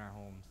stuff in our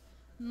homes.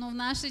 Но в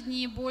наши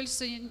дни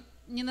больше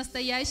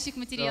ненастоящих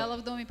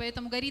материалов в доме,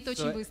 поэтому горит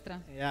очень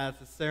быстро. Yeah,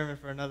 it's a sermon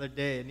for another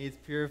day. It needs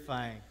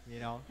purifying, you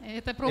know.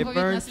 Это проповедь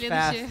на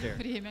следующее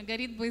время.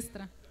 Горит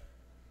быстро.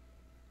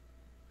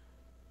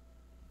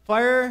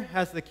 Fire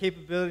has the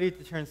capability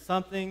to turn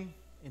something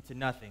into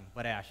nothing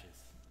but ashes.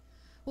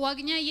 У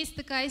огня есть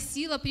такая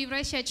сила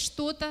превращать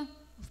что-то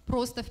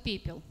просто в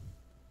пепел.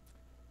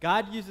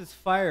 God uses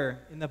fire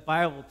in the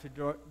Bible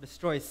to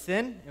destroy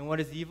sin and what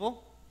is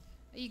evil.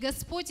 И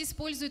Господь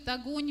использует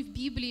огонь в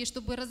Библии,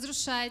 чтобы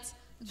разрушать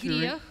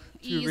грех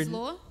и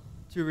зло,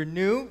 to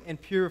renew and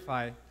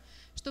purify,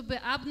 чтобы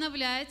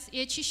обновлять и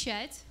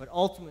очищать, but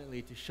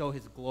ultimately to show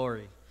His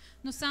glory.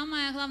 но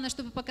самое главное,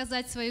 чтобы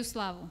показать свою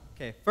славу.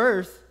 Okay,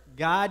 first,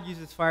 God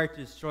uses fire to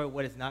destroy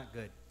what is not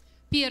good.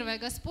 Первое.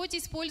 Господь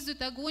использует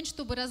огонь,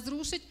 чтобы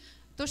разрушить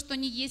то, что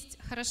не есть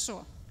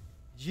хорошо.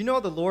 Do you know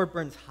the Lord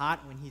burns hot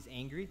when He's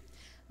angry?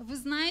 Вы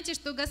знаете,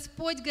 что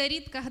Господь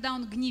горит, когда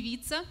Он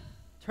гневится.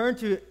 Turn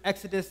to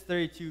Exodus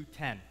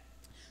 32:10.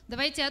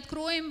 Давайте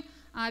откроем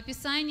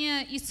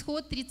Писание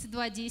Исход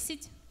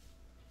 32:10.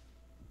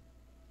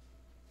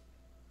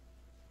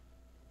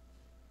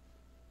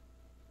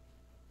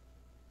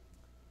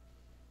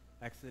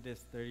 Exodus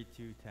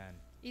 32:10.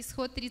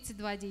 Исход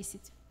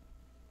 32:10.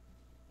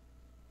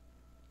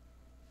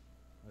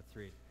 Let's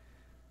read.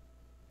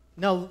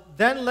 Now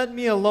then let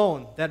me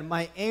alone, that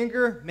my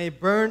anger may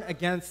burn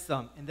against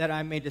them, and that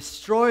I may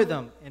destroy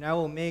them, and I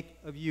will make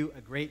of you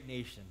a great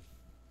nation.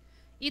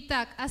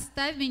 Итак,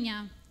 оставь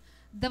меня,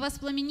 да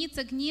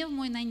воспламенится гнев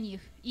мой на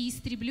них, и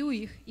истреблю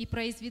их, и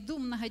произведу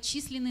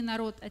многочисленный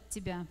народ от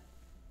тебя.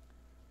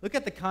 Look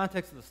at the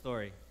context of the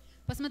story.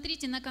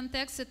 Посмотрите на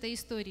контекст этой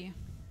истории.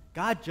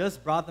 God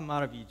just brought them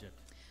out of Egypt,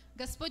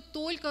 Господь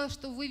только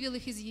что вывел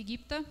их из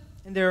Египта,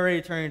 and they're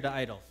already turning to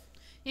idols.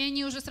 и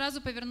они уже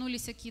сразу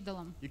повернулись к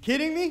идолам. You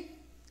kidding me?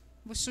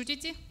 Вы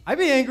шутите? I'd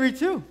be angry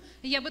too.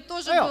 Я бы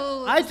тоже Hell,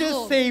 был I just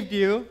злом. saved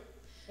you,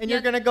 and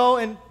you're going to go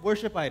and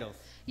worship idols.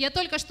 Я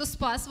только что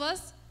спас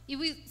вас, и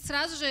вы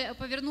сразу же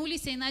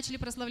повернулись и начали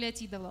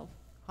прославлять идолов.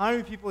 How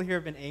many people here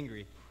have been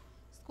angry?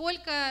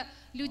 Сколько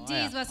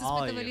людей yeah, из вас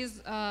all of испытывали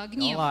Don't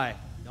гнев? lie.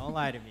 Don't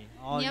lie to me.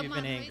 All of Не you have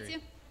been angry.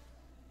 обманывайте.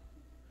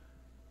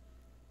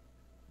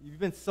 You've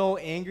been so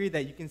angry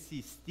that you can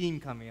see steam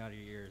coming out of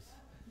your ears.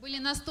 Были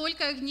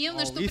настолько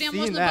гневны, Oh, что we've прям seen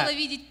можно that. было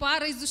видеть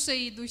пар из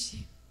ушей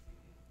идущий.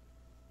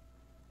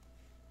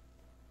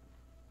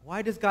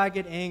 Why does God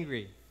get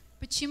angry?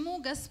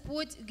 Почему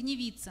Господь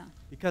гневится?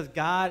 Because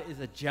God is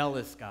a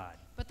jealous God.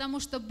 Потому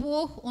что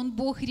Бог, Он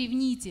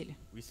Бог-ревнитель.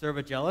 We serve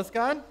a jealous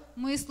God?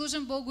 Мы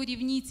служим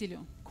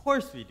Богу-ревнителю. Of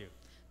course we do.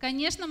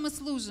 Конечно, мы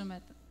служим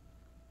это.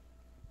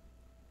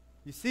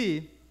 You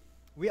see,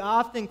 we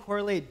often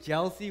correlate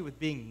jealousy with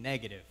being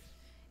negative.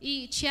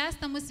 И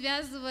часто мы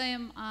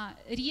связываем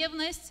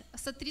ревность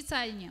с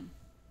отрицанием.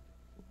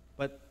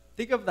 But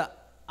think of the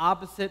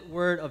opposite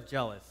word of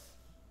jealous.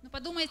 Но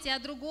подумайте о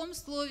другом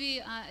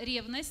слове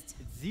ревность.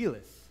 It's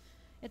zealous.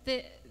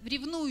 Это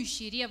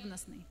ревнующий,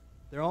 ревностный.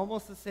 They're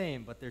almost the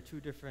same, but they're two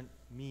different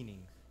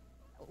meanings.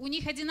 У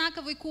них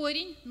одинаковый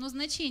корень, но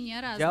значение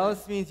разное.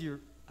 Jealous means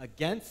you're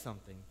against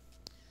something,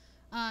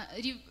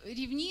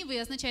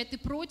 Ревнивый означает ты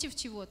против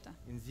чего-то.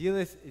 and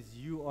zealous is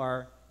you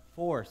are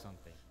for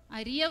something.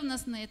 А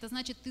ревностный это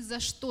значит ты за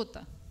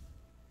что-то.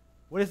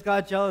 What is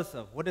God jealous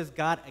of? What is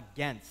God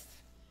against?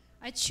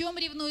 О чем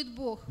ревнует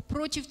Бог?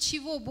 Против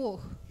чего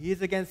Бог? He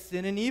is against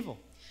sin and evil.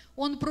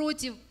 Он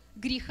против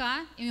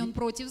греха и он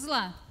против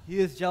зла. He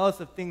is jealous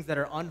of things that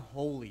are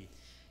unholy.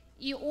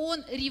 И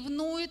он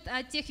ревнует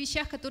о тех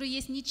вещах, которые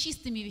есть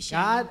нечистыми God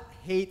вещами.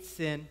 hates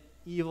sin,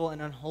 evil,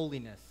 and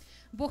unholiness.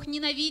 Бог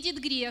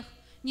ненавидит грех,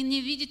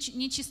 ненавидит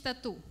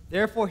нечистоту.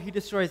 Therefore, He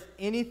destroys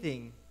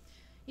anything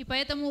И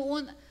поэтому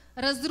он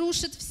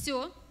разрушит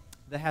все,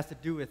 that has to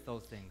do with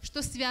those things.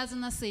 что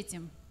связано с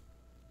этим.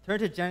 Turn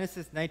to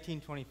Genesis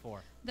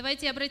 19:24.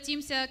 Давайте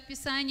обратимся к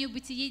Писанию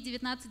Бытие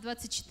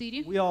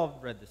 19:24. We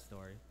all read this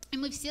story. И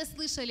мы все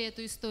слышали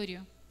эту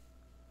историю.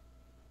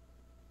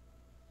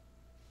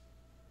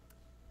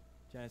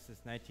 Genesis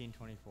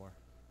 19:24.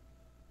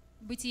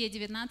 Бытие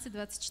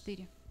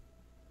 19:24.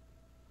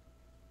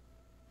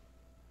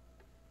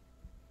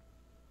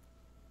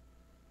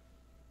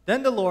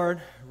 Then the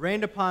Lord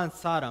rained upon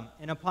Sodom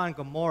and upon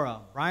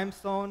Gomorrah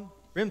brimstone,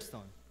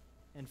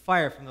 and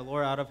fire from the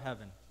Lord out of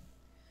heaven.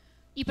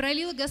 «И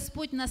пролил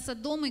Господь на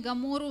Содом и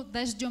Гоморру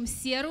дождем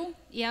серу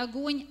и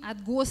огонь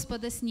от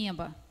Господа с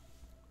неба».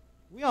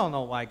 We all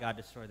know why God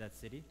destroyed that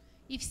city.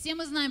 И все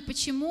мы знаем,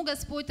 почему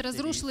Господь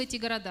разрушил эти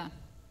города.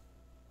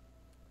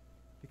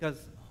 Because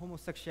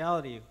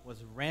homosexuality was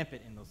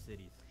rampant in those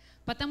cities.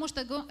 Потому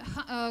что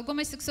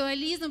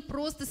гомосексуализм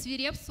просто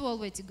свирепствовал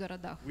в этих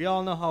городах. We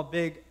all know how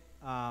big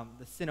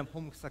the sin of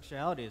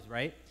homosexuality is,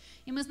 right?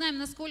 И мы знаем,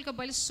 насколько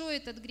большой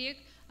этот грех,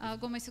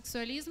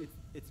 гомосексуализм.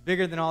 It's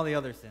bigger than all the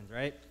other sins,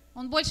 right?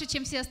 Он больше,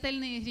 чем все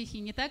остальные грехи,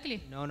 не так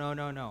ли? No, no,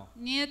 no, no.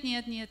 Нет,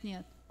 нет, нет,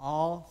 нет.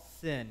 All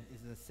sin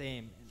is the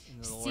same in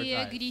the Lord's Все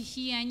eyes.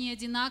 грехи, они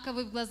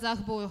одинаковы в глазах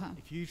Бога.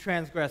 If you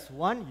transgress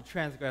one, you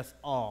transgress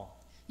all.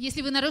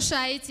 Если вы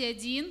нарушаете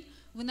один,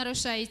 вы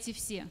нарушаете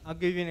все. I'll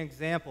give you an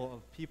example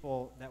of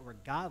people that were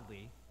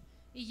godly,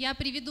 И я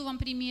приведу вам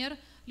пример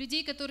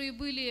людей, которые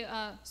были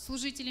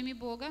служителями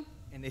Бога,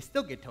 and they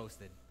still get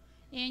toasted.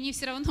 и они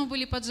все равно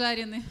были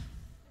поджарены.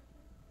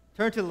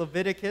 Turn to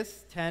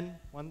Leviticus 10,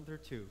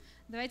 1-2.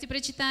 Давайте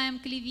прочитаем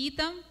к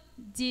Левитам,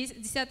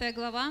 10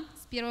 глава,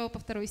 с 1 по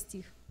 2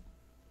 стих.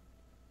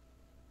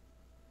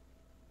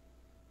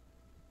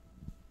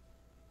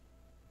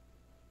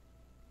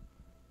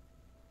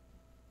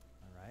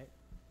 All right.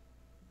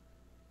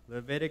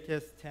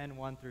 Leviticus 10,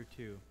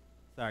 1-2.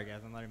 Sorry,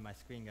 guys, I'm letting my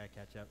screen guy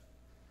catch up.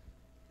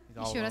 He's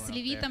all Еще раз, alone up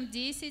there. Левитам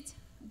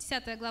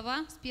 10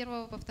 глава, с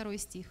 1 по 2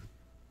 стих.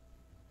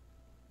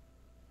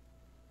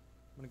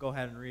 I'm going to go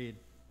ahead and read.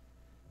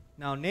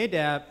 Now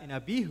Nadab and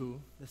Abihu,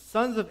 the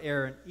sons of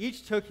Aaron,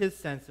 each took his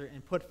censer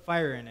and put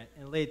fire in it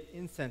and laid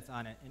incense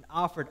on it and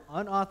offered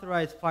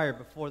unauthorized fire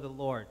before the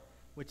Lord,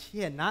 which he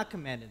had not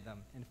commanded them.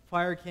 And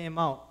fire came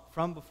out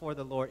from before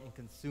the Lord and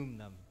consumed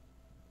them.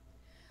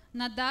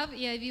 Надав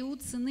и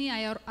Авиуд, сыны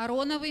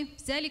Аароновы,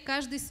 взяли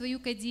каждый свою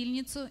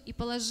кадильницу и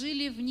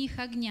положили в них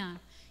огня,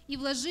 и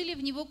вложили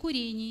в него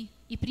курений,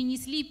 и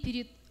принесли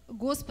перед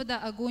Господа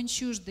огонь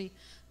чуждый,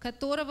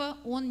 которого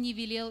он не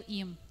велел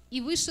им. И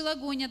вышел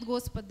огонь от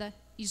Господа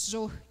и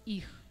сжег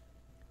их.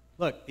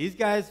 Look, these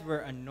guys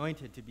were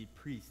anointed to be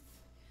priests.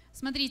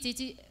 Смотрите,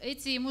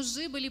 эти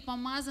мужи были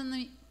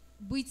помазаны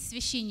быть In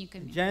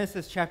священниками.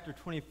 Genesis chapter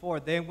 24,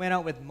 they went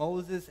out with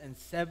Moses and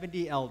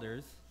 70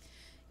 elders.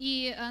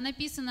 И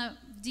написано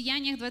в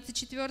Деяниях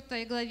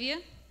 24 главе,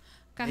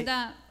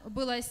 когда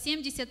было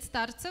 70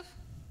 старцев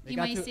They и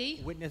got Моисей,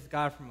 to witness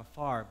God from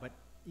afar, but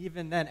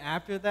even then,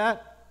 after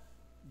that,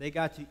 they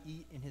got to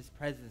eat in his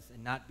presence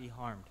and not be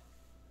harmed.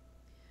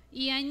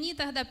 и они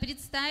тогда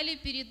предстали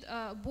перед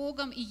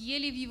Богом и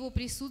ели в Его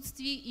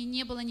присутствии, и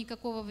не было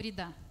никакого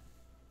вреда.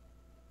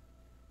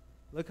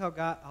 Look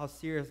how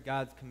serious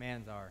God's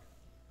commands are.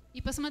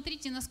 И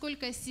посмотрите,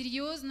 насколько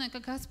серьезно,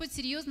 как Господь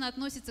серьезно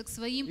относится к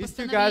своим These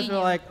two guys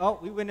were постановлениям. like, oh,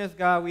 we witnessed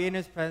God, we in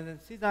his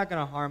presence, he's not going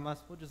to harm us,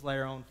 we'll just light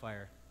our own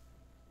fire.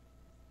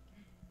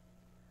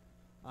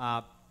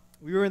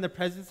 We were in the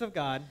presence of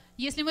God.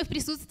 Если мы в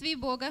присутствии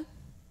Бога,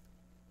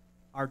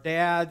 Our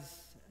dads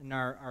and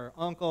our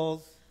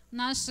uncles,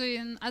 наши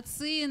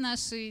отцы,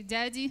 наши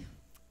дяди,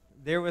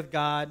 they're with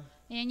God.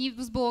 и они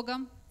с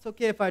Богом. It's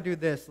okay if I do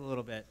this a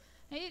little bit.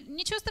 И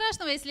ничего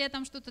страшного, если я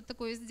там что-то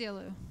такое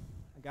сделаю.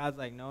 And God's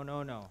like, no,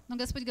 no, no. Но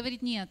Господь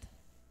говорит нет,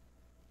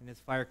 And his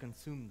fire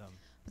consumed them.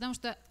 потому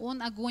что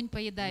Он огонь These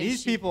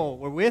поедающий. people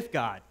were with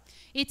God.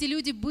 Эти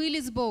люди были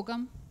с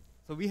Богом,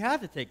 So we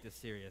have to take this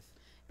serious.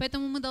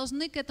 поэтому мы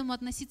должны к этому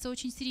относиться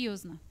очень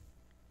серьезно.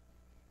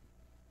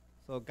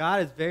 So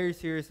God is very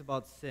serious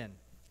about sin.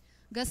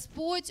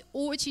 Господь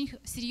очень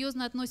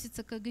серьезно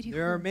относится к There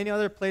are греху. many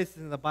other places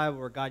in the Bible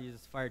where God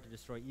uses fire to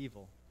destroy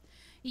evil.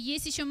 И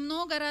есть еще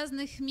много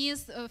разных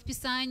мест в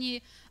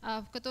Писании,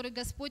 в которых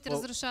Господь Well,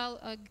 разрушал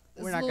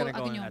We're not зло going to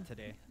go into огнем. that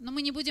today. Но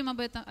мы не будем об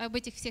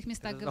этих всех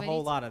местах There's a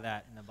whole говорить, lot of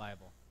that in the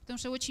Bible. потому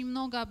что очень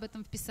много об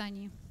этом в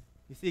Писании.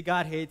 You see,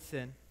 God hates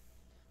sin.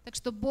 Так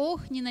что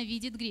Бог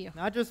ненавидит грех.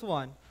 Not just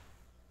one,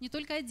 Не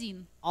только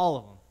один, all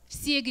of them.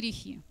 все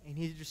грехи. And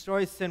he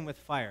destroys sin with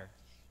fire.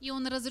 И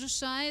Он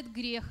разрушает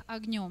грех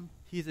огнем.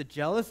 He's a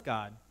jealous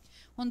God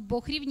Он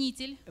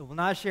Бог-ревнитель, and will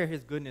not share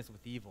his goodness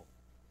with evil.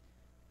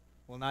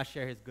 Will not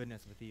share his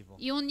goodness with evil.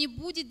 и Он не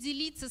будет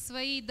делиться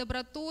своей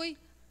добротой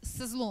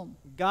со злом.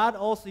 God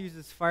also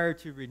uses fire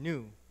to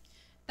renew.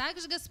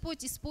 Также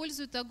Господь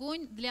использует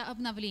огонь для A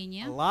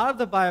обновления. lot of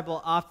the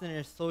Bible often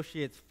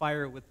associates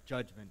fire with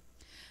judgment.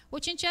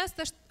 Очень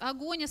часто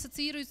огонь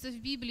ассоциируется в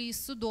Библии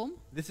с судом,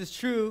 This is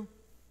true,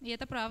 и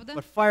это правда.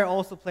 but fire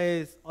also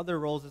plays other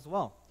roles as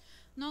well.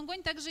 Но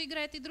огонь также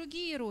играет и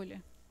другие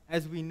роли.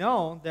 As we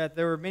know that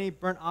there were many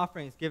burnt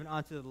offerings given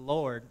unto the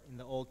Lord in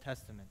the Old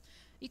Testament.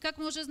 И как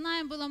мы уже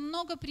знаем, было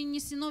много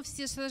принесено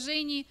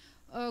всесожжений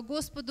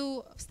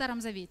Господу в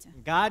Старом Завете.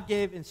 God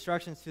gave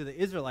instructions to the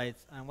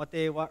Israelites on what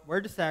they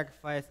were to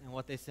sacrifice and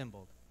what they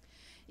symbolized.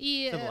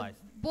 И Symbolized.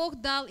 Бог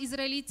дал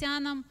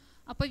израильтянам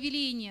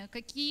повеление,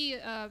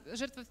 какие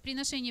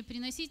жертвоприношения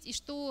приносить и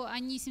что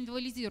они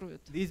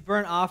символизируют. These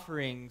burnt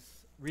offerings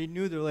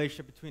renew the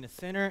relationship between a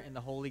sinner and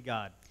the holy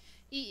God.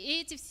 И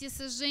эти все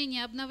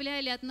сожжения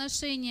обновляли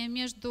отношения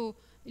между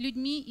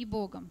людьми и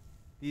Богом.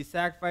 These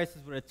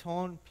sacrifices would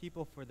atone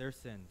people for their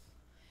sins.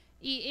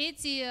 И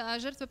эти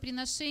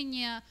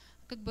жертвоприношения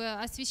как бы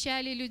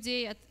освящали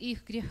людей от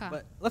их греха.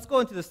 But let's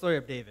go into the story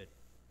of David.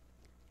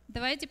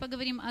 Давайте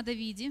поговорим о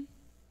Давиде.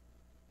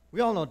 We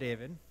all know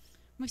David.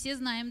 Мы все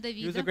знаем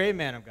He was a Давида. great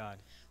man of God,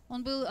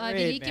 Он был great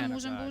великим man of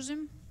мужем God.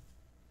 Божьим,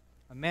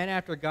 a man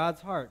after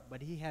God's heart,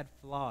 but he had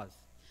flaws.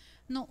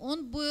 но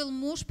он был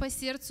муж по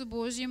сердцу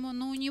Божьему,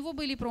 но у него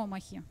были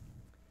промахи.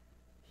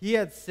 He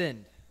had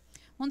sinned,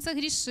 Он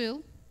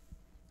согрешил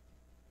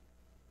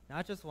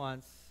not just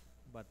once,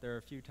 but there are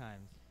a few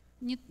times.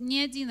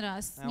 Не один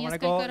раз, And I want to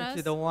go несколько раз.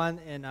 into the one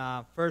in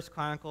 1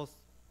 Chronicles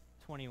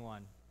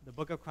 21. The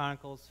book of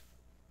Chronicles,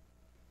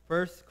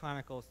 1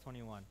 Chronicles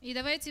 21. И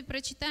давайте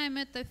прочитаем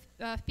это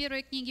в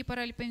первой книге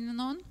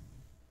Паралипоменон.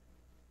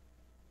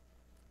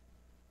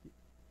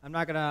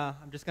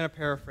 I'm just gonna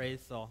paraphrase,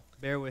 so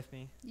bear with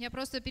me. Я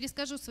просто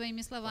перескажу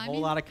своими A словами.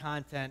 whole lot of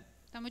content.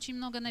 Там очень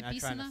много I'm not trying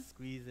to написано,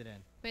 squeeze it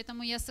in.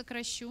 поэтому я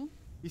сокращу.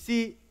 You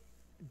see,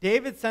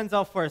 David sends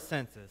out for a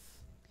census.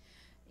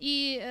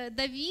 И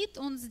Давид,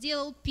 он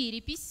сделал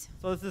перепись,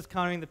 So this is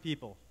counting the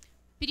people.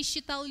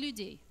 пересчитал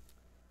людей.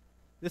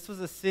 This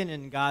was a sin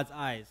in God's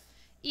eyes.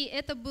 И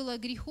это было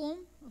грехом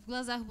в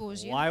глазах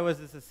Божьих. Why was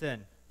this a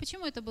sin?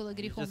 Почему это было He's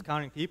грехом? just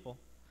counting people.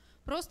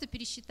 Просто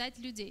пересчитать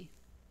людей.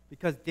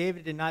 Because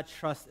David did not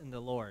trust in the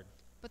Lord.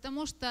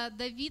 Потому что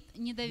Давид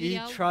не He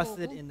доверял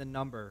trusted Богу. in the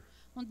number.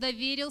 Он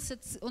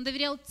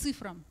доверял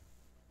цифрам.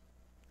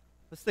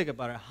 Let's think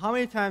about it. How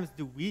many times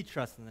do we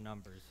trust in the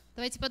numbers?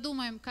 Давайте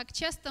подумаем, как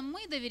часто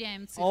мы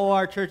доверяем цифрам. Oh,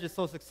 our church is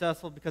so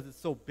successful because it's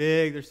so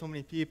big, there's so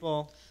many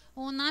people.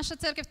 О, наша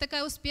церковь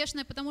такая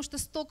успешная, потому что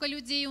столько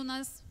людей у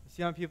нас, You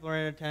see how many people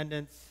are in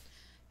attendance?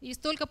 и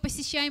столько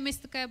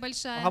посещаемость такая Well,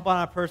 большая. how about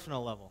on a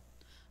personal level?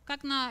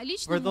 Как на For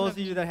личном those of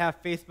you уровне, that have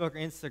Facebook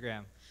or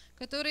Instagram.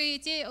 которые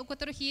те, у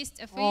которых есть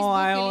Facebook Oh,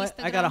 I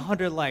или got Instagram.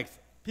 100 likes.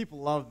 People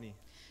love me.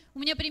 У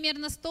меня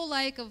примерно 100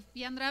 лайков,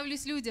 я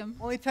нравлюсь людям.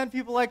 Only 10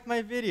 people liked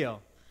my video.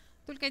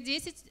 Только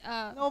 10,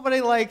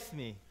 Nobody likes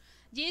me.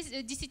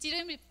 10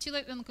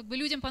 человек, ну, как бы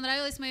людям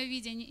понравилось мое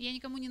видео, я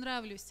никому не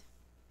нравлюсь.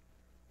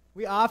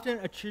 We often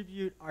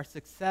attribute our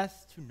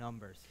success to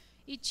numbers.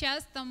 И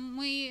часто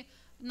мы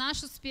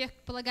наш успех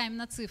полагаем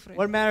на цифры.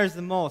 What matters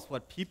the most,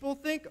 what people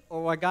think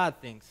or what God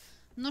thinks?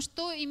 Но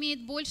что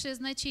имеет большее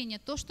значение?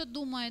 То, что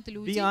думают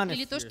люди, honest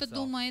или to то, что yourself.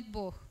 думает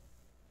Бог?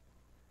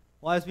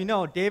 Well, as we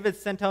know, David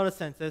sent out a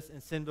census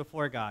and sinned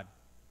before God.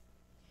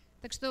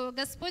 Так что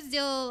Господь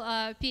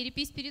сделал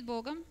перепись перед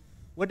Богом.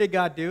 What did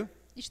God do?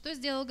 И что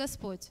сделал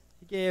Господь?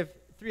 He gave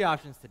 3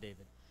 options to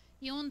David.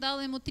 И Он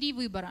дал ему 3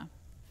 выбора.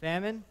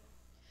 Famine,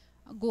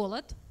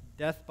 Голод,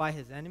 death by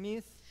his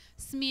enemies,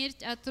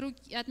 смерть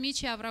от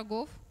меча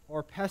врагов,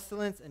 or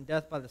pestilence and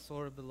death by the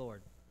sword of the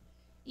Lord.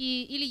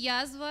 или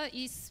язва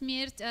и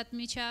смерть от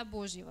меча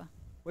Божьего.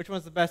 Which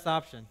one's the best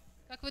option?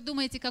 Как вы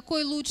думаете,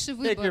 какой лучший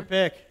Take your выбор?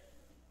 pick.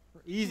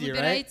 Easy, right?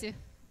 Выбирайте.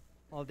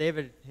 Well,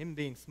 David, him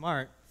being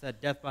smart, said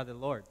death by the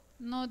Lord.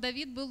 Но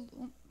Давид был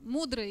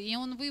мудрый, и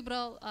он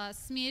выбрал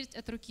смерть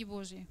от руки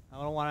Божьей. I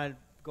don't want to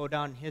go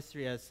down in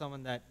history as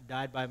someone that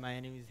died by my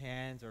enemy's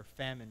hands or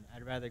famine.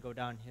 I'd rather go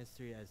down in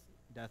history as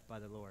death by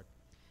the Lord.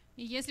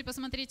 И если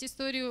посмотреть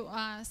историю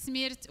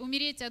смерть,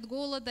 умереть от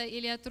голода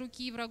или от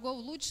руки врагов,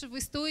 лучше в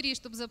истории,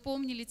 чтобы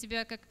запомнили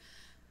тебя как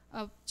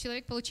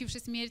человек, получивший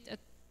смерть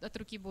от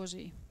руки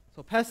Божьей.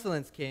 So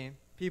pestilence came,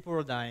 people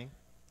were dying.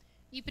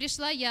 И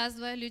пришла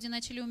язва, люди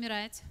начали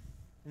умирать.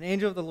 An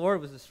angel of the Lord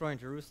was destroying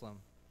Jerusalem.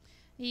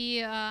 И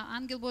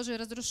ангел Божий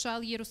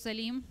разрушал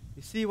Иерусалим.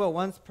 You see what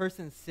one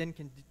person's sin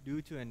can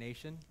do to a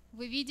nation?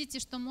 Вы видите,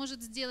 что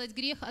может сделать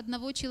грех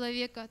одного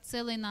человека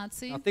целой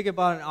нации. Now think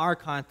about in our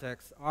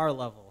context, our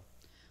level.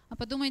 А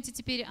подумайте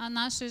теперь о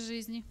нашей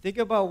жизни. Think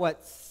about what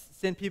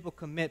sin people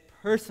commit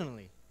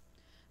personally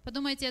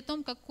Подумайте о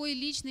том, какой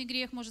личный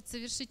грех может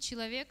совершить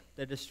человек.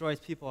 that destroys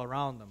people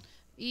around them.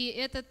 И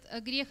этот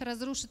грех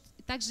разрушит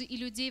также и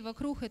людей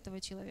вокруг этого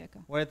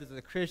человека. Whether as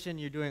a Christian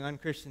you're doing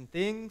unchristian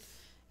things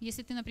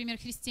Если ты, например,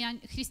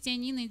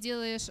 христианин и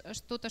делаешь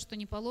что-то, что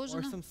не or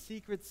положено, some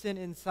secret sin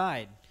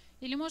inside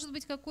или, может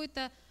быть,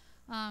 какой-то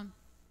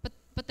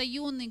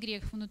потаенный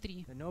грех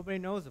внутри, that nobody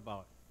knows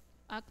about.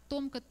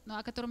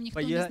 о котором никто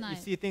But не you знает.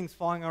 see things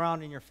falling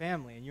around in your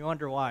family and you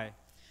wonder why.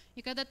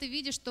 И когда ты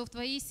видишь, что в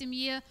твоей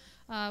семье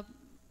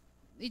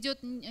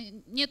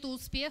нету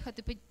успеха,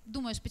 ты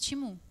думаешь,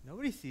 почему?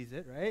 Nobody sees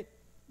it, right?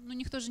 Ну,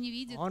 никто же не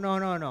видит. Oh,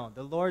 no.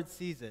 The Lord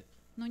sees it.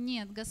 Но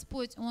нет,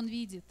 Господь, Он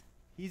видит.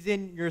 He's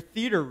in your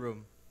theater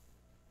room.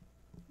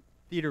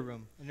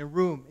 In a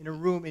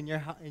room in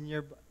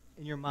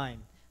your mind.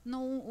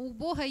 Но у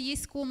Бога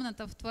есть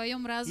комната в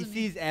твоем He разуме.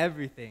 sees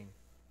everything.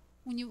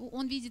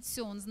 Он видит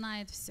все, Он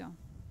знает все.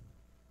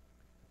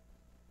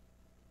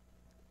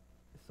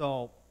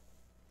 So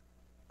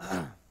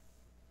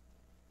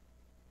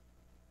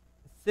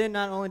sin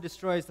not only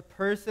destroys the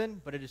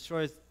person, but it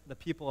destroys the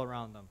people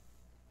around them.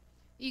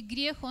 И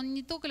грех, он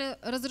не только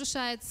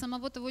разрушает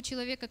самого того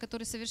человека,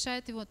 который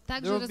совершает его,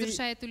 также There will be-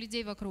 разрушает и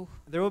людей вокруг.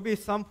 There will be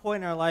some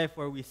point in our life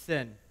where we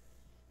sin.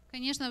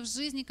 Конечно, в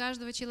жизни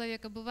каждого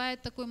человека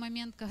бывает такой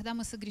момент, когда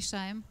мы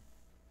согрешаем,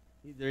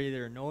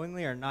 Either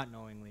knowingly or not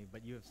knowingly,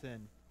 but you have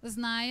sinned.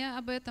 зная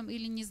об этом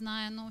или не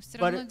зная, но все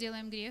But равно it-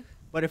 делаем грех.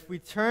 But if we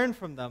turn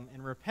from them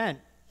and repent,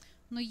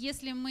 Но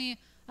если мы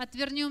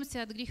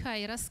отвернемся от греха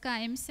и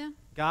раскаемся,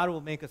 God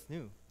will make us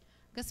new.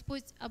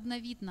 Господь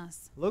обновит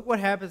нас. Look what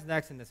happens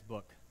next in this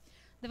book.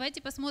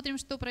 Давайте посмотрим,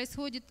 что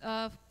происходит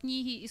в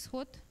книге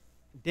 «Исход».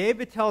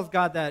 David tells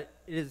God that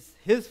it is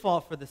his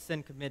fault for the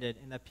sin committed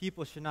and that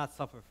people should not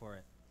suffer for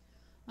it.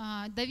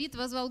 Давид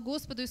воззвал к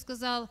Господу и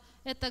сказал: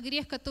 это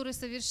грех, который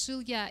совершил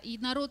я, и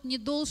народ не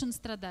должен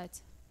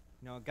страдать.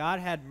 You know, God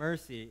had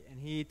mercy,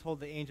 and he told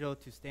the angel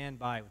to stand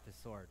by with his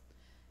sword.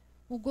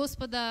 У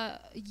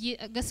Господа,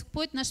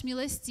 Господь наш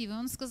милостивый,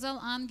 Он сказал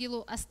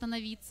ангелу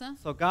остановиться.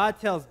 So God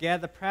tells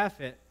Gad the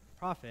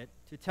prophet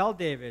to tell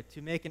David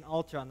to make an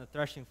altar on the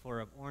threshing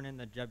floor of Ornan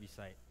the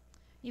Jebusite.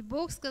 И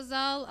Бог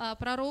сказал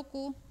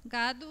пророку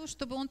Гаду,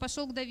 чтобы он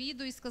пошел к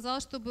Давиду и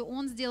сказал, чтобы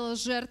он сделал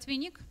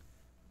жертвенник.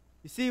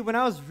 You see, when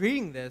I was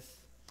reading this,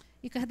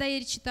 И когда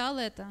я читал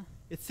это,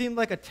 it seemed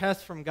like a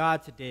test from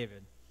God to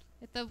David.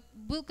 это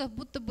был как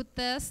будто бы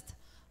тест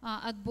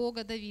от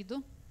Бога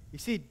Давиду. You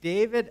see,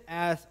 David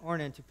asked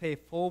Ornan to pay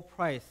full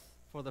price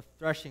for the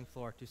threshing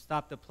floor to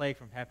stop the plague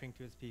from happening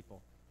to his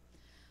people.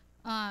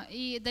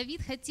 И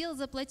Давид хотел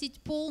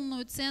заплатить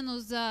полную цену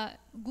за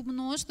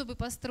гумно, чтобы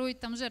построить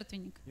там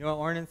жертвенник. You know what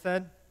Ornan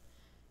said?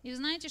 И вы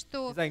знаете,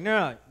 что He's like,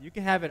 no, you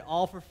can have it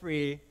all for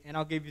free, and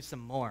I'll give you some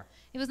more.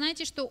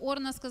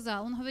 Орна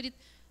сказал? Он говорит: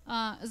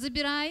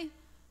 забирай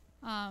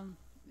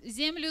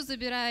землю,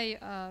 забирай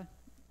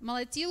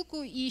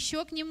молотилку, и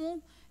еще к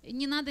нему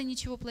не надо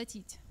ничего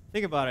платить.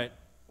 Think about it.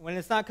 When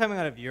it's not coming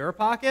out of your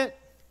pocket,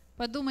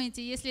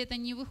 Подумайте, если это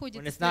не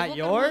выходит when из it's not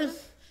твоего кармана,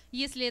 yours,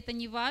 если это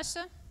не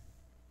ваше,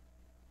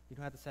 you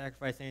don't have to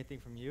sacrifice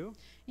anything from you.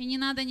 и не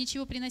надо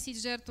ничего приносить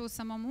в жертву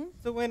самому,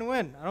 It's a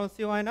win-win. I don't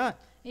see why not.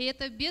 и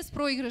это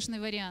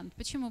беспроигрышный вариант.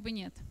 Почему бы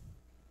нет?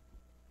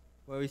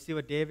 Well, we see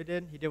what David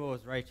did. He did what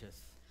was righteous.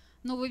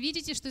 Но вы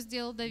видите, что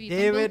сделал Давид. Он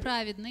был David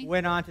праведный.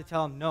 went on to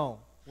tell him, no,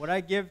 what I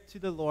give to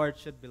the Lord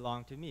should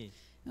belong to me.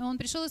 Он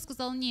пришел и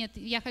сказал: нет,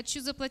 я хочу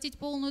заплатить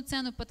полную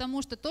цену,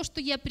 потому что то, что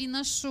я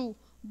приношу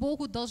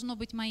Богу, должно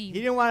быть He моим.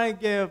 didn't want to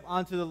give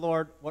unto the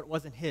Lord what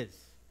wasn't his.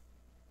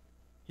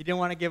 He didn't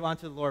want to give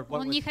unto the Lord what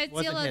Он не wasn't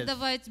хотел his.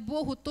 отдавать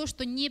Богу то,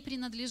 что не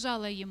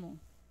принадлежало ему.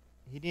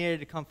 He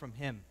needed to come from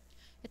him.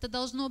 Это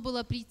должно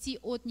было прийти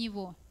от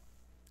него.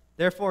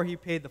 Therefore, he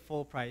paid the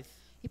full price.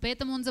 И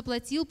поэтому он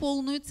заплатил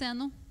полную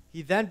цену.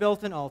 He then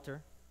built an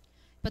altar,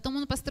 Потом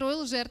он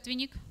построил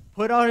жертвенник,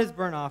 put out his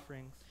burnt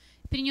offerings.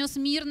 принес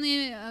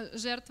мирные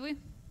жертвы.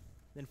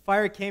 Then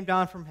fire came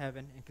down from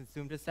heaven and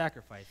consumed his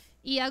sacrifice.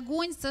 И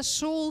огонь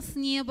сошел с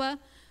неба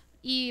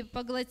и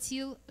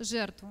поглотил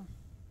жертву.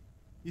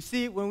 You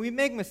see, when we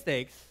make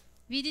mistakes,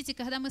 Видите,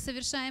 когда мы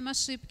совершаем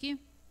ошибки,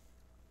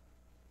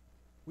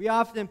 we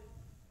often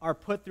are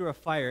put through a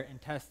fire and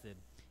tested.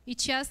 и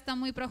часто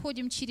мы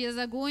проходим через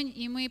огонь,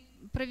 и мы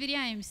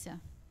проверяемся.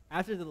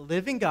 After the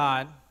living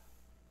God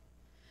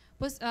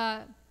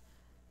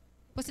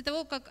После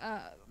того, как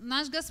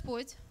наш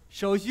Господь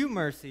shows you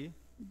mercy,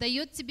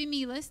 дает тебе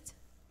милость,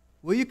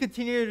 will you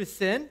continue to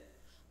sin,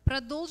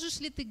 продолжишь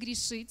ли ты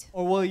грешить,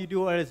 or will you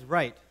do what is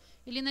right?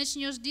 или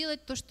начнешь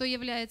делать то, что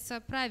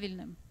является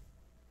правильным?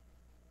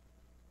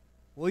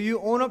 Will you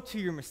own up to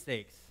your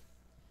mistakes?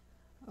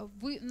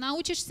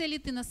 Научишься ли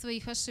ты на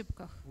своих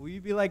ошибках? Will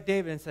you be like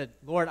David and said,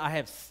 Lord, I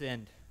have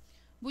sinned?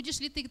 Будешь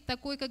ли ты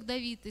такой, как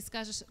Давид, и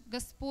скажешь: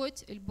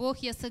 Господь, Бог,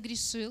 я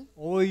согрешил?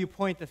 Or will you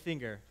point the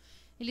finger?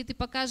 Или ты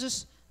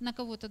покажешь на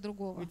кого-то Let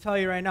другого? me tell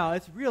you right now,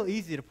 it's real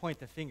easy to point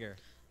the finger.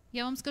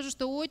 Я вам скажу,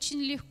 что очень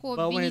легко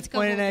But when обвинить it's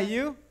pointed at кого-то.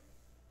 you,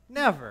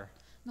 never.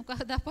 Но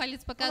когда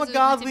палец I'm a показывает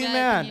на godly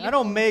тебя, man. это I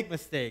don't нелегко. make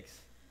mistakes.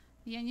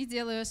 Я не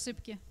делаю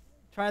ошибки.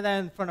 Try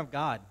that in front of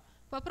God.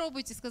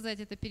 Попробуйте сказать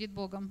это перед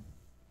Богом.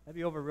 That'd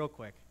be over real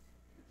quick.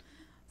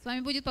 С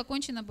вами будет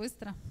покончено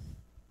быстро.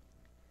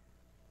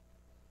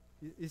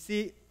 You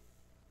see,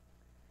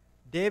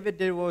 David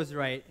did what was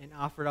right and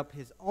offered up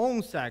his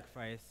own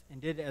sacrifice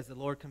and did it as the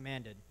Lord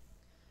commanded.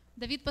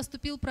 Давид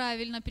поступил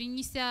правильно,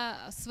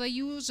 принеся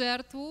свою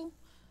жертву,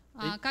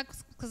 как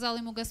сказал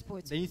ему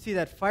Господь. Then you see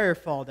that fire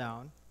fall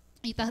down,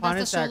 И тогда upon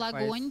his сошел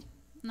sacrifice. огонь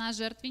на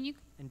жертвенник,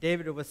 and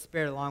David was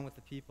spared along with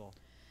the people.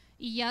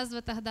 и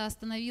язва тогда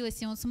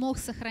остановилась, и он смог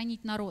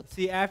сохранить народ.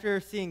 See,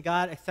 after seeing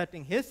God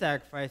accepting his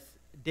sacrifice,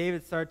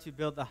 David started to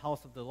build the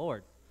house of the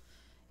Lord.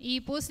 И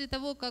после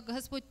того, как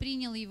Господь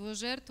принял его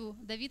жертву,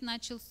 Давид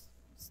начал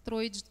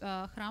строить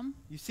храм.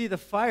 You see, the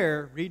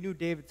fire renewed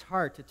David's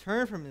heart to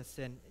turn from his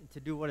sin and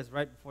to do what is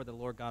right before the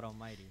Lord God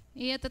Almighty.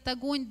 И этот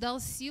огонь дал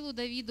силу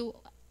Давиду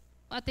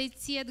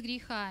отойти от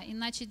греха и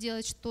начать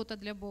делать что-то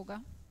для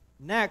Бога.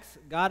 Next,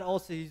 God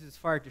also uses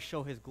fire to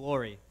show his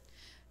glory.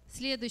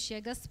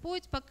 Следующее.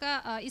 Господь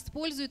пока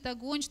использует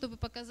огонь, чтобы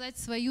показать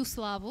свою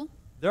славу.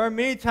 There are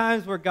many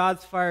times where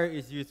God's fire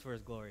is used for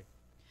his glory.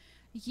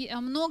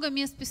 Много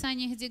мест в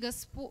Писании, где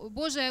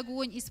Божий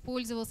огонь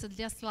использовался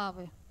для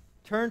славы.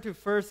 Turn to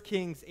 1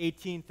 Kings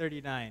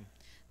 18:39.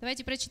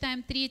 Давайте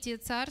прочитаем 3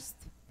 Царств,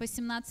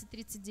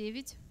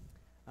 18:39.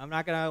 I'm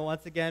not going to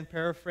once again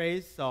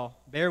paraphrase, so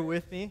bear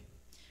with me.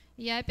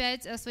 Я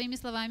опять своими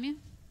словами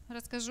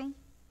расскажу.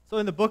 So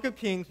in the book of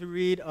Kings, we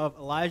read of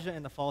Elijah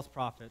and the false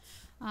prophets.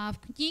 В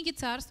книге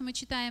Царств мы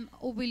читаем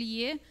об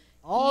Илье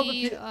All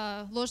и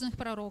the ложных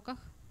пророках.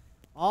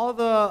 All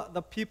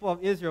the people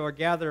of Israel are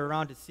gathered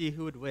around to see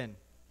who would win.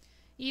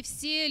 И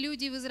все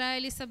люди в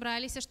Израиле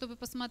собрались, чтобы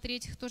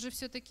посмотреть, кто же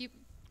все-таки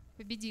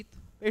победит.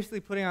 Basically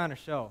putting on a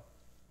show.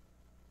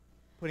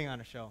 putting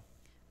on a show.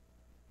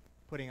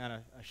 Putting on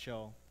a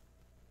show.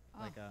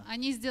 Like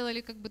Они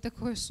сделали как бы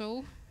такое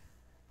шоу.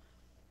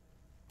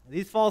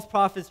 These false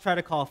prophets try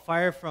to call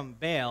fire from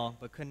Baal,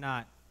 but could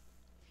not.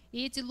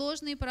 И эти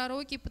ложные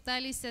пророки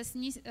пытались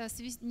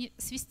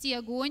свести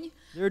огонь,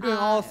 They were doing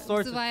all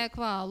sorts of взывая к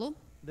Ваалу.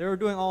 They were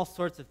doing all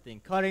sorts of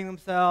things, cutting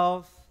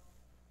themselves,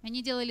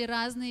 Они делали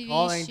разные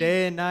calling вещи,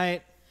 day and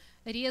night.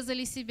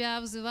 резали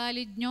себя,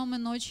 взывали днем и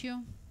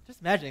ночью.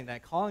 Just imagining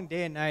that, calling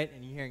day and night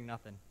and you hearing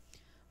nothing.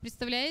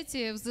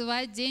 Представляете,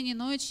 взывать день и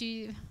ночь,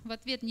 и в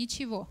ответ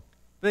ничего.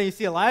 But then you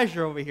see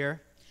Elijah over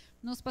here,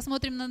 Ну,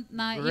 посмотрим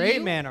на great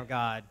Илью, man of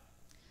God,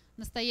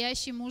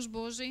 настоящий муж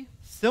Божий.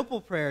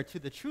 simple prayer to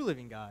the true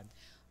living God.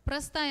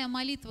 Простая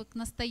молитва к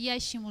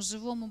настоящему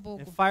живому And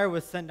Богу. fire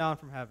was sent down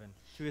from heaven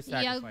to his И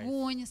sacrifice.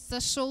 огонь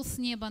сошел с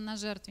неба на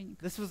жертвенник.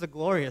 This was a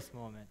glorious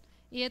moment.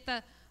 И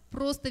это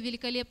просто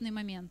великолепный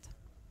момент.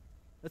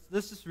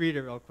 Let's just read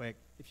it real quick.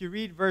 If you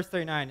read verse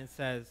 39, it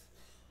says,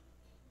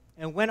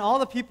 "And when all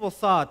the people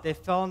saw it, they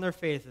fell on their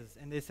faces,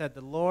 and they said,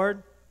 'The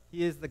Lord,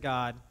 He is the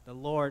God. The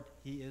Lord,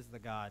 He is the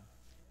God.'"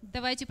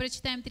 Давайте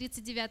прочитаем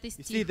 39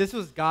 You see, стих. this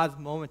was God's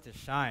moment to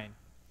shine.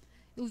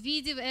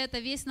 Увидев это,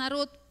 весь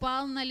народ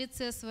пал на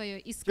лице свое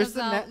и Just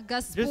сказал: ima-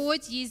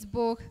 Господь есть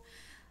Бог.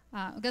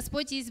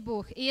 Господь есть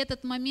Бог. И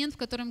этот момент, в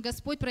котором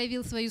Господь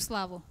проявил свою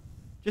славу.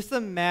 Just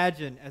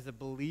imagine as a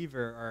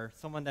believer or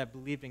someone that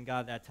believed in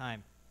God that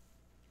time.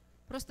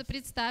 Просто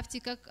представьте,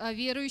 как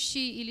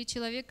верующий или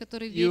человек,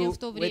 который верил You в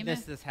то время,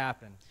 witnessed this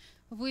happen.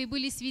 вы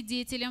были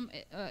свидетелем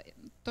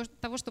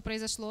того, что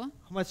произошло.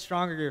 How much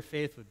stronger your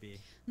faith would be.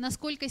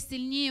 Насколько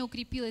сильнее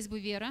укрепилась бы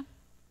вера.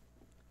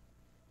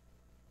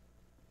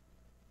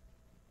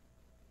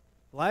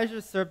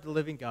 Elijah served the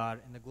living God,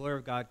 and the glory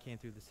of God came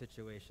through the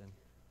situation.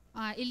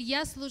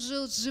 Илья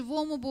служил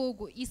живому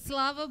Богу, и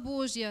слава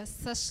Божья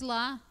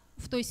сошла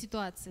в той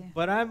ситуации.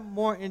 But I'm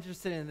more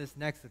interested in this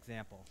next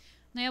example.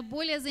 Но я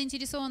более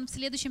заинтересован в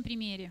следующем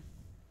примере.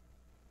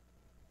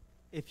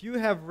 If you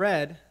have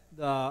read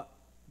the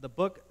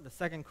book, the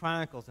Second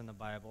Chronicles in the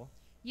Bible,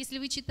 Если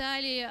вы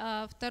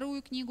читали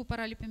вторую книгу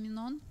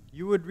Паралипоменон,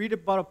 you would read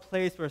about a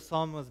place where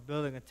Solomon was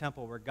building a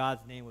temple where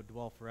God's name would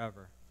dwell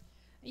forever.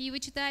 и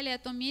вы читали о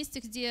том месте,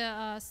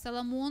 где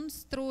Соломон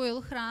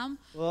строил храм,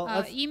 Well,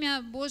 let's-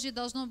 имя Божье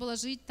должно было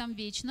жить там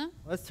вечно.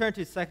 Let's turn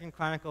to 2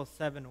 Chronicles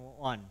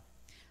 7:1.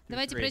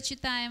 Давайте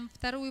прочитаем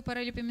вторую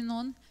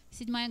Паралипоменон,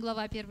 7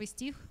 глава, 1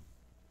 стих,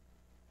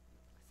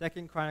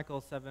 2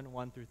 Chronicles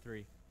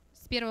 7:1-3.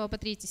 с 1 по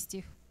 3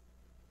 стих.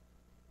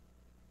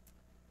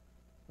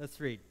 Let's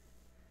read.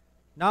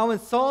 Now when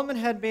Solomon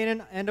had made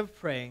an end of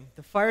praying,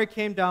 the fire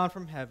came down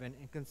from heaven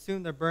and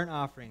consumed the burnt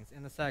offerings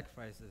and the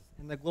sacrifices,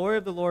 and the glory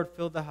of the Lord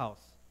filled the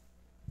house.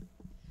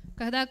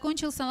 Когда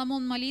окончил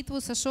Соломон молитву,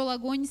 сошел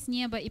огонь с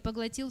неба и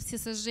поглотил все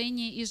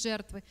сожжения и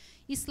жертвы,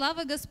 и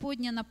слава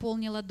Господня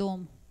наполнила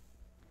дом.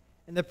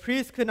 And the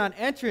priests could not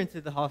enter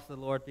into the house of the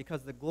Lord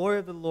because the glory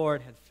of the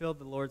Lord had filled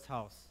the Lord's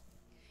house.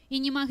 И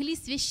не могли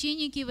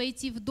священники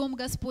войти в дом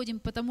Господень,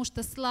 потому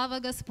что слава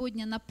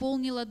Господня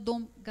наполнила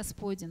дом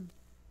Господень.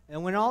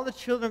 And when all the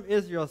children of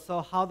Israel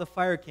saw how the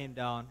fire came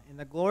down and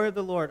the glory of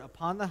the Lord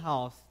upon the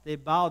house, they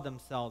bowed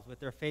themselves with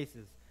their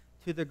faces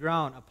to the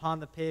ground upon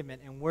the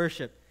pavement and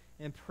worshiped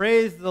and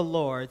praised the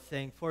Lord,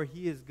 saying, "For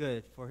he is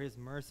good, for his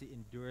mercy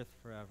endureth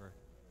forever."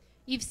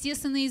 И все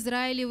сыны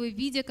Израилевы,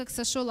 видя, как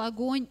сошел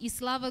огонь и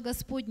слава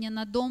Господня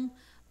на дом,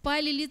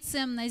 пали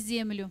лицем на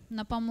землю,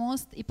 на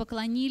помост, и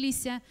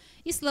поклонились,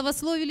 и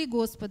славословили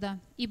Господа,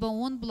 ибо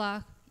Он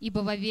благ, ибо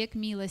вовек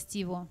милость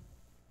Его.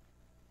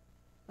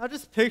 Now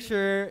just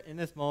picture in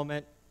this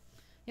moment,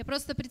 Я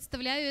просто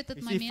представляю этот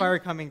you see fire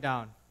момент. coming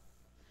down.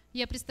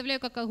 Я представляю,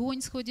 как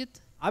огонь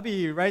сходит. I'll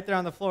be right there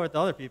on the floor with the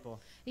other people.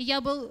 И я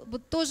был бы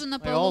тоже на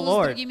Like, полу oh, с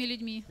Lord. другими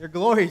людьми. Your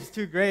glory is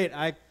too great.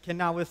 I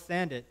cannot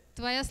withstand it.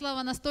 Твоя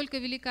слава настолько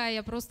велика,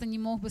 я просто не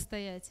мог бы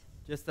стоять.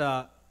 Just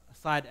a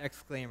side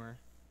exclaimer,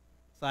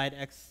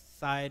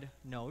 side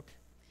note.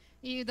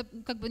 И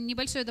как бы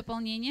небольшое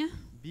дополнение.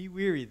 Be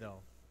weary though,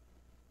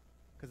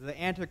 because the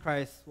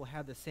Antichrist will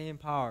have the same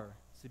power.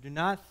 So do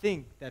not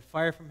think that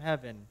fire from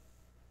heaven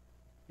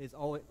is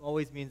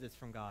always means it's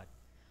from God.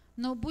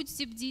 Но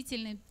будьте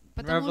бдительны, In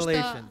потому что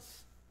Revelations,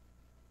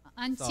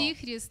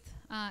 Антихрист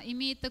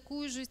имеет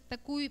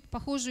такую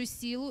похожую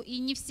силу, и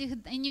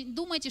не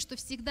думайте, что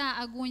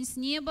всегда огонь с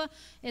неба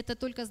 — это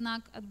только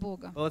знак от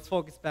Бога. but let's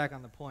focus back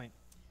on the point.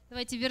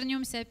 Давайте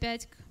вернемся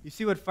опять. You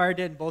see what fire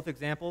did in both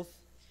examples?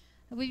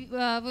 Вы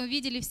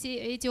видели все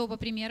эти оба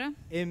примера,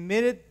 It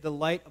emitted the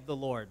light of the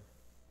Lord,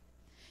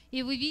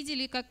 и вы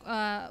видели, как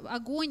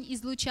огонь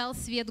излучал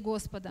свет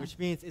Господа, which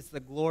means it's the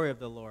glory of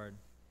the Lord.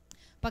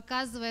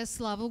 показывая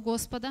славу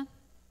Господа.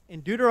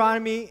 In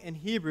Deuteronomy and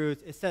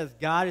Hebrews, it says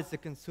God is a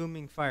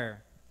consuming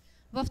fire.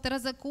 Во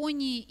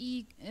Второзаконии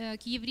и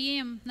к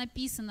евреям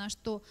написано,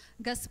 что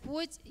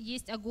Господь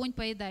есть огонь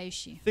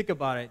поедающий. Think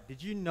about it.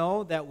 Did you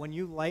know that when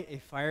you light a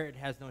fire, it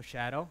has no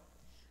shadow?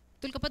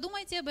 Только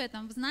подумайте об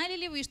этом. Знали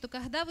ли вы, что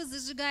когда вы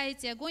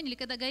зажигаете огонь или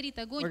когда горит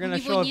огонь, We're у going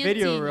to него show a нет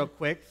video тени? real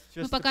quick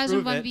Мы just to покажем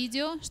prove вам it.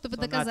 видео, чтобы So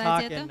I'm not доказать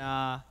talking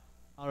это.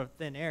 out of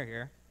thin air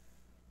here.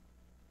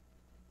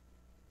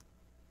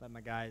 Let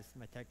my guys,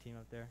 my tech team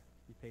up there,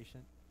 be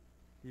patient.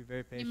 Be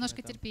very patient. Немножко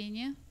with them.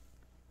 терпения.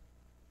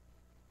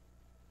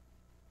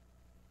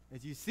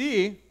 As you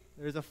see,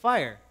 there's a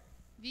fire,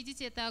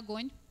 Видите, это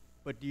огонь.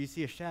 but do you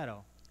see a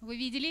shadow? Вы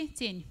видели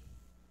тень?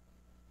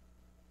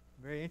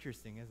 Very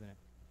interesting, isn't it?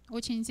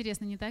 Очень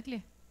интересно, не так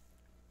ли?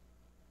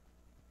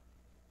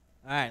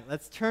 All right,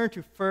 let's turn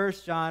to 1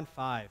 John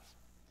 5.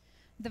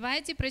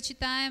 Давайте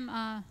прочитаем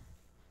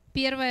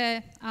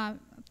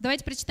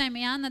давайте прочитаем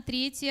Иоанна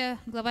 3,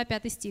 глава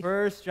 5 стих.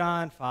 1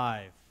 John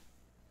 5.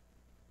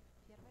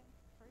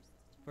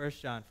 1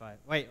 John 5.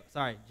 Wait,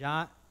 sorry.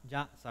 John,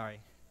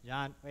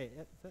 wait.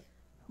 Is it?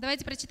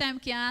 Давайте прочитаем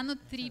к Иоанну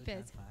John 3, 5.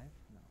 5?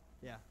 No.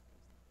 Yeah.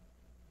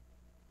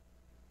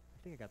 I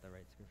think I got the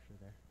right scripture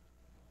there.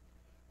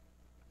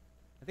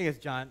 I think it's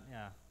John,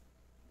 yeah.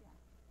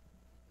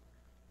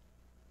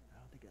 I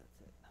don't think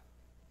that's it.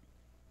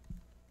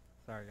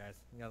 Sorry, guys.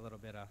 We got a little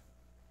bit of...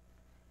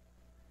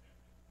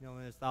 You know,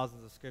 when there's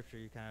thousands of scripture,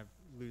 you kind of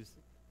lose...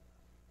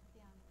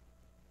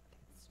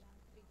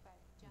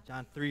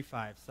 John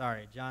 3:5.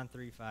 Sorry, John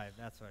 3:5.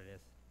 That's what it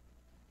is.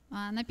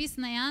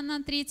 Написано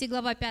Иоанна 3,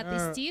 глава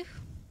 5 стих.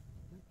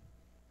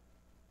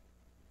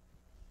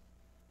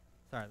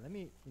 Sorry,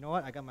 you know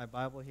what? I got my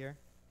Bible here.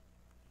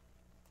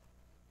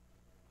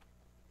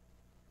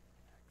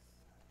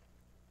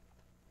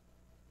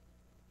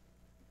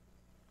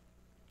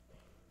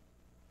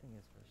 I think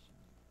it's 1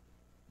 John.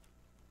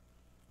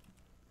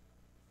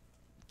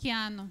 К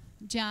Иоанну.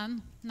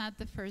 John, not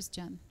the first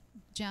John.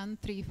 John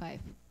 3,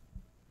 5.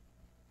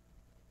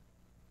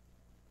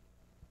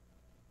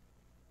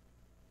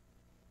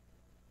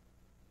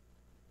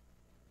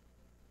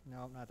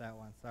 No, not that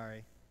one.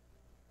 Sorry.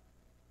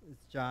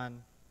 It's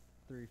John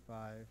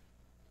 3:5.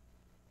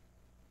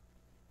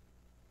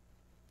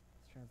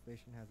 This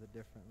translation has it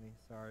differently.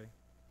 Sorry.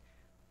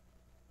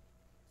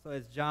 So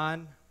it's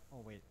John.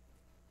 Oh, wait.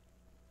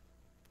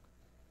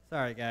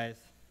 Sorry, guys.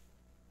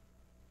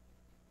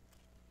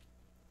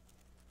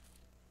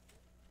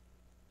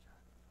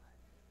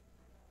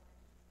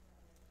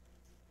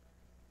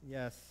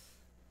 Yes.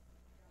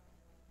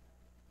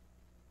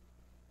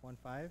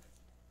 1:5.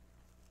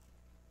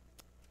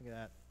 Look at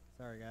that.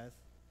 Sorry, guys.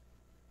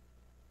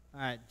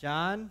 All right,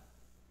 John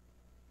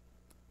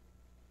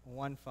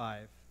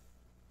 1:5.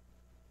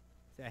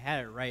 See, I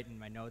had it right in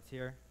my notes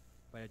here,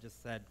 but it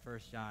just said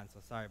 1 John, so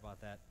sorry about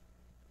that.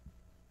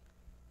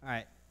 All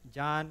right,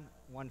 John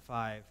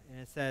 1:5, and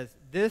it says,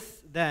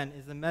 "This then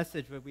is the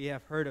message that we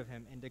have heard of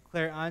him, and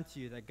declare unto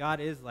you that God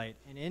is light,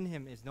 and in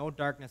him is no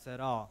darkness at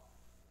all."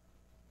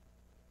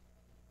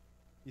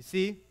 You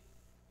see?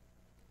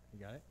 You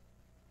got it?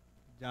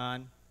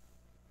 John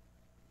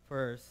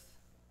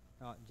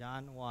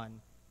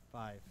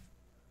 1:5.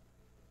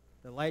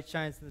 The light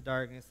shines in the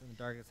darkness, and the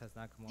darkness has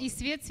not come over И it.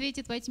 свет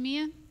светит во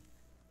тьме,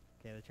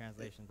 Okay, the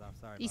translation's off.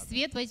 Sorry и about that.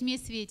 свет во тьме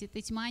светит,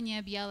 и тьма не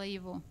объяла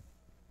его.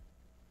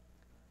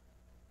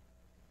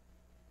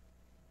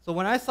 So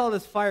when I saw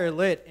this fire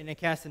lit and it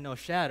casted no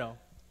shadow,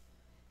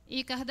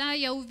 И когда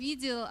я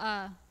увидел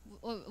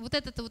вот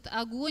этот вот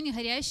огонь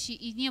горящий,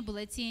 и не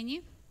было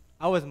тени,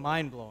 I was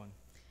mind blown.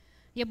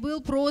 я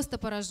был просто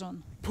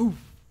поражен. Poof.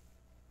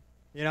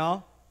 You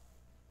know?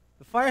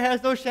 The fire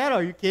has no shadow.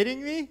 Are you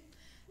kidding me?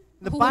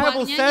 The У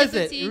Bible огня says нету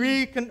it, тени.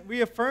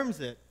 reaffirms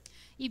it.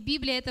 И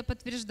Библия это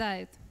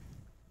подтверждает.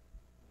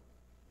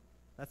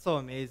 That's so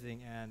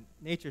amazing. And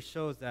nature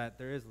shows that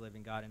there is a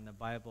living God, and the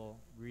Bible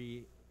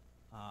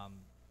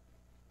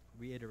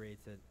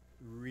reiterates it,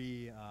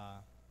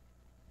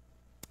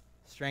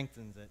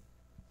 strengthens it.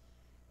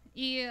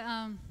 И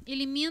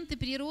элементы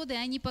природы,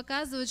 они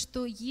показывают,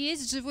 что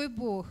есть живой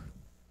Бог.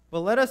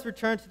 But let us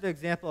return to the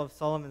example of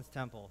Solomon's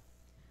temple.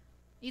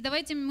 И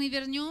давайте мы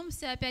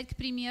вернемся опять к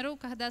примеру,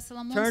 когда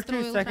Соломон Turn to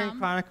строил 2 храм.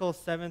 Chronicles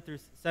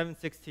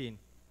 7:16.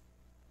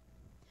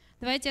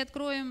 Давайте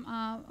откроем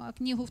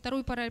книгу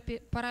 2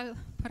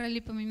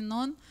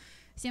 Паралипоменон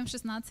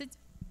 7:16.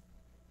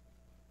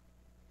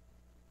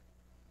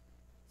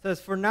 Says,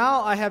 "For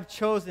now I have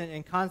chosen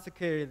and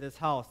consecrated this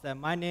house, that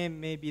my name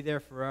may be there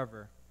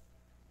forever.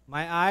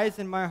 My eyes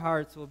and my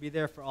hearts will be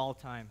there for all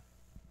time."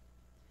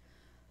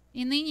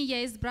 «И ныне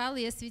я избрал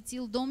и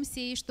осветил дом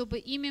сей, чтобы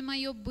имя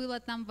мое было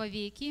там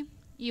вовеки,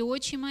 и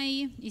очи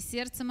мои, и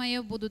сердце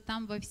мое будут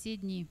там во все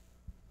дни».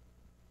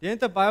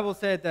 Didn't the Bible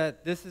say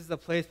that this is the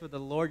place where the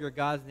Lord your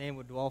God's name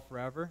would dwell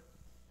forever?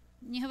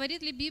 Не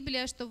говорит ли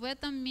Библия, что в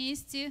этом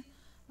месте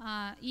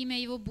имя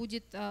его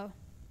будет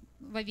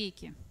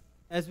вовеки?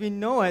 As we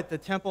know it, the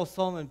temple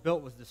Solomon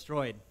built was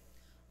destroyed.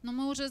 Но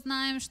мы уже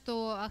знаем,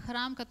 что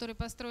храм, который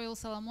построил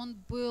Соломон,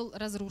 был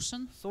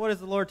разрушен. So what is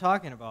the Lord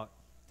talking about?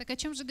 Так о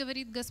чем же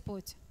говорит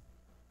Господь?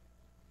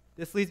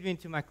 This leads me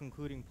into my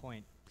concluding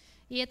point.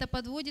 И это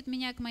подводит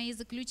меня к моей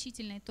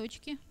заключительной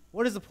точке.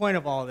 What is the point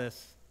of all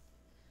this?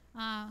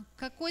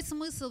 Какой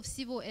смысл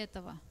всего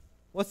этого?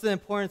 What's the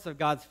importance of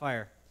God's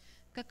fire?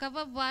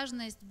 Какова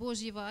важность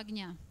Божьего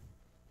огня?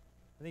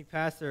 I think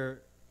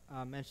Pastor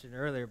mentioned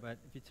earlier, but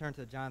if you turn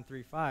to John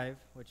 3:5,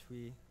 which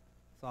we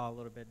saw a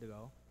little bit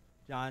ago,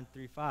 John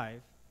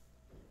 3:5.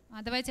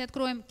 Давайте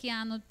откроем к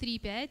Иоанну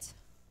 3:5.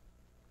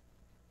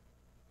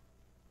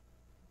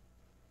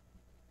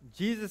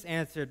 Jesus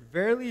answered,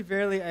 Verily,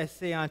 verily, I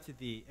say unto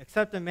thee,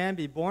 except a man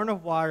be born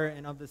of water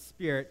and of the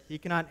Spirit, he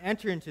cannot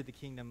enter into the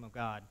kingdom of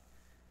God.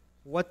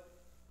 What?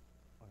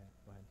 Okay,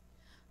 go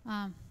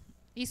ahead.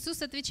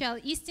 Иисус отвечал: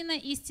 «Истинно,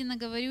 истинно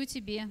говорю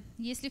тебе,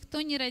 если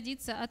кто не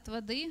родится от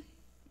воды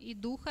и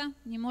духа,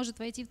 не может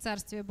войти в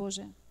Царствие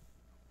Божие».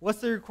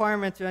 What's the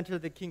requirement to enter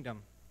the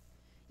kingdom?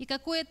 И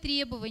какое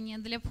требование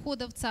для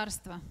входа в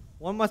Царство?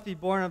 One must be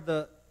born of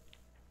the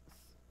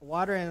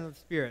water and of the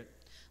Spirit.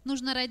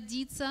 Нужно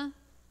родиться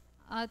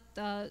от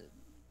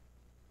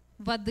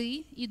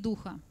воды и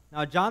духа.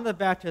 Now, John the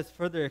Baptist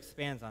further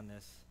expands on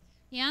this.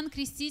 Иоанн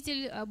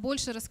Креститель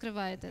больше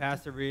раскрывает это.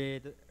 Pastor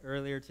read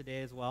earlier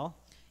today as well.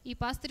 И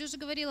пастырь уже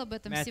говорил об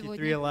этом Matthew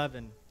сегодня.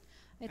 3:11.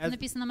 Это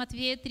написано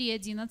Матфея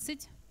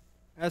 3:11.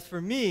 As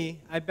for me,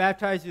 I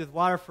baptize you with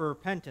water for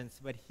repentance,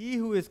 but he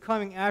who is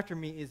coming after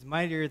me is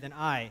mightier than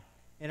I,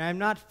 and I am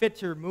not fit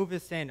to remove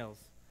his sandals.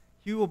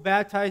 He will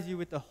baptize you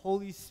with the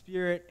Holy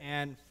Spirit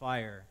and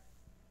fire.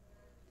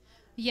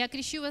 «Я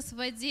крещу вас в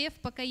воде в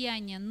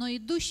покаяние, но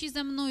идущий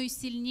за мною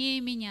сильнее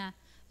меня.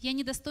 Я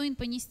недостоин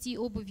понести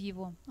обувь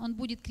его. Он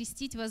будет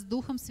крестить вас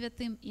Духом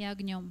Святым и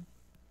огнем».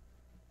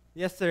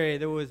 Yesterday,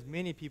 there was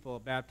many people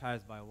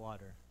baptized by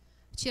water.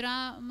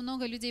 Вчера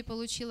много людей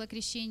получило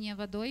крещение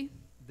водой,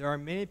 There are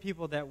many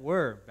people that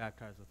were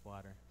baptized with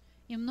water.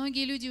 и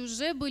многие люди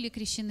уже были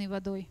крещены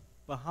водой.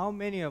 But how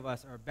many of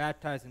us are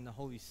baptized in the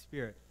Holy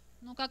Spirit?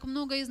 Но как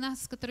много из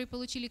нас, которые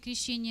получили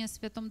крещение в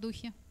Святом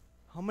Духе?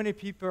 How many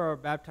people are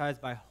baptized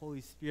by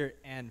Holy Spirit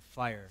and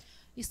fire?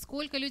 И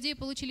сколько людей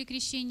получили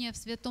крещение в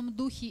Святом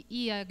Духе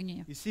и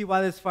огне? You see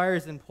why this fire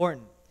is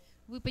important.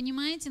 Вы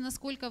понимаете,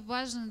 насколько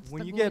важен этот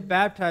When you get огонь?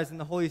 baptized in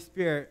the Holy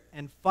Spirit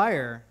and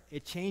fire,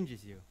 it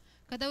changes you.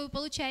 Когда вы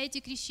получаете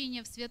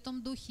крещение в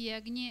Святом Духе и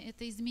огне,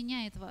 это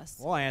изменяет вас.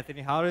 Well,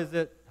 Anthony, how does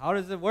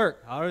it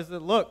work? How does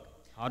it look?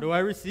 How do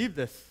I receive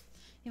this?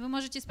 И вы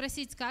можете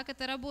спросить, как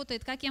это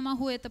работает, как я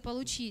могу это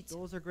получить?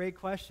 Those are great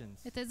questions.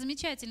 Это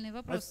замечательные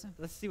вопросы.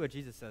 Let's see what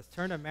Jesus says.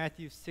 Turn to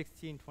Matthew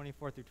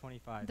 16:24 through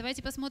 25.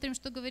 Давайте посмотрим,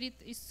 что говорит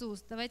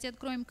Иисус. Давайте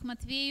откроем к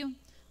Матфею,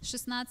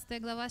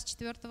 16 глава, с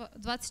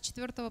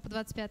 24 по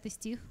 25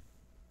 стих.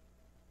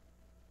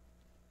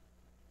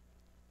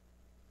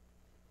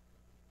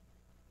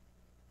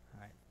 All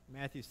right.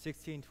 Matthew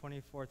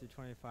 16:24 through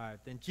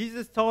 25. Then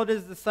Jesus told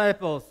his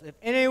disciples, If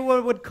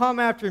anyone would come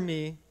after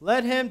me,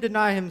 let him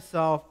deny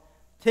himself,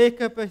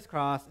 take up his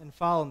cross, and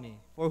follow me.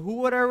 For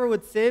whoever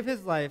would save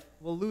his life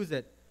will lose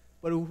it,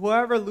 but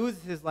whoever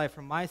loses his life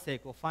for my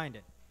sake will find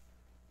it.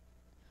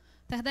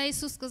 Тогда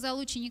Иисус сказал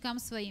ученикам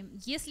своим: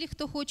 «Если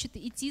кто хочет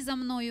идти за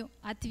Мною,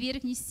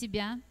 отвергни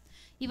себя,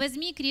 и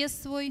возьми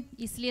крест свой,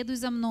 и следуй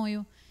за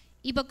Мною.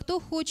 Ибо кто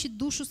хочет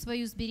душу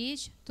свою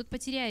сберечь, тот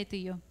потеряет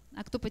ее,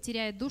 а кто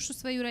потеряет душу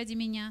свою ради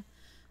Меня,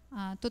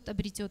 тот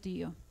обретет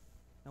ее».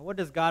 Now, what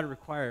does God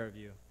require of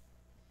you?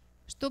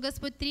 Что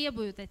Господь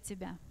требует от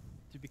тебя?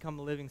 To become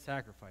a living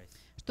sacrifice.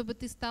 Чтобы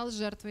ты стал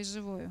жертвой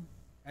живою.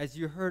 As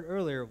you heard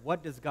earlier,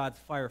 what does God's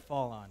fire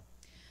fall on?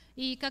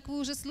 И как вы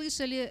уже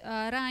слышали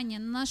ранее,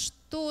 на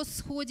что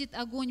сходит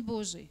огонь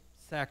Божий?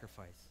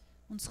 Sacrifice.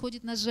 Он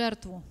сходит на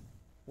жертву.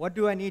 What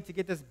do I need to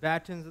get this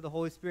baptism of the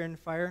Holy Spirit and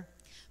fire?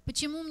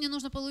 Почему мне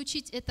нужно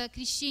получить это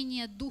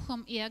крещение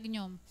духом и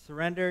огнем?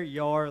 Surrender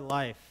your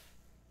life.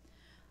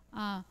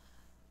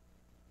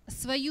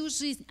 Свою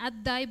жизнь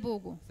отдай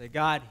Богу. Say,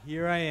 God,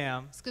 here I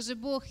am. Скажи: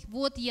 Бог,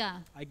 вот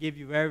я. I give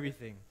you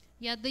everything.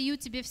 Я отдаю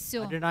тебе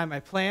все. I deny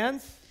my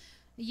plans,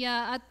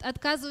 Я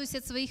отказываюсь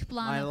от своих my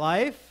планов,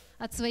 life,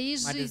 от своей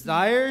my жизни,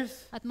 desires.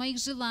 от моих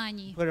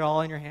желаний. Put it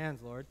all in your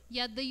hands, Lord.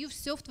 Я отдаю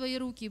все в Твои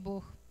руки,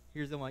 Бог.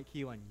 Here's the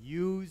key one.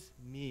 Use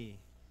me.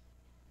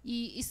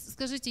 И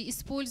скажите: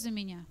 используй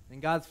меня. Then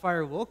God's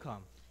fire will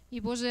come. И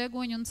Божий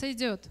огонь, он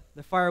сойдет.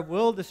 The fire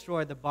will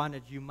destroy the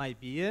bondage you might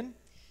be in.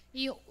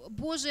 И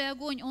Божий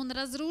огонь, он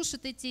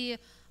разрушит эти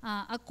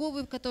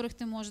оковы, в которых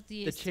ты, может,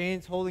 The есть.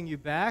 chains holding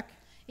you back,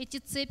 Эти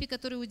цепи,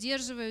 которые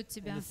удерживают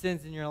тебя. and the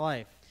sins in your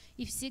life.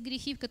 И все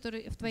грехи,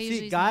 которые в You твоей see,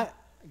 жизни.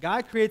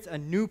 God creates a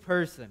new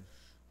person.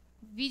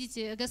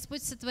 Видите,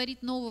 Господь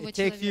сотворит нового It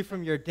takes you человека.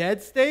 from your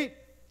dead state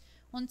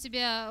Он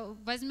тебя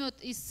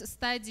возьмет из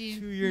стадии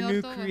to your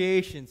new мертвого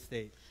creation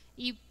state.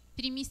 и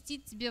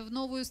переместит тебя в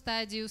новую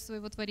стадию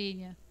своего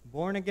творения.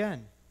 Born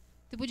again.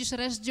 Ты будешь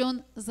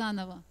рожден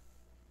заново.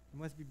 You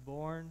must be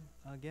born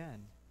again.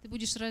 Ты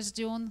будешь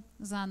рожден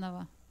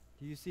заново.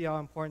 Do you see how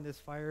important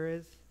this fire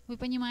is? Вы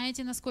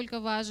понимаете,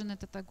 насколько важен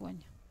этот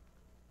огонь?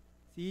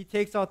 See, He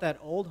takes out that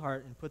old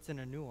heart and puts in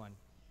a new one.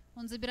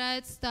 Он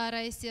забирает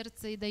старое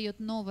сердце и дает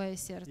новое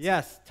сердце.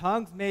 Yes,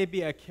 tongues may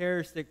be a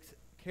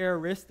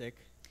characteristic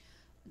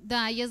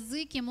Да,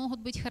 языки могут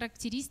быть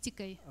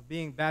характеристикой, of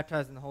being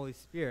baptized in the Holy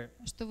Spirit,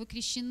 что вы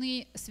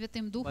крещены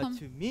Святым but Духом,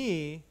 to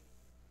me,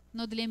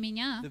 но для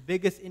меня the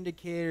biggest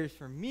indicators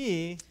for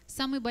me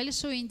самый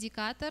большой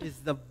индикатор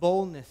is the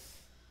boldness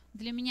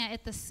для меня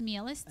это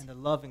смелость and the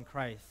love in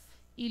Christ.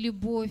 и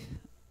любовь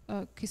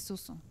к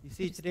Иисусу. You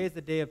see, today is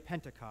the day of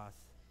Pentecost.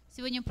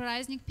 Сегодня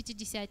праздник The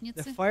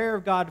Пятидесятницы. fire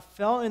of God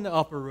fell in the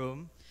upper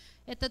room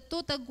Это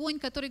тот огонь,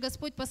 который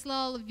Господь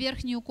послал в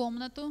верхнюю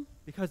комнату,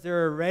 because they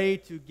were ready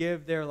to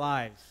give their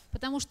lives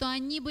потому что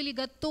они были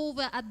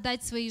готовы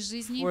отдать свои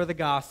жизни for the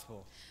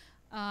gospel.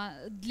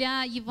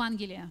 для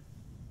Евангелия.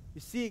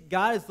 You see,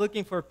 God is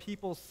looking for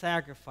people's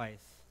sacrifice.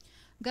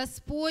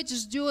 Господь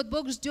ждет,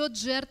 Бог ждет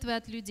жертвы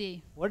от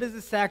людей. What does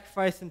the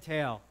sacrifice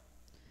entail?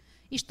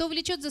 И что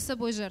влечет за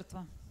собой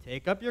жертва?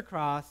 Take up your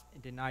cross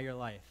and deny your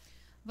life.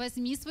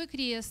 Возьми свой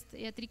крест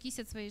и отрекись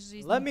от своей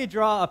жизни. Let me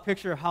draw a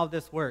picture of how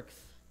this works.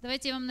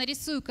 Давайте я вам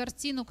нарисую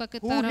картину, как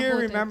это Who here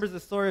работает. remembers the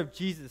story of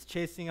Jesus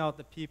chasing out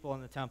the people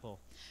in the temple?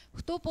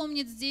 Кто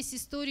помнит здесь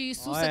историю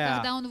Иисуса, О, yeah.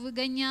 когда Он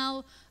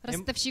выгонял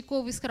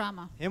ростовщиков из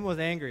храма? Him was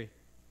angry,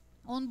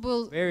 Он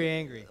был very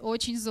angry.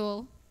 очень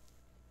зол.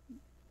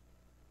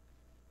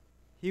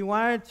 He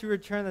wanted to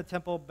return the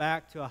temple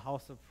back to a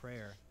house of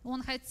prayer.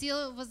 Он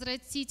хотел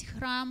возвратить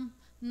храм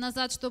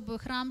назад, чтобы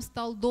храм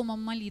стал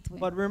домом молитвы.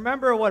 But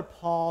remember what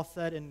Paul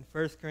said in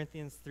 1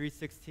 Corinthians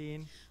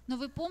 3:16? Но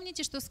вы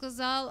помните, что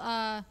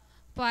сказал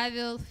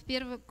Павел в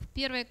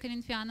 1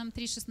 Коринфянам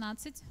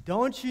 3:16?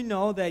 Don't you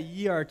know that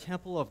ye are a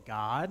temple of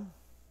God?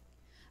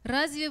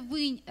 Разве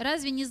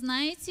не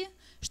знаете,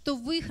 что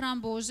вы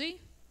храм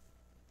Божий?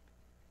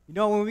 You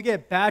know, when we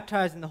get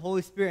baptized in the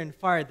Holy Spirit and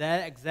fire,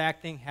 that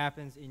exact thing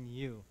happens in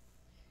you.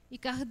 И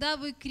когда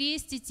вы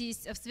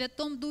креститесь в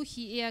Святом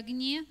Духе и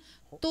огне,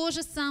 то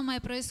же самое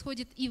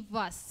происходит и в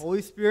вас.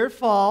 Holy Spirit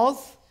falls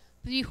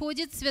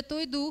Приходит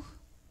Святой Дух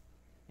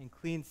and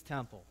cleans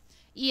temple.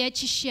 и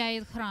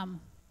очищает храм.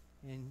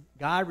 And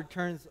God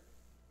returns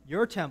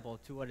your temple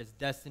to what it's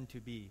destined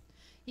to be.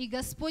 И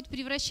Господь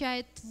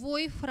превращает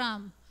твой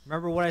храм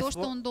Remember в what I то,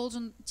 что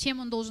spoke чем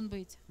он должен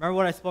быть.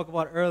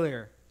 about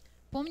earlier?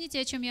 Помните,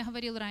 о чем я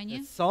говорил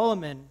ранее? That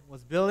Solomon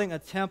was building a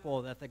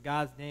temple that the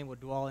God's name would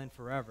dwell in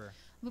forever.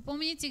 Вы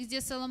помните,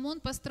 где Соломон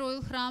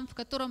построил храм, в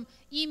котором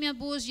имя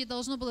Божье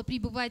должно было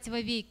пребывать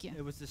вовеки?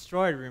 It was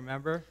destroyed,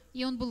 remember?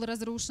 И он был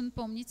разрушен,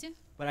 помните?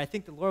 But I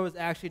think the Lord was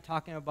actually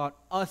talking about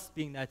us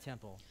being that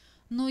temple.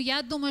 Но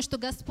я думаю, что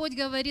Господь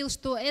говорил,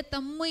 что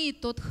это мы,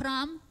 тот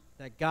храм,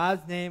 That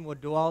God's name would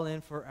dwell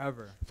in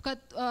forever.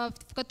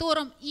 в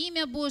котором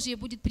имя Божье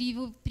будет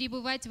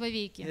пребывать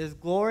вовеки. His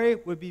glory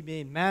would be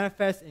made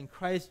manifest in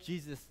Christ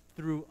Jesus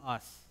through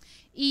us.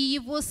 И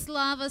Его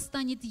слава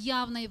станет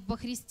явной во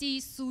Христе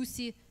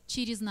Иисусе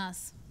через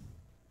нас.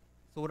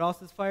 So what else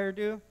does fire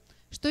do?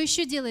 Что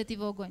еще делает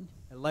Его огонь?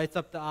 It lights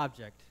up the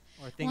object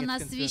or thing Он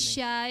it's consuming.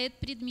 освещает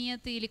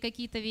предметы или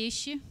какие-то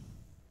вещи.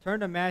 Turn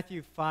to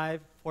Matthew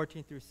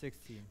 5:14 through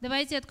 16.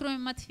 Давайте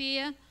откроем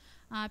Матфея,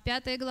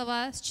 5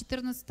 глава, с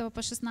 14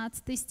 по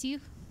 16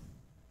 стих.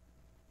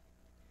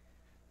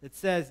 It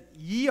says,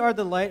 "Ye are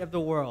the light of the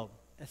world,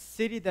 a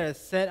city that is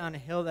set on a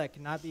hill that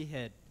cannot be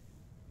hid.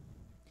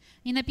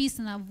 И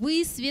написано: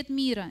 «Вы свет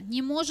мира,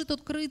 не может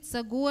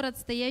укрыться город,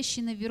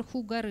 стоящий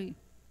наверху горы.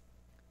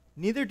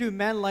 Neither do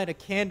men light a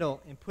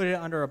candle and put it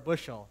under a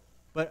bushel,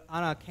 but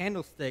on a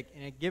candlestick,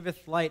 and it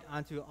giveth light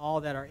unto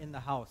all that are in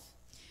the house."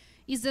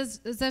 И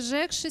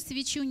зажегши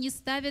свечу, не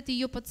ставят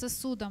ее под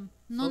сосудом,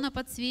 но на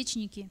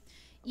подсвечнике,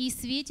 и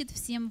светит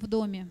всем в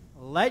доме.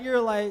 Let your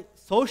light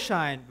so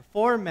shine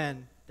before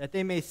men that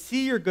they may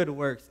see your good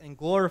works and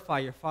glorify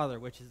your Father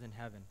which is in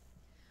heaven.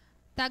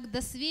 Так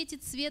да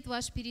светит свет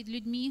ваш перед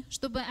людьми,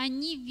 чтобы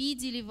они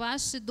видели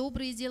ваши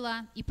добрые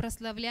дела и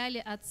прославляли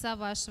Отца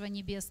вашего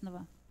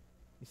Небесного.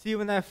 You see,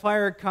 when that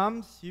fire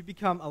comes, you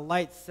become a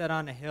light set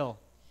on a hill.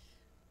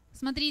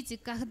 Смотрите,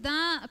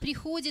 когда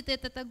приходит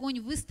этот огонь,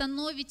 вы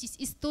становитесь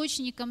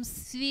источником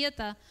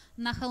света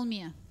на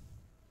холме.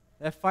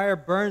 That fire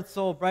burns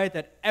so bright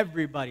that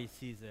everybody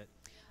sees it.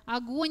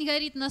 Огонь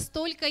горит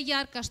настолько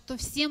ярко, что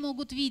все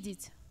могут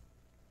видеть.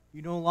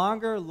 You no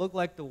longer look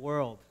like the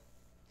world,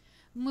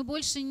 Мы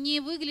больше не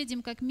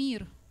выглядим как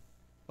мир,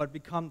 but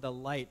become the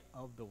light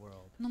of the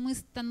world. но мы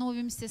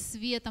становимся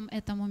светом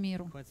этому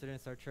миру.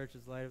 Coincidence, our church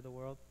is light of the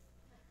world.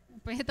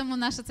 Поэтому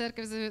наша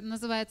церковь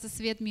называется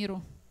 «Свет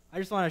миру». I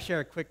just want to share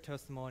a quick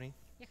testimony.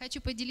 Я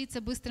хочу поделиться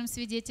быстрым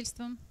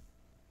свидетельством.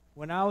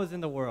 When I was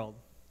in the world,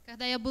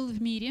 Когда я был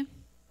в мире,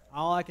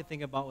 all I could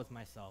think about was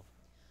myself.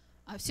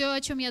 все,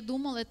 о чем я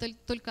думал, это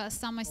только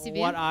сам о себе,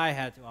 What I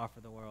had to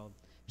offer the world.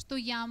 что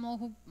я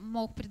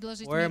мог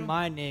предложить Where миру,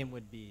 my name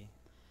would be.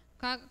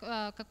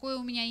 какое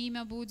у меня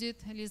имя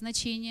будет или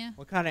значение,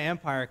 What kind of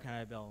empire can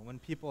I build when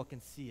people can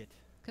see it?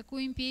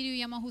 какую империю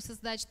я могу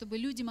создать, чтобы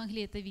люди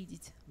могли это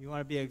видеть. You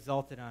want to be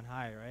exalted on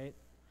high, right?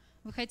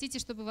 Вы хотите,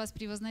 чтобы вас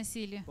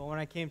превозносили. But when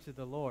I came to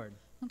the Lord,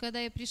 Но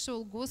когда я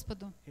пришел к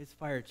Господу, His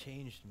fire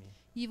changed me.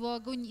 Его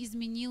огонь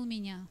изменил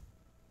меня.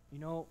 You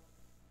know,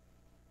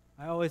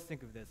 I always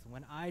think of this.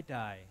 When I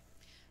die,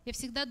 Я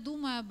всегда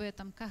думаю об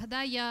этом.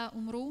 Когда я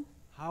умру,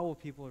 how will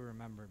people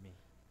remember me?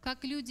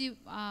 как люди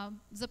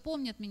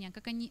запомнят меня,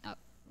 как они,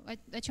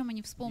 о чем они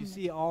You вспомнят.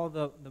 see all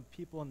the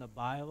people in the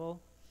Bible?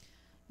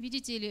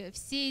 Видите ли,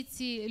 все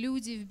эти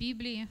люди в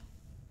Библии,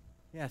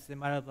 Yes, they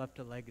might have left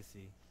a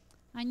legacy.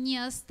 они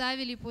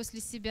оставили после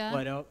себя,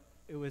 But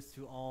it was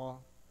to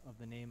all of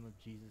the name of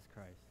Jesus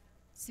Christ.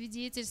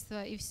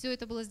 Свидетельство, и все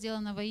это было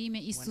сделано во имя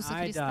Иисуса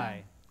I Христа.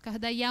 die,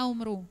 Когда я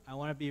умру, I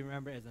want to be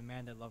remembered as a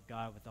man that loved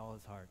God with all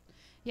his heart.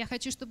 я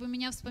хочу, чтобы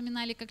меня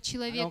вспоминали как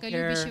человека, care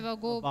любящего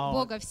about-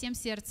 Бога всем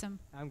сердцем.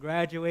 I'm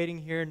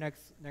graduating here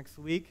next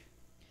week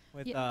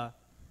with Yeah.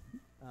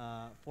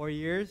 4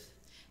 years.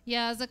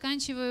 Я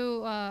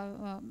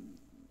заканчиваю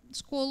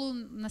школу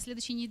на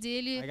следующей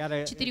неделе, I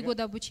got 4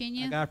 года I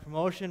обучения. got a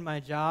promotion, in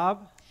my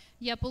job.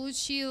 Я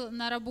получил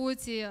на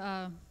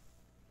работе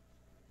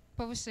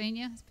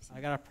повышение. Спасибо.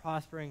 I got a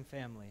prospering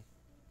family.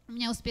 У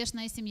меня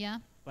успешная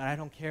семья. But I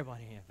don't care about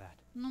any of that.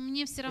 Но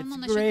мне все равно It's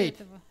насчет great.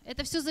 этого.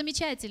 Это все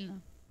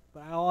замечательно.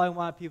 But all I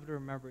want people to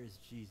remember is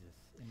Jesus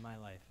in my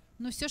life.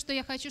 Но все, что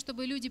я хочу,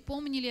 чтобы люди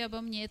помнили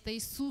обо мне, это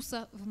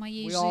Иисуса в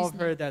моей We all жизни.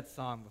 heard that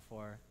song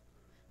before.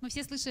 Мы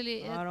все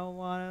слышали, I don't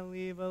want to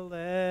leave a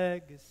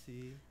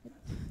legacy.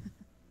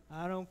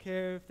 I don't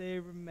care if they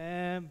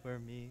remember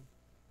me.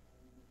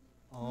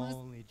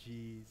 Only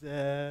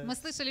Jesus. мы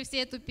слышали все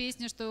эту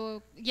песню,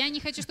 что я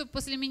не хочу, чтобы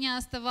после меня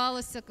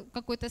оставался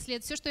какой-то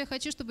след. Все, что я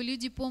хочу, чтобы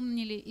люди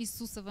помнили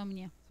Иисуса во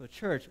мне. So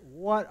church,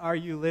 what are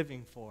you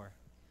living for?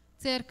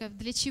 Церковь,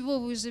 для чего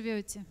вы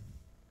живете?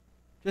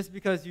 Just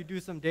because you do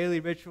some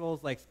daily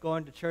rituals like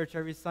going to church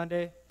every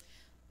Sunday,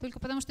 Только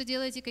потому, что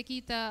делаете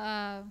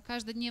какие-то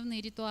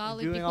каждодневные and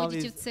ритуалы, doing all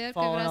приходите these, в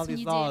церковь following all раз в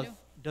these laws неделю.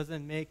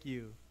 doesn't make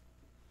you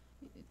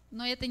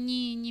Но это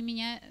не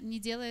меня не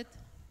делает.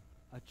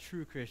 a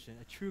true Christian.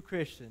 A true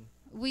Christian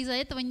Вы из-за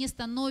этого не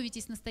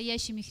становитесь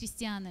настоящими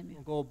христианами.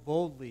 will go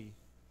boldly,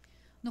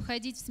 Но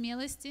ходить в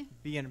смелости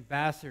be an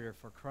ambassador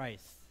for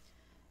Christ.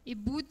 и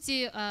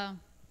будьте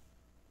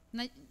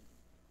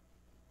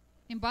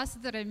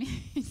амбассадорами,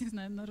 не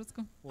знаю на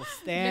русском, Will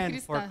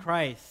stand for Христа.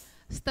 Christ.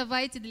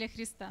 вставайте для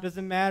Христа.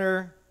 Doesn't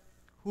matter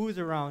who's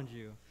around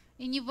you.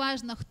 И не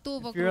важно, кто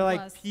If вокруг you're like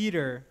вас.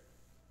 Peter,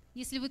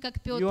 Если вы как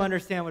you Петр,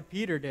 understand what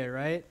Peter did,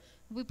 right?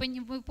 вы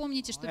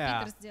помните, что Oh, yeah.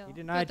 Петр сделал. He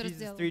denied Петр Jesus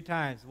сделал. 3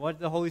 times. What did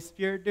the Holy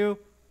Spirit do?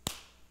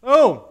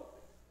 Oh!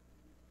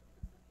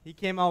 He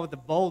came out with the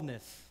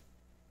boldness.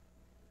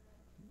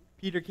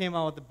 Peter came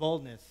out with the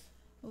boldness.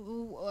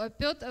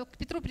 К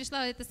Петру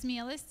пришла эта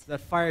смелость,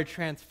 That fire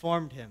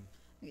transformed him,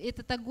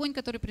 этот огонь,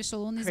 который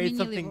пришел, он created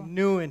изменил something его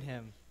new in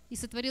him. и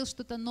сотворил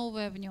что-то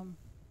новое в нем.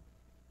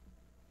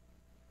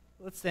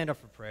 Let's stand up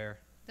for prayer.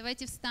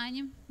 Давайте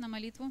встанем на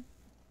молитву.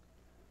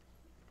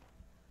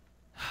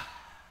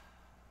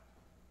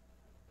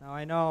 Now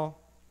I know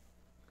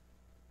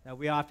that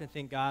we often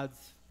think God's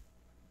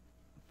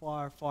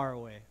far, far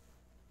away,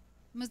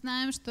 Мы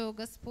знаем, что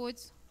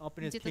Господь up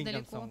in His где-то kingdom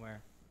далеко.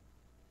 somewhere.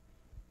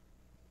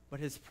 But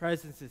His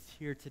presence is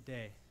here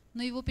today.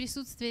 Но Его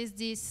присутствие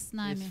здесь с His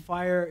нами.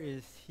 fire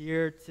is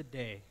here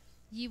today.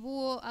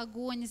 Его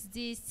огонь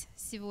здесь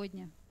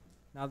сегодня.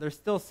 Now there's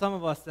still some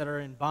of us that are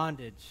in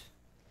bondage.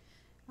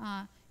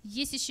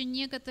 Есть еще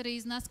некоторые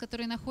из нас,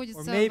 которые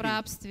находятся maybe- в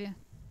рабстве.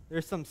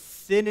 There's some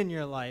sin in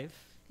your life,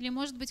 Или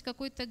может быть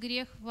какой-то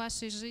грех в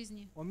вашей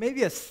жизни. or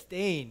maybe a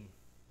stain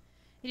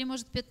Или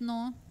может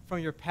пятно from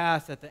your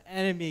past that the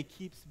enemy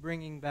keeps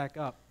bringing back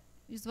up,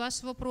 из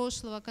вашего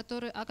прошлого,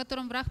 о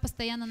котором враг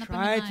постоянно trying to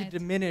напоминает,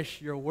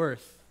 diminish your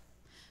worth,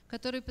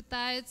 который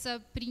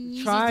пытается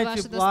принизить trying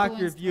ваше to block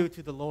your достоинство. view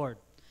to the Lord.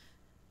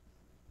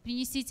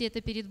 Принесите это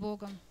перед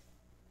Богом.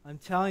 I'm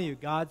telling you,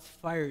 God's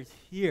fire is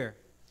here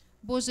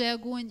Божий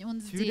огонь, Он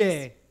Today.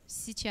 здесь,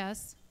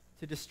 сейчас,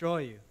 to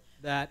destroy you,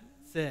 that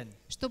sin,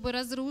 чтобы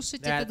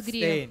разрушить that этот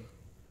грех. stain.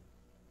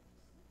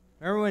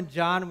 Remember when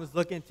John was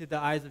looking into the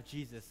eyes of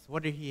Jesus,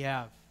 what did he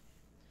have?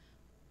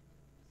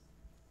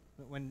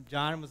 When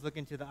John was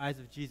looking into the eyes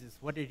of Jesus,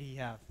 what did he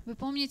have? Вы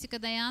помните,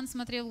 когда Иоанн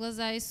смотрел в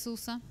глаза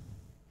Иисуса,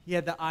 He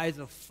had the eyes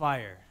of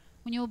fire.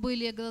 у него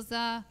были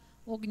глаза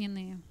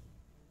огненные.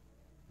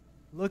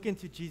 Look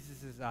into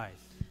Jesus' eyes.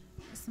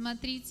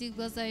 Смотрите в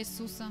глаза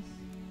Иисуса.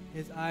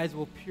 His eyes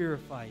will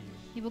purify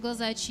you, Его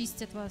глаза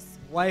очистят вас,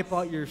 wipe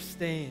out your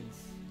stains,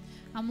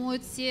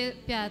 омоют все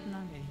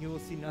пятна. and he will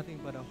see nothing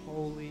but a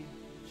holy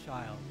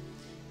child.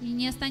 И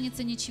не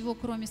останется ничего,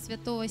 кроме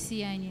святого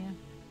сияния.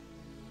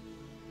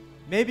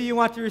 Maybe you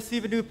want to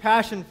receive a new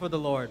passion for the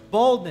Lord,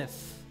 boldness,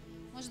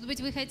 Может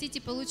быть, вы хотите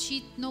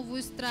получить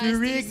новую страсть to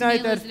или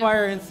reignite that смелость для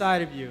fire Бога,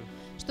 inside of you.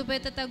 чтобы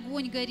этот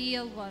огонь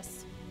горел в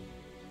вас.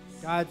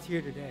 God's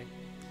here today,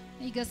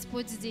 И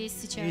Господь здесь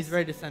and сейчас. He's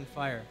ready to send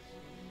fire.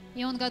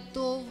 И Он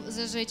готов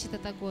зажечь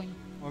этот огонь.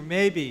 Or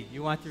maybe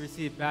you want to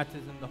receive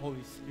baptism of the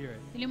Holy Spirit.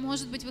 Или,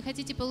 может быть, вы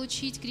хотите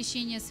получить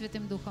крещение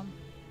Святым Духом.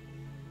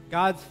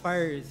 God's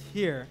fire is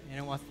here, and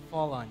it wants to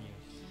fall on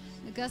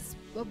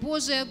you.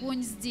 Божий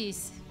огонь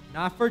здесь.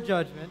 Not for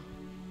judgment,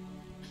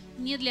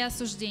 Не для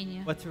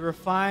осуждения, but to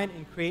refine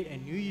and create a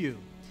new you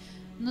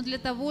но для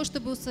того,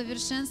 чтобы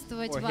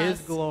усовершенствовать for вас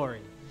His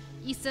glory.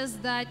 и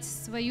создать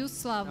свою Now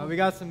славу. we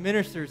got some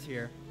ministers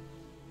here.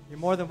 You're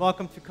more than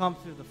welcome to come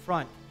to the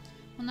front.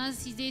 У нас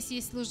здесь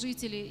есть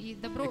служители, и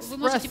вы Express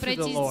можете to the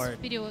пройти Lord.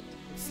 вперед.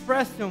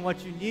 Express to Him what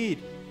you need.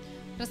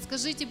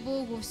 Расскажите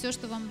Богу все,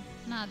 что вам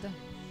надо.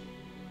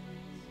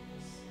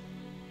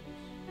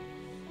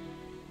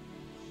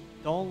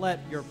 Don't let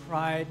your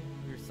pride,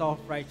 your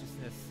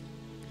self-righteousness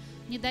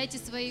Не дайте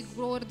своей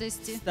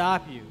гордости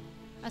stop you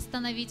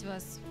остановить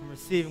вас from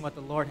receiving what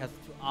the Lord has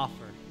to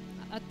offer.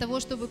 от того,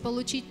 чтобы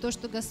получить то,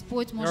 что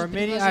Господь There are может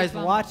many предложить eyes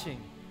вам. watching.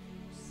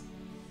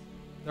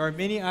 There are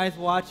many eyes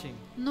watching,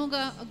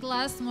 Много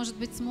глаз, может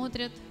быть,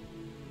 смотрят,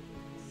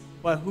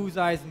 but whose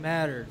eyes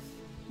matters?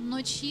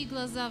 но чьи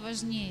глаза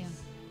важнее?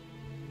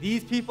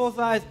 These people's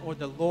eyes or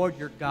the Lord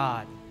your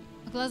God?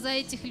 Глаза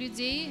этих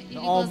людей или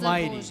The глаза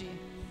Almighty. Божьи?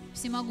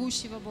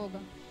 Всемогущего Бога.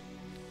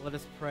 Let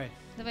us pray.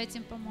 Давайте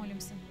им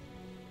помолимся.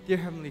 Dear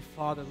Heavenly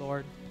Father,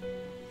 Lord,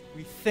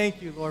 we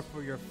thank you, Lord,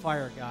 for your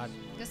fire, God.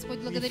 Господь,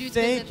 We благодарю Тебя за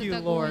thank этот you,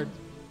 огонь. Lord, that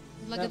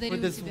for Благодарю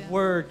this Тебя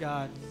word,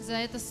 God. за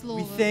это We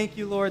слово. thank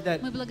you, Lord,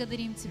 that Мы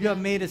благодарим you Тебя, have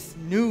made us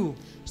new,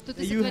 что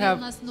Ты that you сотворил have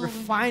нас новыми,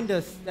 refined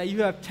us, that you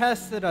have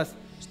tested us,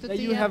 что that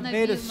Ты you have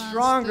made обновил us нас,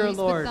 stronger,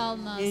 что Lord, испытал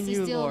нас in и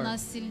you, сделал Lord.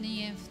 нас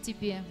сильнее в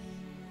Тебе.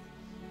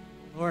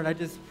 Lord, I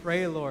just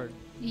pray, Lord,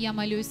 И я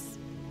молюсь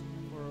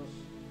for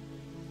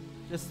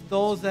just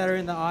those that are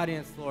in the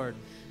audience, Lord,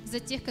 за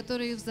тех,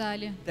 которые в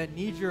зале, that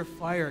need your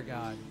fire,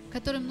 God,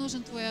 которым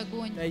нужен Твой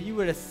огонь, that you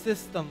would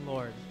assist them,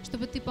 Lord,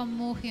 чтобы Ты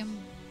помог им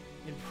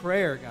in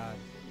prayer, God.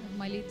 в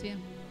молитве.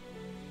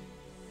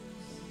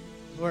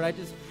 Lord, I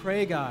just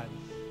pray, God,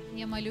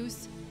 Я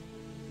молюсь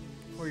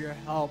for your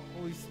help.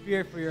 Holy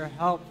Spirit, for your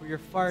help, for your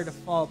fire to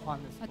fall upon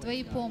this о place,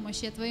 Твоей God.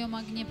 помощи, о Твоем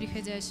огне,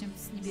 приходящем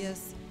с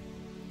небес.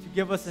 To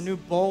give us a new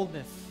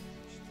boldness.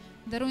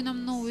 Даруй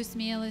нам новую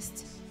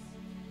смелость.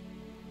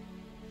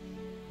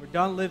 We're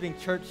done living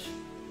church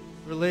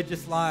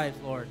religious lives,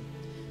 Lord.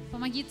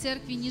 Помоги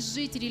церкви не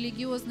жить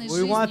религиозной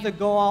We want to жизнью,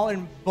 go out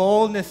in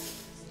boldness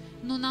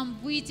но нам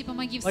выйти,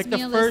 помоги в like the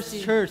first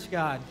смелости, church,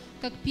 God.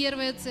 как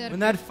первая When церковь.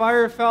 that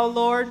fire fell,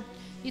 Lord,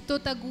 И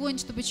тот огонь,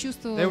 чтобы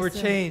they were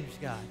чувствовался, changed,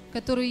 God.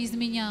 который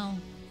изменял.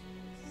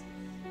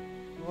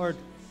 Lord,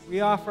 we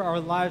offer our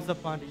lives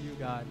up unto you,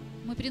 God.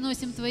 Мы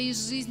приносим Твои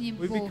жизни,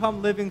 We Бог.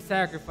 become living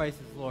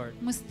sacrifices, Lord.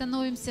 Мы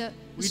становимся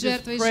We just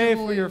жертвой pray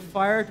for your живой.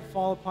 fire to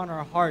fall upon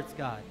our hearts,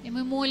 God. И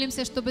мы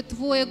молимся, чтобы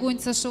Твой огонь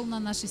сошел на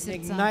наши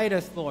сердца. Ignite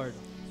us, Lord.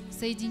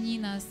 Соедини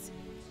нас.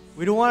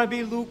 We don't want to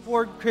be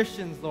lukewarm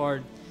Christians,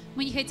 Lord.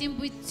 Мы не хотим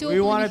быть We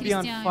want теплыми to be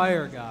on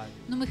fire, христианами, God.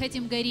 но мы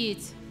хотим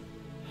гореть.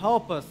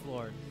 Help us,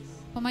 Lord.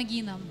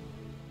 Помоги нам.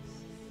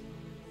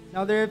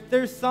 Now, if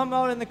there's some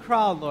out in the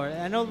crowd, Lord,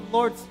 and I know the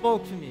Lord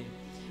spoke to me.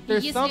 If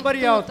there's Если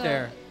somebody out кто-то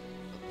there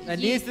that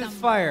needs есть this там,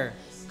 fire,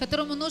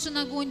 которому нужен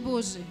огонь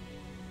Божий,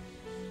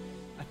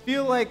 I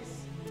feel like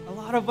a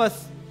lot of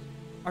us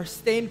are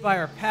stained by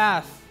our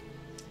past,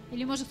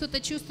 или может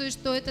кто-то чувствует,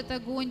 что этот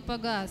огонь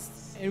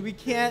погас, and we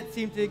can't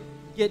seem to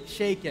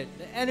shake it.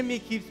 The enemy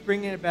keeps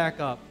bringing it back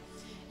up.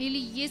 или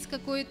есть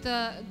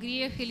какой-то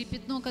грех или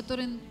пятно,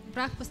 который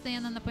враг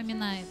постоянно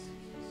напоминает.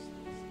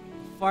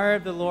 The fire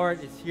of the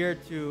Lord is here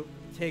to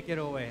take it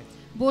away,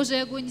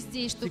 Божий огонь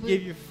здесь, to чтобы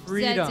give you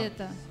взять freedom,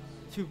 это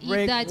to и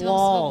break дать вам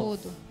walls.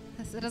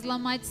 свободу,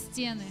 разломать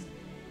стены.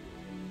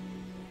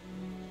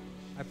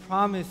 I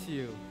promise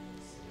you,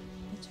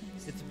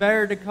 it's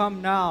better to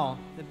come now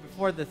than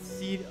before the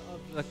seat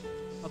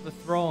of the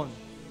throne,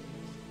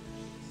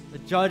 the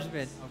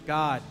judgment of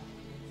God.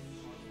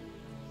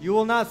 You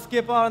will not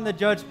skip out on the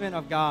judgment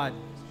of God.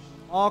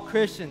 All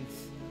Christians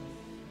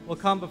will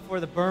come before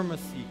the Bema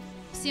seat.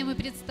 Все мы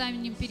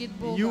предстанем перед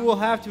You will Богом.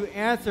 have to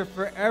answer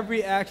for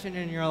every action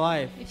in your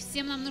life. И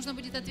всем нам нужно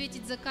будет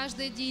ответить за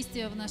каждое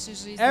действие в нашей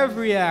жизни.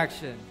 Every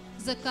action.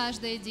 За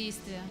каждое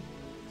действие.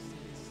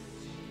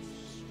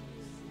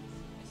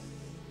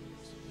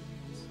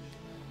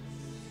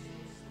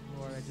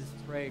 Lord, I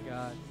just pray,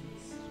 God,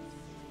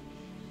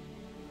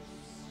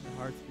 that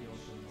hearts be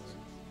open, Lord.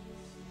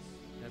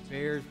 That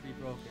barriers be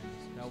broken.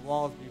 That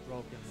walls be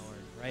broken, Lord,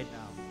 right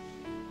now.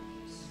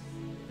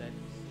 That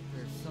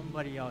there's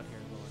somebody out here,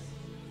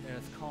 Lord, that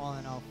is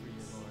calling out for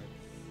you, Lord.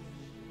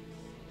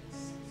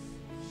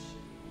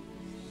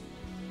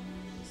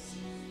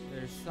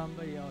 There's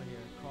somebody out here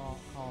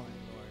calling,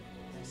 Lord,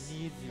 that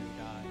needs you,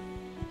 God.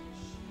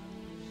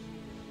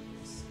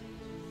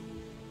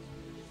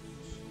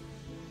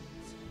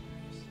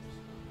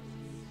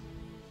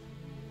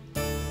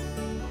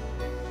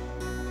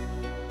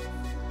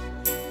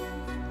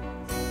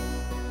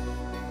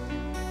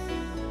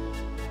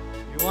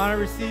 You want to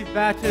receive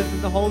baptism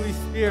of the Holy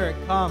Spirit?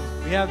 Come.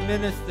 We have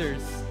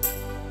ministers.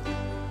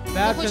 Кто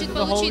Baptism хочет of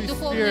the Holy получить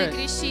духовное Spirit.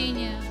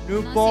 крещение, у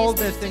New нас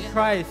boldness есть in служители.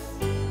 Christ.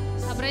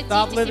 Stop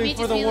Обратитесь, living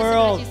имейте for the смелость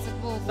world. обратиться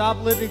к Богу. Stop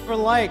living for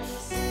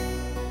likes.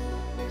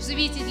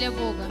 Живите для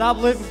Бога. Stop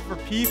living for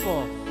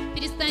people.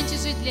 Перестаньте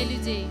жить для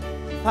людей.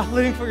 Stop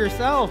living for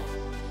yourself.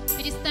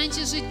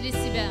 Перестаньте жить для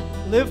себя.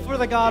 Live for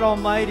the God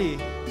Almighty.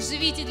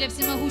 Живите для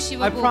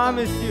всемогущего I Бога.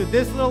 promise you,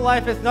 this little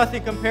life is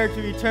nothing compared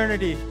to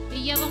eternity. И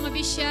я вам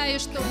обещаю,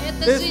 что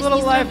эта This жизнь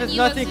little life is несравнима с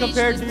nothing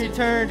compared to вечностью.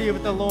 eternity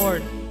with the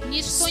Lord.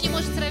 Ничто не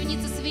может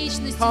сравниться с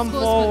вечностью Come с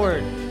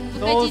forward.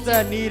 Господом. Those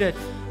that Выходите. need it.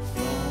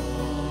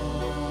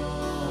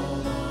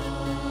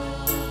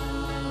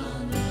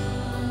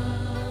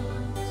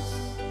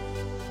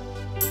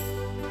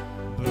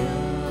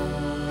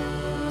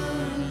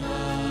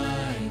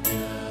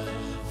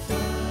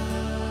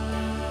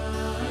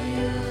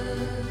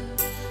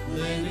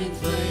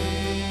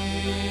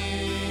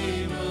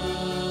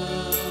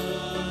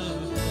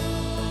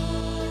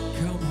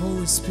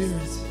 Holy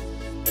Spirit.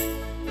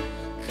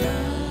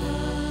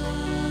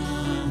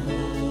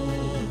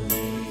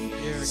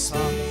 Here,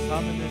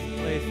 come in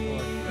this place,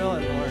 Lord. Fill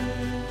it, Lord.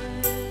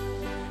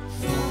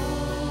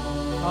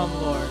 Come,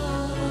 Lord.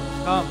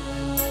 Come.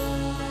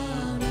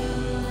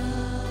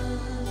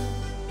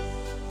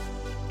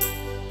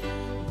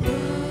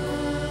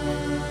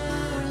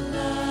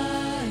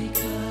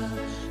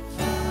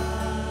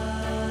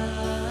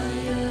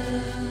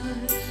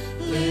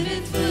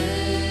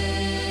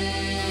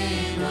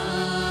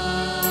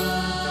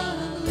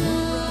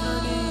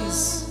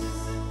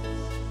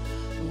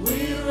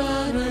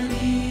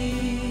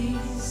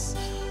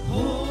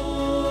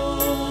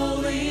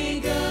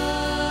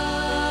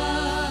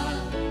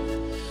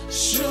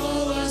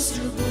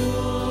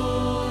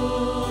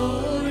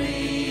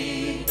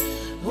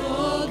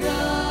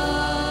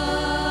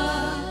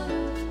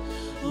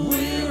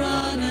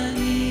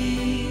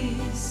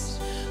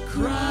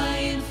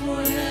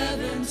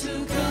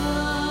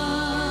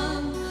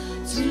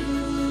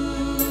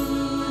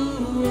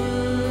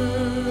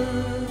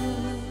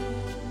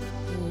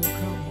 Oh,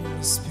 come,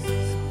 Holy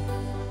Spirit.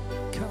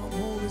 Come,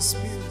 Holy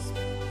Spirit.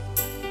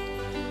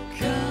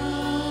 Come,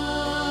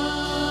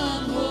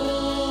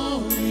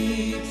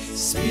 Holy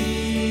Spirit,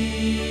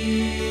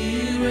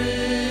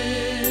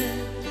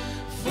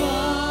 fall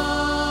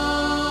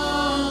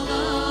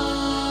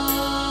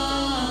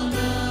on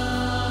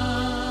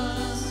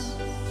us.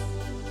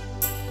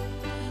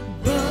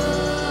 Burn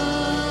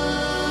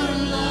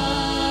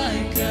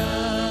like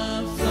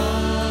a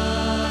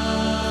fire,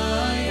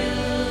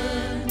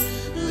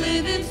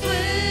 living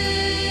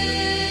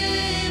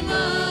flame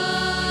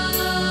of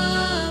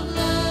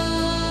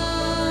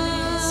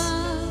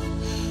love.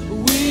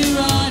 We're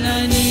on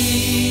our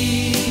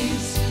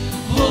knees,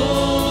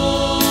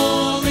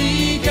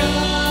 holy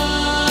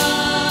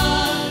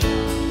God,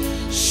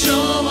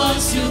 show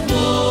us your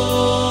glory,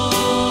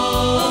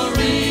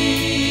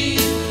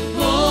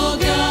 oh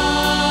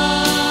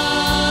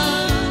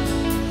God.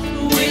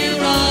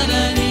 We're on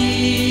our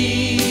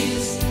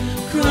knees,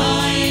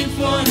 crying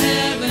for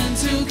heaven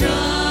to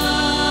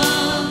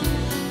come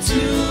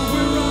to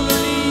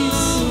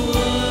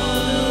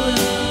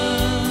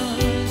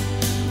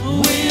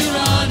We're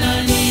on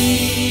our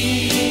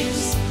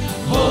knees,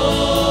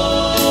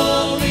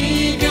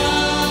 holy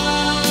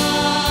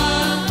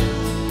God,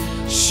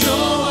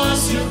 show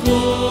us your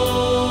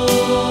glory,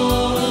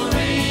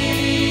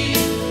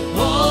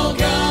 oh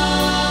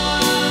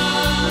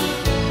God.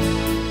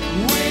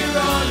 We're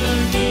on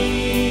our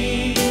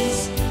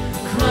knees,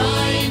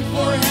 crying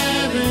for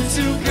heaven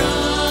to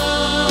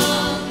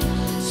come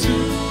to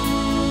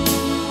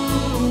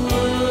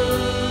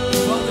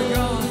earth. Father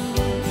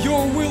God,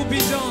 your will be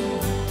done.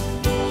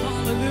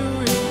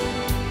 Hallelujah.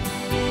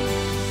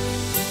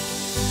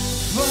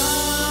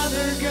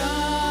 Father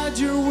God,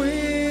 your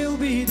will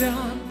be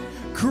done.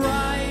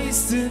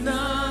 Christ in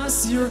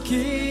us, your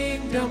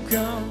kingdom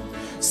come.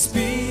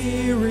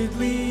 Spirit,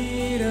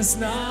 lead us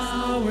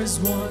now as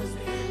one.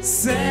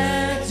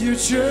 Set your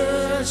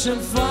church on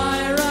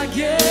fire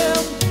again.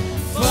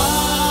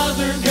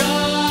 Father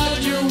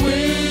God, your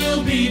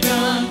will be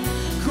done.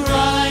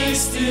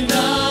 Christ in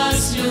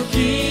us, your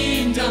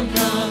kingdom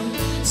come.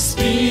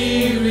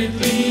 Spirit,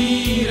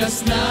 lead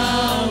us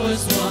now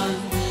as one.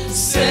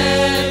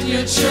 Set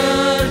your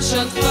church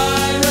on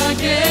fire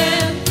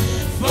again.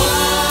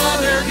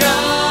 Father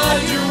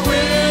God, your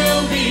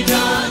will be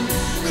done.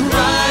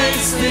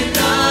 Christ in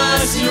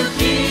us, your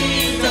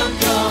kingdom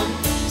come.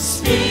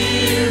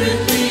 Spirit,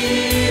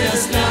 lead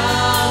us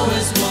now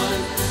as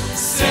one.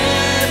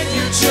 Set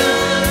your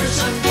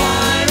church on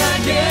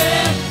fire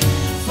again.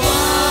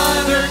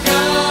 Father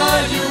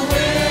God, your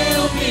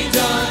will be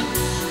done.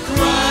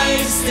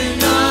 Christ in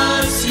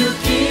us, your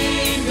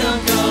kingdom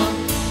come.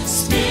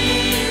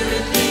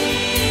 Spirit,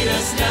 lead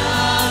us now.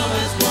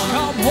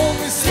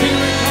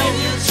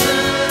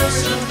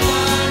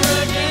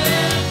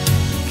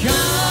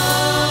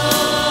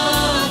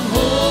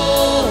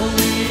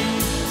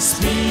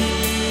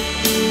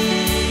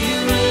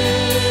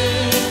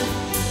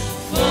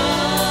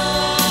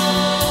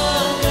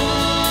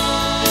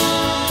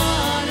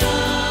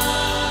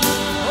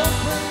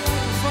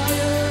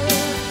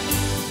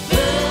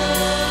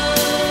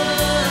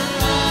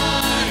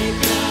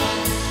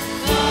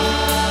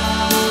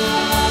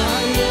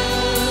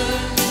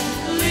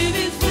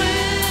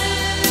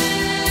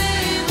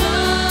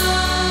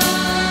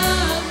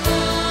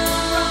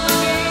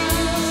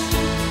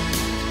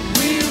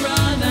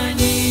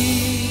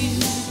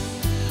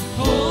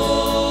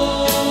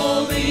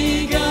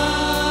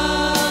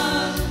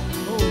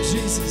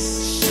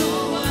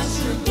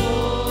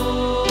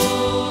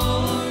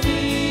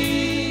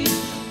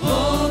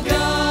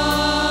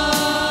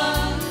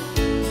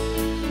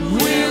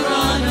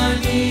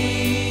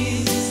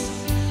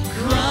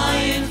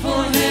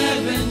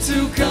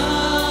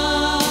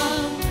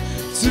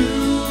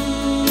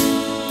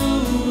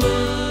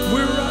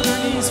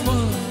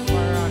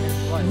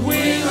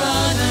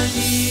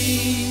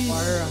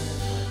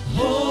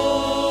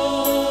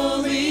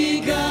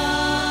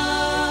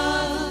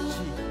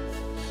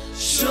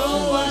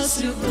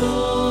 us your glory.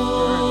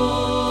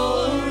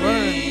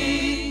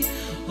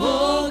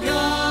 Oh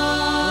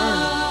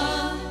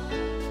God,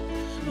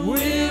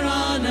 we're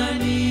on our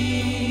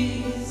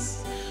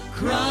knees,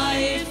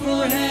 crying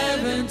for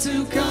heaven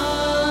to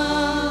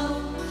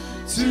come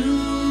to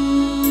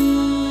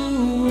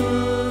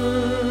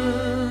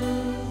earth.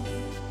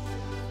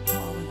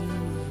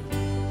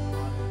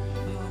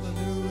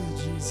 Hallelujah,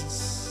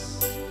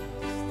 Jesus.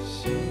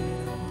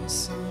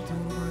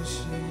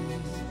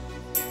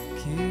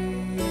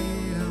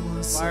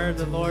 Fire of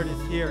the Lord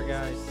is here,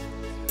 guys.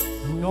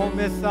 Don't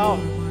miss out.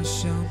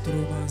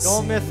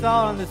 Don't miss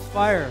out on this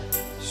fire.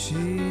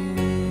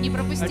 Не A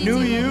пропустите new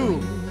его.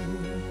 you.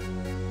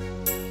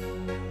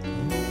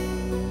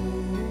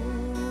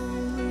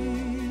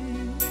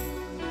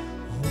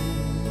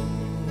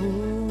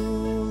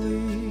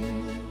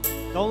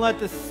 Don't let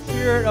the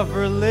spirit of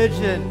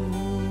religion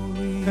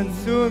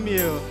consume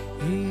you.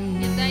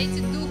 Не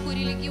дайте духу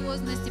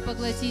религиозности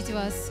поглотить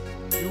вас.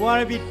 You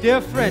want to be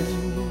different.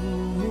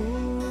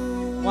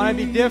 Want to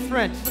be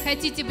different. Вы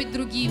хотите быть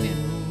другими.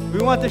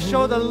 We want to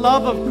show the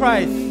love of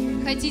Christ,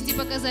 Хотите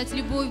показать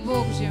любовь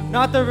Божью,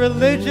 not the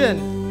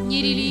religion.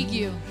 не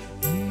религию.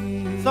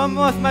 Some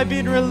of us might be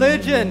in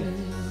religion.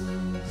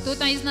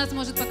 Кто-то из нас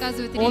может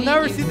показывать We'll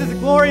never see религию, this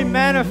glory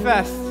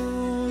manifest.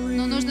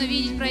 но нужно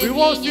видеть We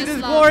won't see проявление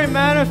this glory славы,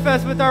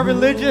 manifest with our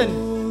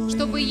religion.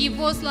 чтобы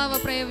Его слава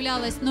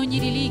проявлялась, но не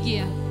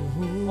религия.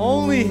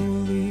 Only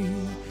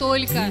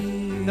Только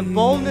the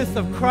boldness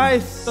of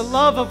Christ, the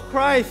love of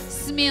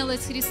Christ.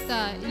 смелость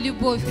Христа,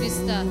 любовь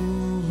Христа.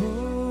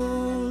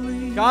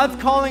 God's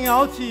calling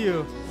out to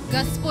you.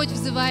 Господь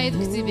взывает к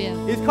тебе.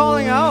 He's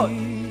calling out.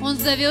 Он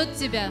зовет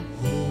тебя.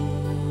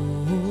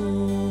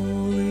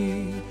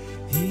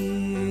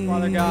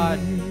 Father God,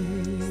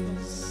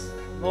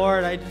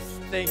 Lord, I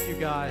just thank you,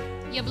 God.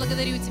 Я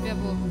благодарю тебя,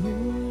 Бог.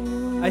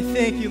 I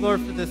thank you, Lord,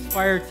 for this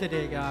fire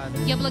today, God.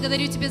 Я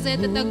благодарю тебя за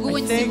этот I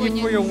огонь thank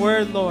you for your сегодня.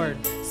 word, Lord.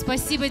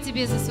 Спасибо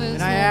тебе за свое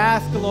And I слово.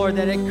 ask, Lord,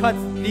 that it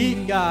cuts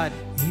deep, God.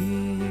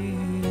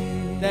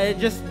 That it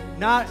just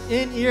not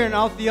in ear and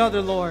out the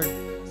other, Lord.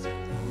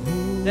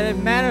 That it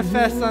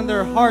manifests on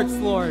their hearts,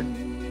 Lord.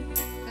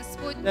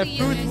 Господь, That Ты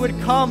fruits являйся.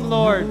 would come,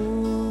 Lord.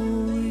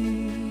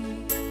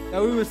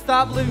 That we would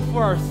stop living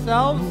for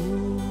ourselves,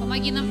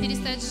 Помоги нам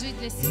перестать жить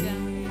для себя,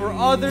 for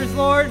others,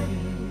 Lord,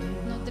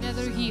 но для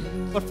других,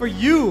 but for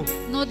you,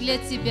 но для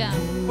тебя,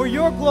 for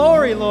your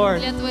glory, Lord.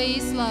 для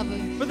твоей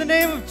славы. For the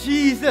name of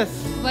Jesus.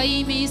 Во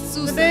имя The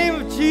Иисуса. name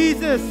of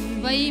Jesus.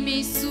 Во имя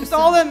It's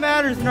all Иисуса. that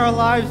matters in our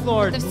lives,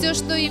 Lord. Это все,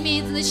 что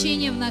имеет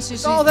значение в нашей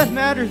It's all that жизни.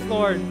 matters,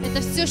 Lord.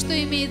 Это все, что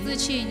имеет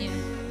значение.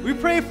 We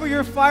pray for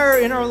your fire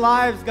in our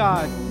lives,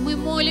 God. Мы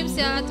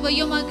молимся о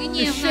Твоем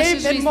огне To в нашей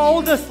shape and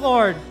mold жизни. us,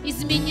 Lord.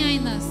 Изменяй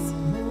нас,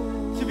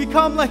 To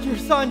become like your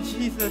Son,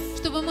 Jesus.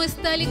 чтобы мы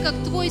стали как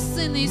Твой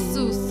Сын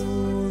Иисус.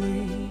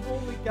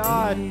 Holy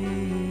God.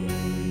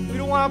 We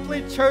don't want to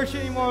play church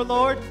anymore,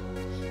 Lord.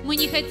 Мы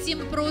не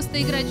хотим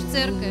просто играть в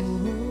церковь.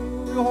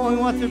 We only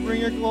want to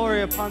bring your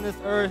glory upon this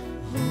earth.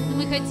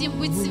 Мы хотим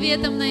быть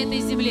светом на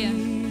этой земле.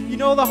 You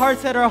know the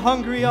hearts that are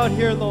hungry out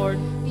here, Lord.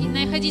 И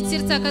находить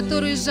сердца,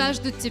 которые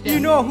жаждут You Тебя.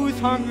 know who's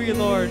hungry,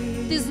 Lord.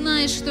 Ты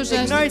знаешь, что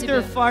жаждет Ignite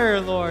their Тебя. fire,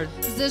 Lord.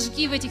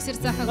 Зажги в этих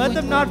сердцах Let огонь.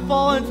 them not Бог.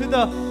 fall into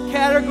the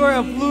category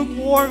of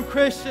lukewarm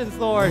Christians,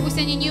 Lord. Пусть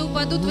они не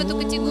упадут в эту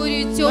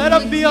категорию Let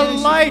темных them be a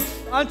верующих. light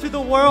unto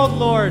the world,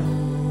 Lord.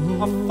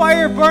 A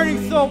fire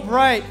burning so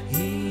bright.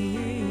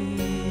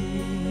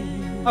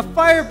 A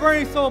fire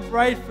burning so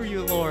bright for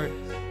you, Lord.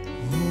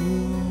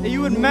 That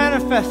you would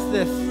manifest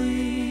this.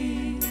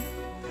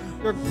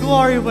 Your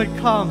glory would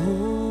come.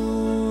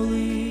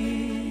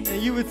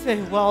 And you would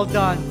say, well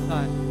done,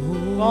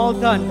 son. Well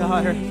done,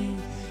 daughter.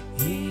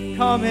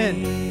 Come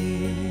in.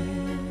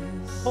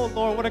 Oh,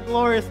 Lord, what a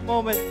glorious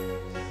moment.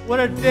 What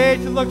a day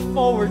to look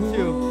forward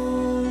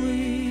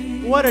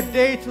to. What a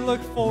day to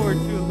look forward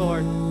to,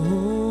 Lord.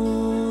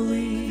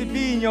 To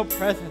be in your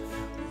presence.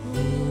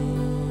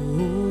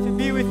 To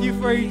be with you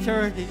for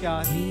eternity,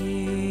 God.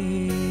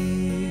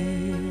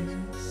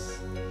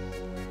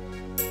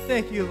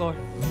 Thank you, Lord.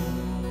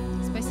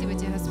 Спасибо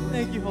тебе, Господь.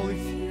 Thank you, Holy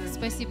Spirit.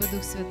 Спасибо,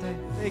 Дух Святой.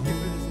 Thank you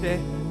for this day.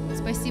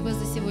 Спасибо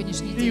за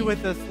сегодняшний Be день,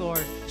 with us,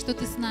 Lord. что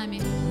Ты с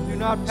нами. Do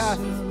not pass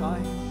us by.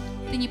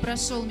 Ты не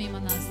прошел мимо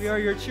нас. We are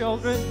your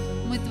children.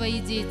 Мы Твои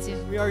дети.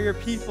 We are your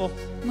people.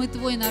 Мы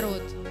Твой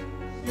народ.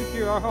 You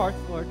hear our hearts,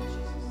 Lord.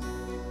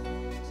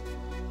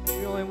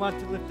 We only want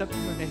to lift up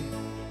your name.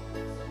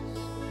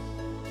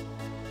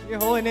 In your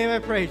holy name I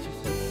pray,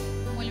 Jesus.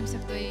 Молимся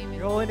в Твое In имя.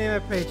 your holy name I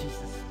pray,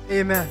 Jesus.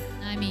 Amen.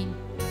 Аминь.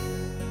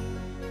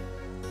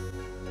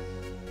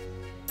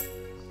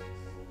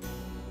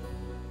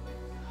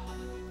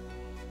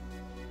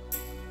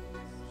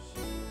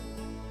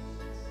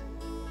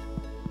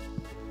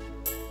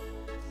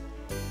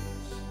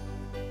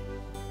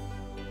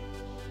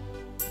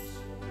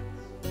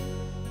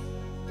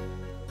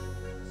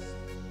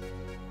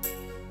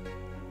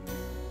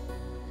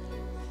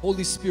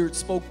 Holy Spirit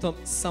spoke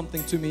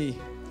something to me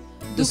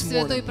Дух this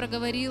Святой morning.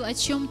 проговорил о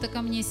чем-то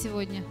ко мне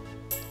сегодня.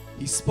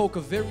 He spoke a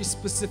very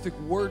specific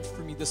word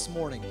for me this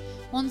morning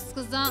Он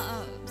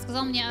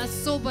сказал мне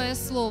особое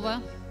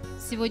слово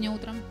сегодня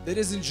утром. that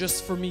isn't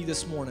just for me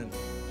this morning,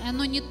 И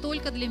оно не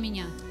только для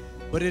меня,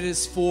 but it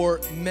is for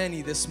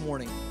many this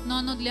morning. но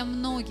оно для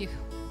многих.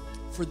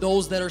 For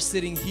those that are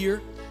sitting here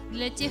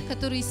Для тех,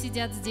 которые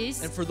сидят здесь,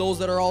 and for those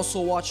that are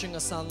also watching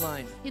us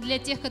online. и для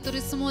тех,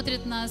 которые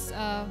смотрят нас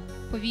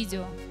по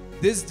видео.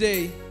 This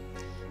day,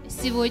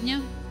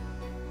 Сегодня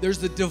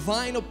there's a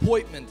divine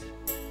appointment.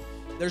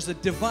 There's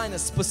a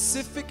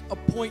specific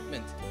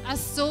appointment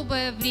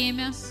особое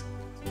время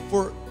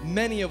for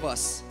many of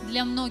us.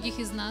 для многих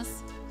из нас.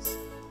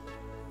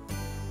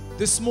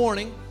 This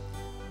morning,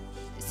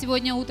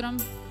 Сегодня утром,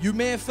 you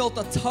may have felt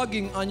a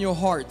tugging on your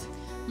heart.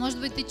 может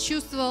быть, ты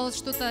чувствовал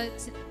что-то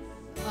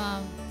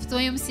в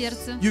твоем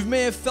сердце. You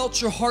may have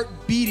felt your heart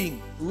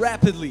beating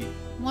rapidly.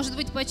 Может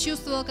быть,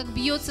 почувствовал, как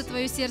бьется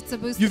твое сердце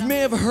быстро. You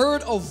may have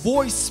heard a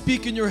voice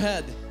speak in your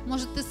head.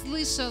 Может, ты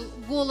слышал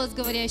голос,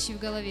 говорящий в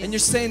голове. And you're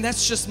saying,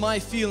 that's just my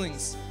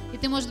feelings. И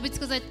ты, может быть,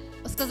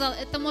 сказал,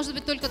 это может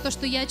быть только то,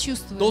 что я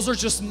чувствую. Those are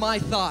just my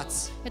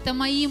thoughts. Это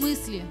мои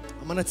мысли.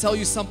 I'm going to tell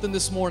you something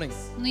this morning.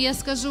 Но я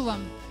скажу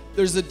вам,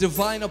 There's a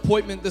divine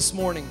appointment this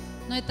morning.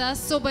 но это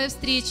особая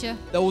встреча.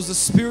 That was the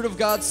Spirit of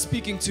God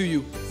speaking to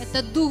you.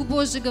 Это Дух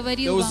Божий That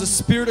говорил was вам. the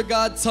Spirit of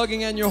God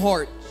tugging on your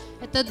heart.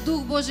 Это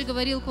Дух Божий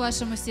говорил к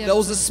вашему That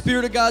was the сердцу.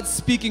 Spirit of God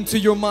speaking to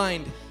your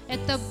mind.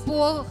 Это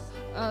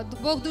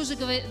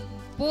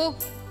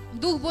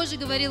Дух Божий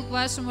говорил к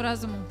вашему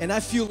разуму. And I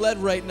feel led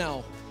right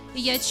now.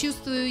 И я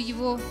чувствую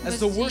его As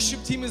the вождение.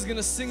 worship team is going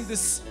to sing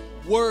this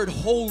word,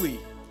 holy,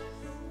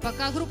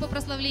 Пока группа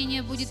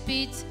прославления будет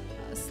петь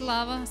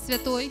 «Слава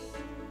Святой»,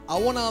 I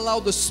want to allow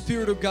the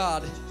Spirit of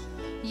God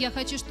я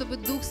хочу, чтобы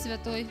Дух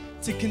Святой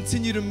to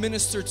continue to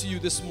minister to you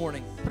this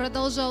morning.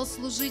 продолжал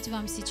служить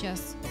вам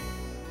сейчас.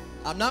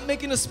 I'm not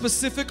making a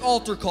specific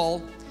altar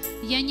call,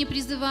 Я не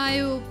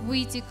призываю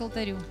выйти к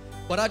алтарю,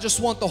 but I just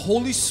want the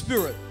Holy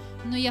Spirit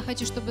но я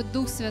хочу, чтобы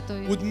Дух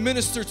Святой would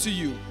minister to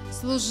you.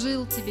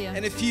 служил тебе.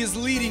 And if He is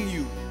leading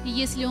you И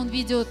если Он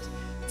ведет,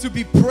 to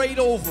be prayed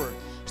over,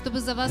 чтобы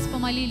за вас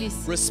помолились,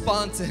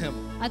 respond to Him.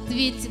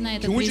 ответьте на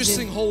этот Can we just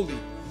sing призыв. holy?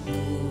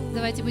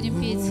 Давайте будем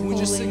петь. Can we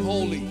just sing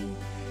holy?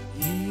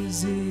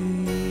 Is holy,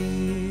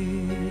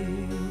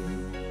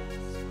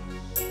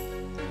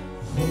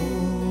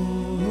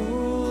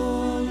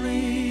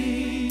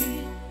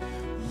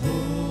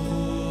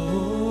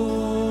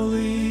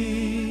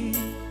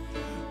 holy,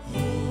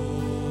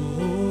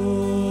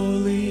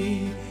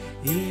 holy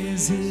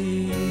is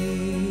He.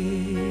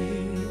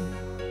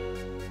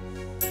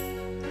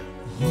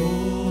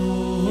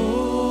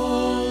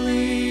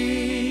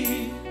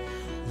 Holy,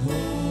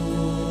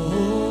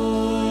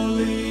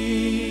 holy,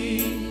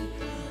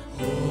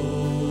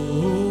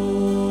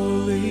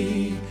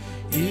 holy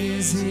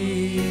is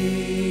He.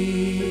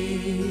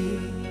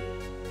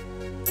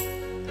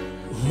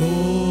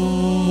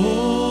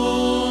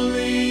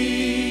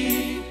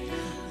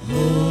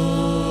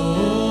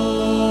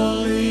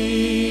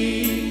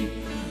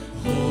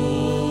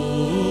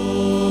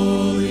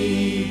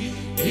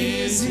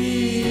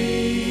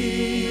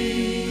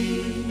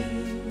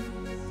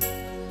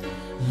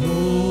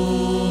 Holy,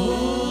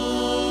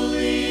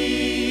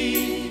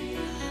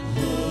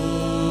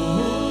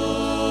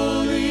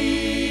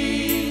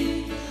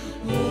 holy,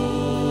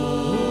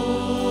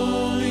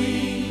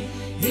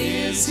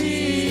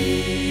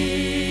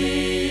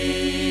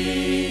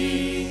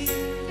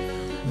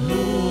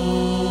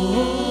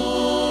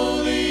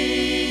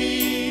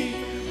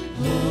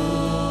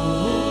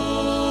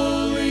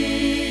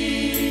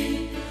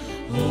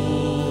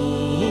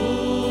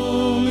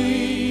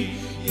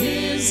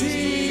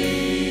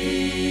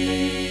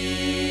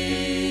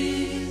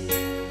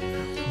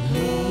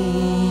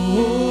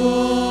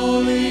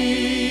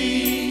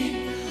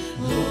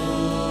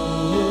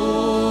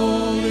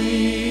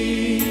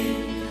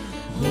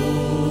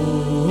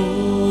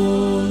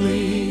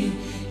 holy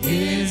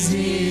is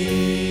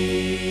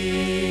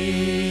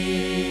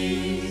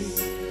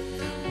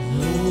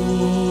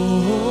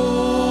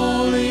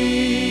He.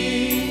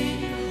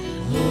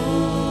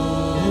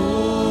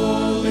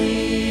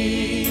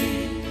 Holy,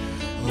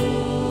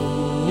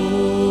 holy,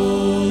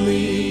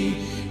 holy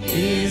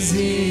is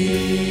He.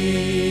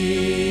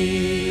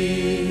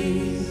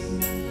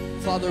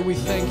 Father, we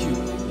thank you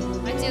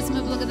Отец,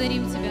 мы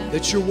благодарим Тебя.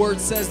 that your word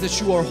says that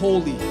you are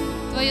holy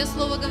Твое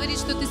Слово говорит,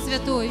 что Ты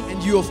святой,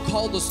 and you have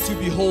called us to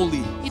be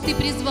holy и Ты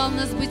призвал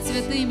нас быть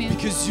святыми,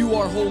 because you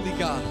are holy,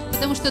 God.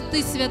 потому что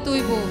Ты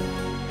святой Бог.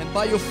 And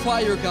by your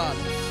fire, God,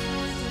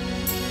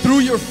 through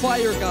your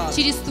fire, God,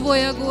 Через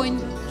Твой огонь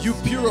you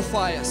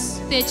purify us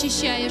Ты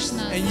очищаешь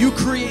нас, and you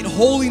create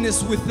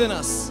holiness within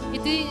us и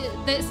Ты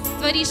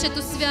творишь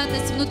эту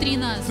святость внутри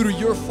нас. through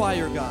your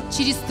fire, God.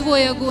 Через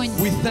Твой огонь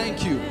We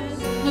thank you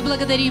мы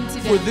благодарим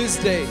Тебя. for this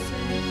day,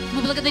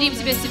 Мы благодарим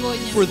Тебя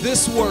сегодня for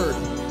this word,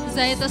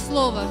 за это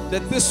слово,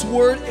 that this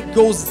word, it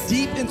goes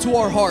deep into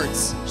our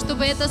hearts,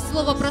 чтобы это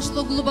слово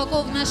прошло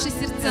глубоко в наши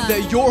сердца, and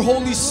that your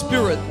Holy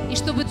Spirit и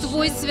чтобы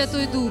Твой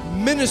Святой Дух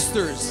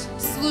ministers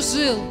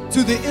служил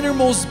to the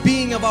innermost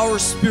being of our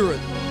spirit.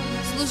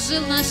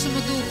 нашему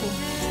духу.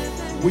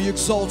 We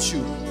exalt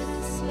you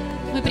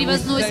Мы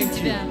превозносим thank you.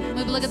 Тебя,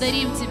 мы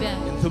благодарим Тебя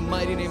in the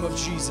mighty name of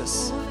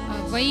Jesus.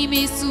 во имя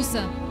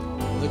Иисуса.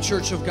 The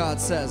Church of God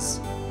says,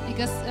 И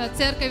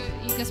Церковь,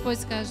 и Господь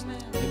скажет: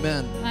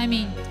 Amen.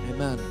 Аминь.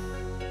 Amen.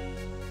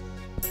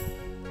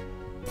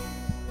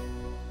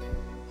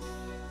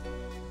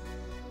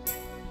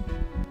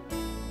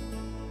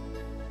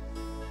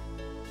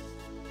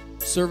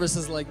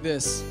 Services like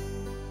this,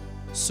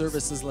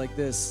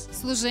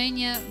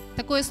 Служение,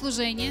 такое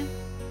служение,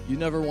 you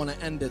never want to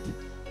end it,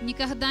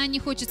 никогда не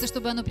хочется,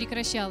 чтобы оно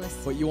прекращалось.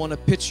 but you want to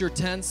pitch your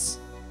tents,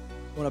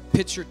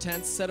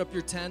 set up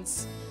your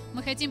tents,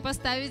 Мы хотим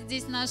поставить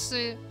здесь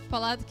наши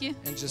палатки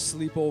and just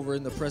sleep over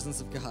in the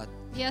presence of God.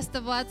 и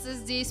оставаться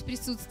здесь в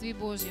присутствии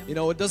Божьем. You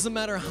know, it doesn't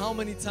matter how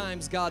many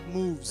times God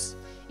moves.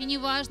 И не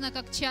важно,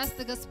 как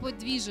часто Господь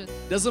движет.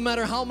 Doesn't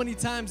matter how many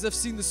times I've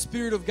seen the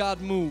Spirit of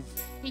God move.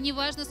 И не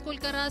важно,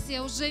 сколько раз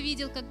я уже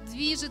видел, как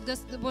движет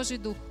Божий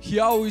Дух. He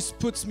always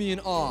puts me in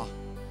awe.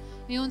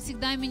 И Он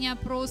всегда меня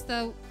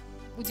просто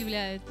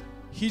удивляет.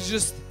 He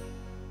just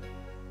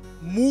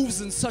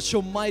moves in such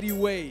a mighty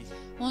way.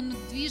 Он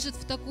движет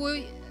в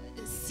такой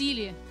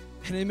силе.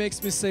 And it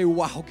makes me say,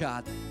 wow,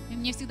 God, И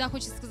мне всегда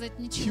хочется сказать: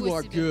 you ничего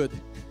are себе. good.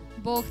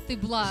 Бог, Ты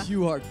благ.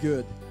 You are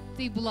good.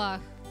 Ты благ.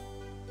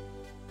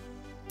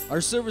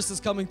 Our service is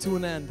coming to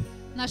an end.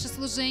 Наше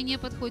служение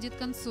подходит к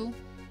концу.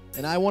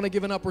 And I want to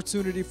give an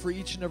opportunity for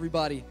each and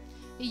everybody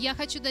И я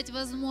хочу дать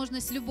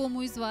возможность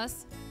любому из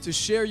вас to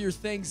share your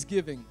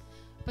thanksgiving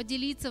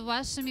поделиться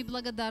вашими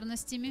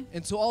благодарностями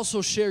and to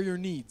also share your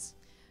needs.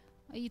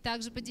 и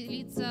также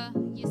поделиться,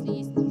 если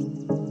есть нужда.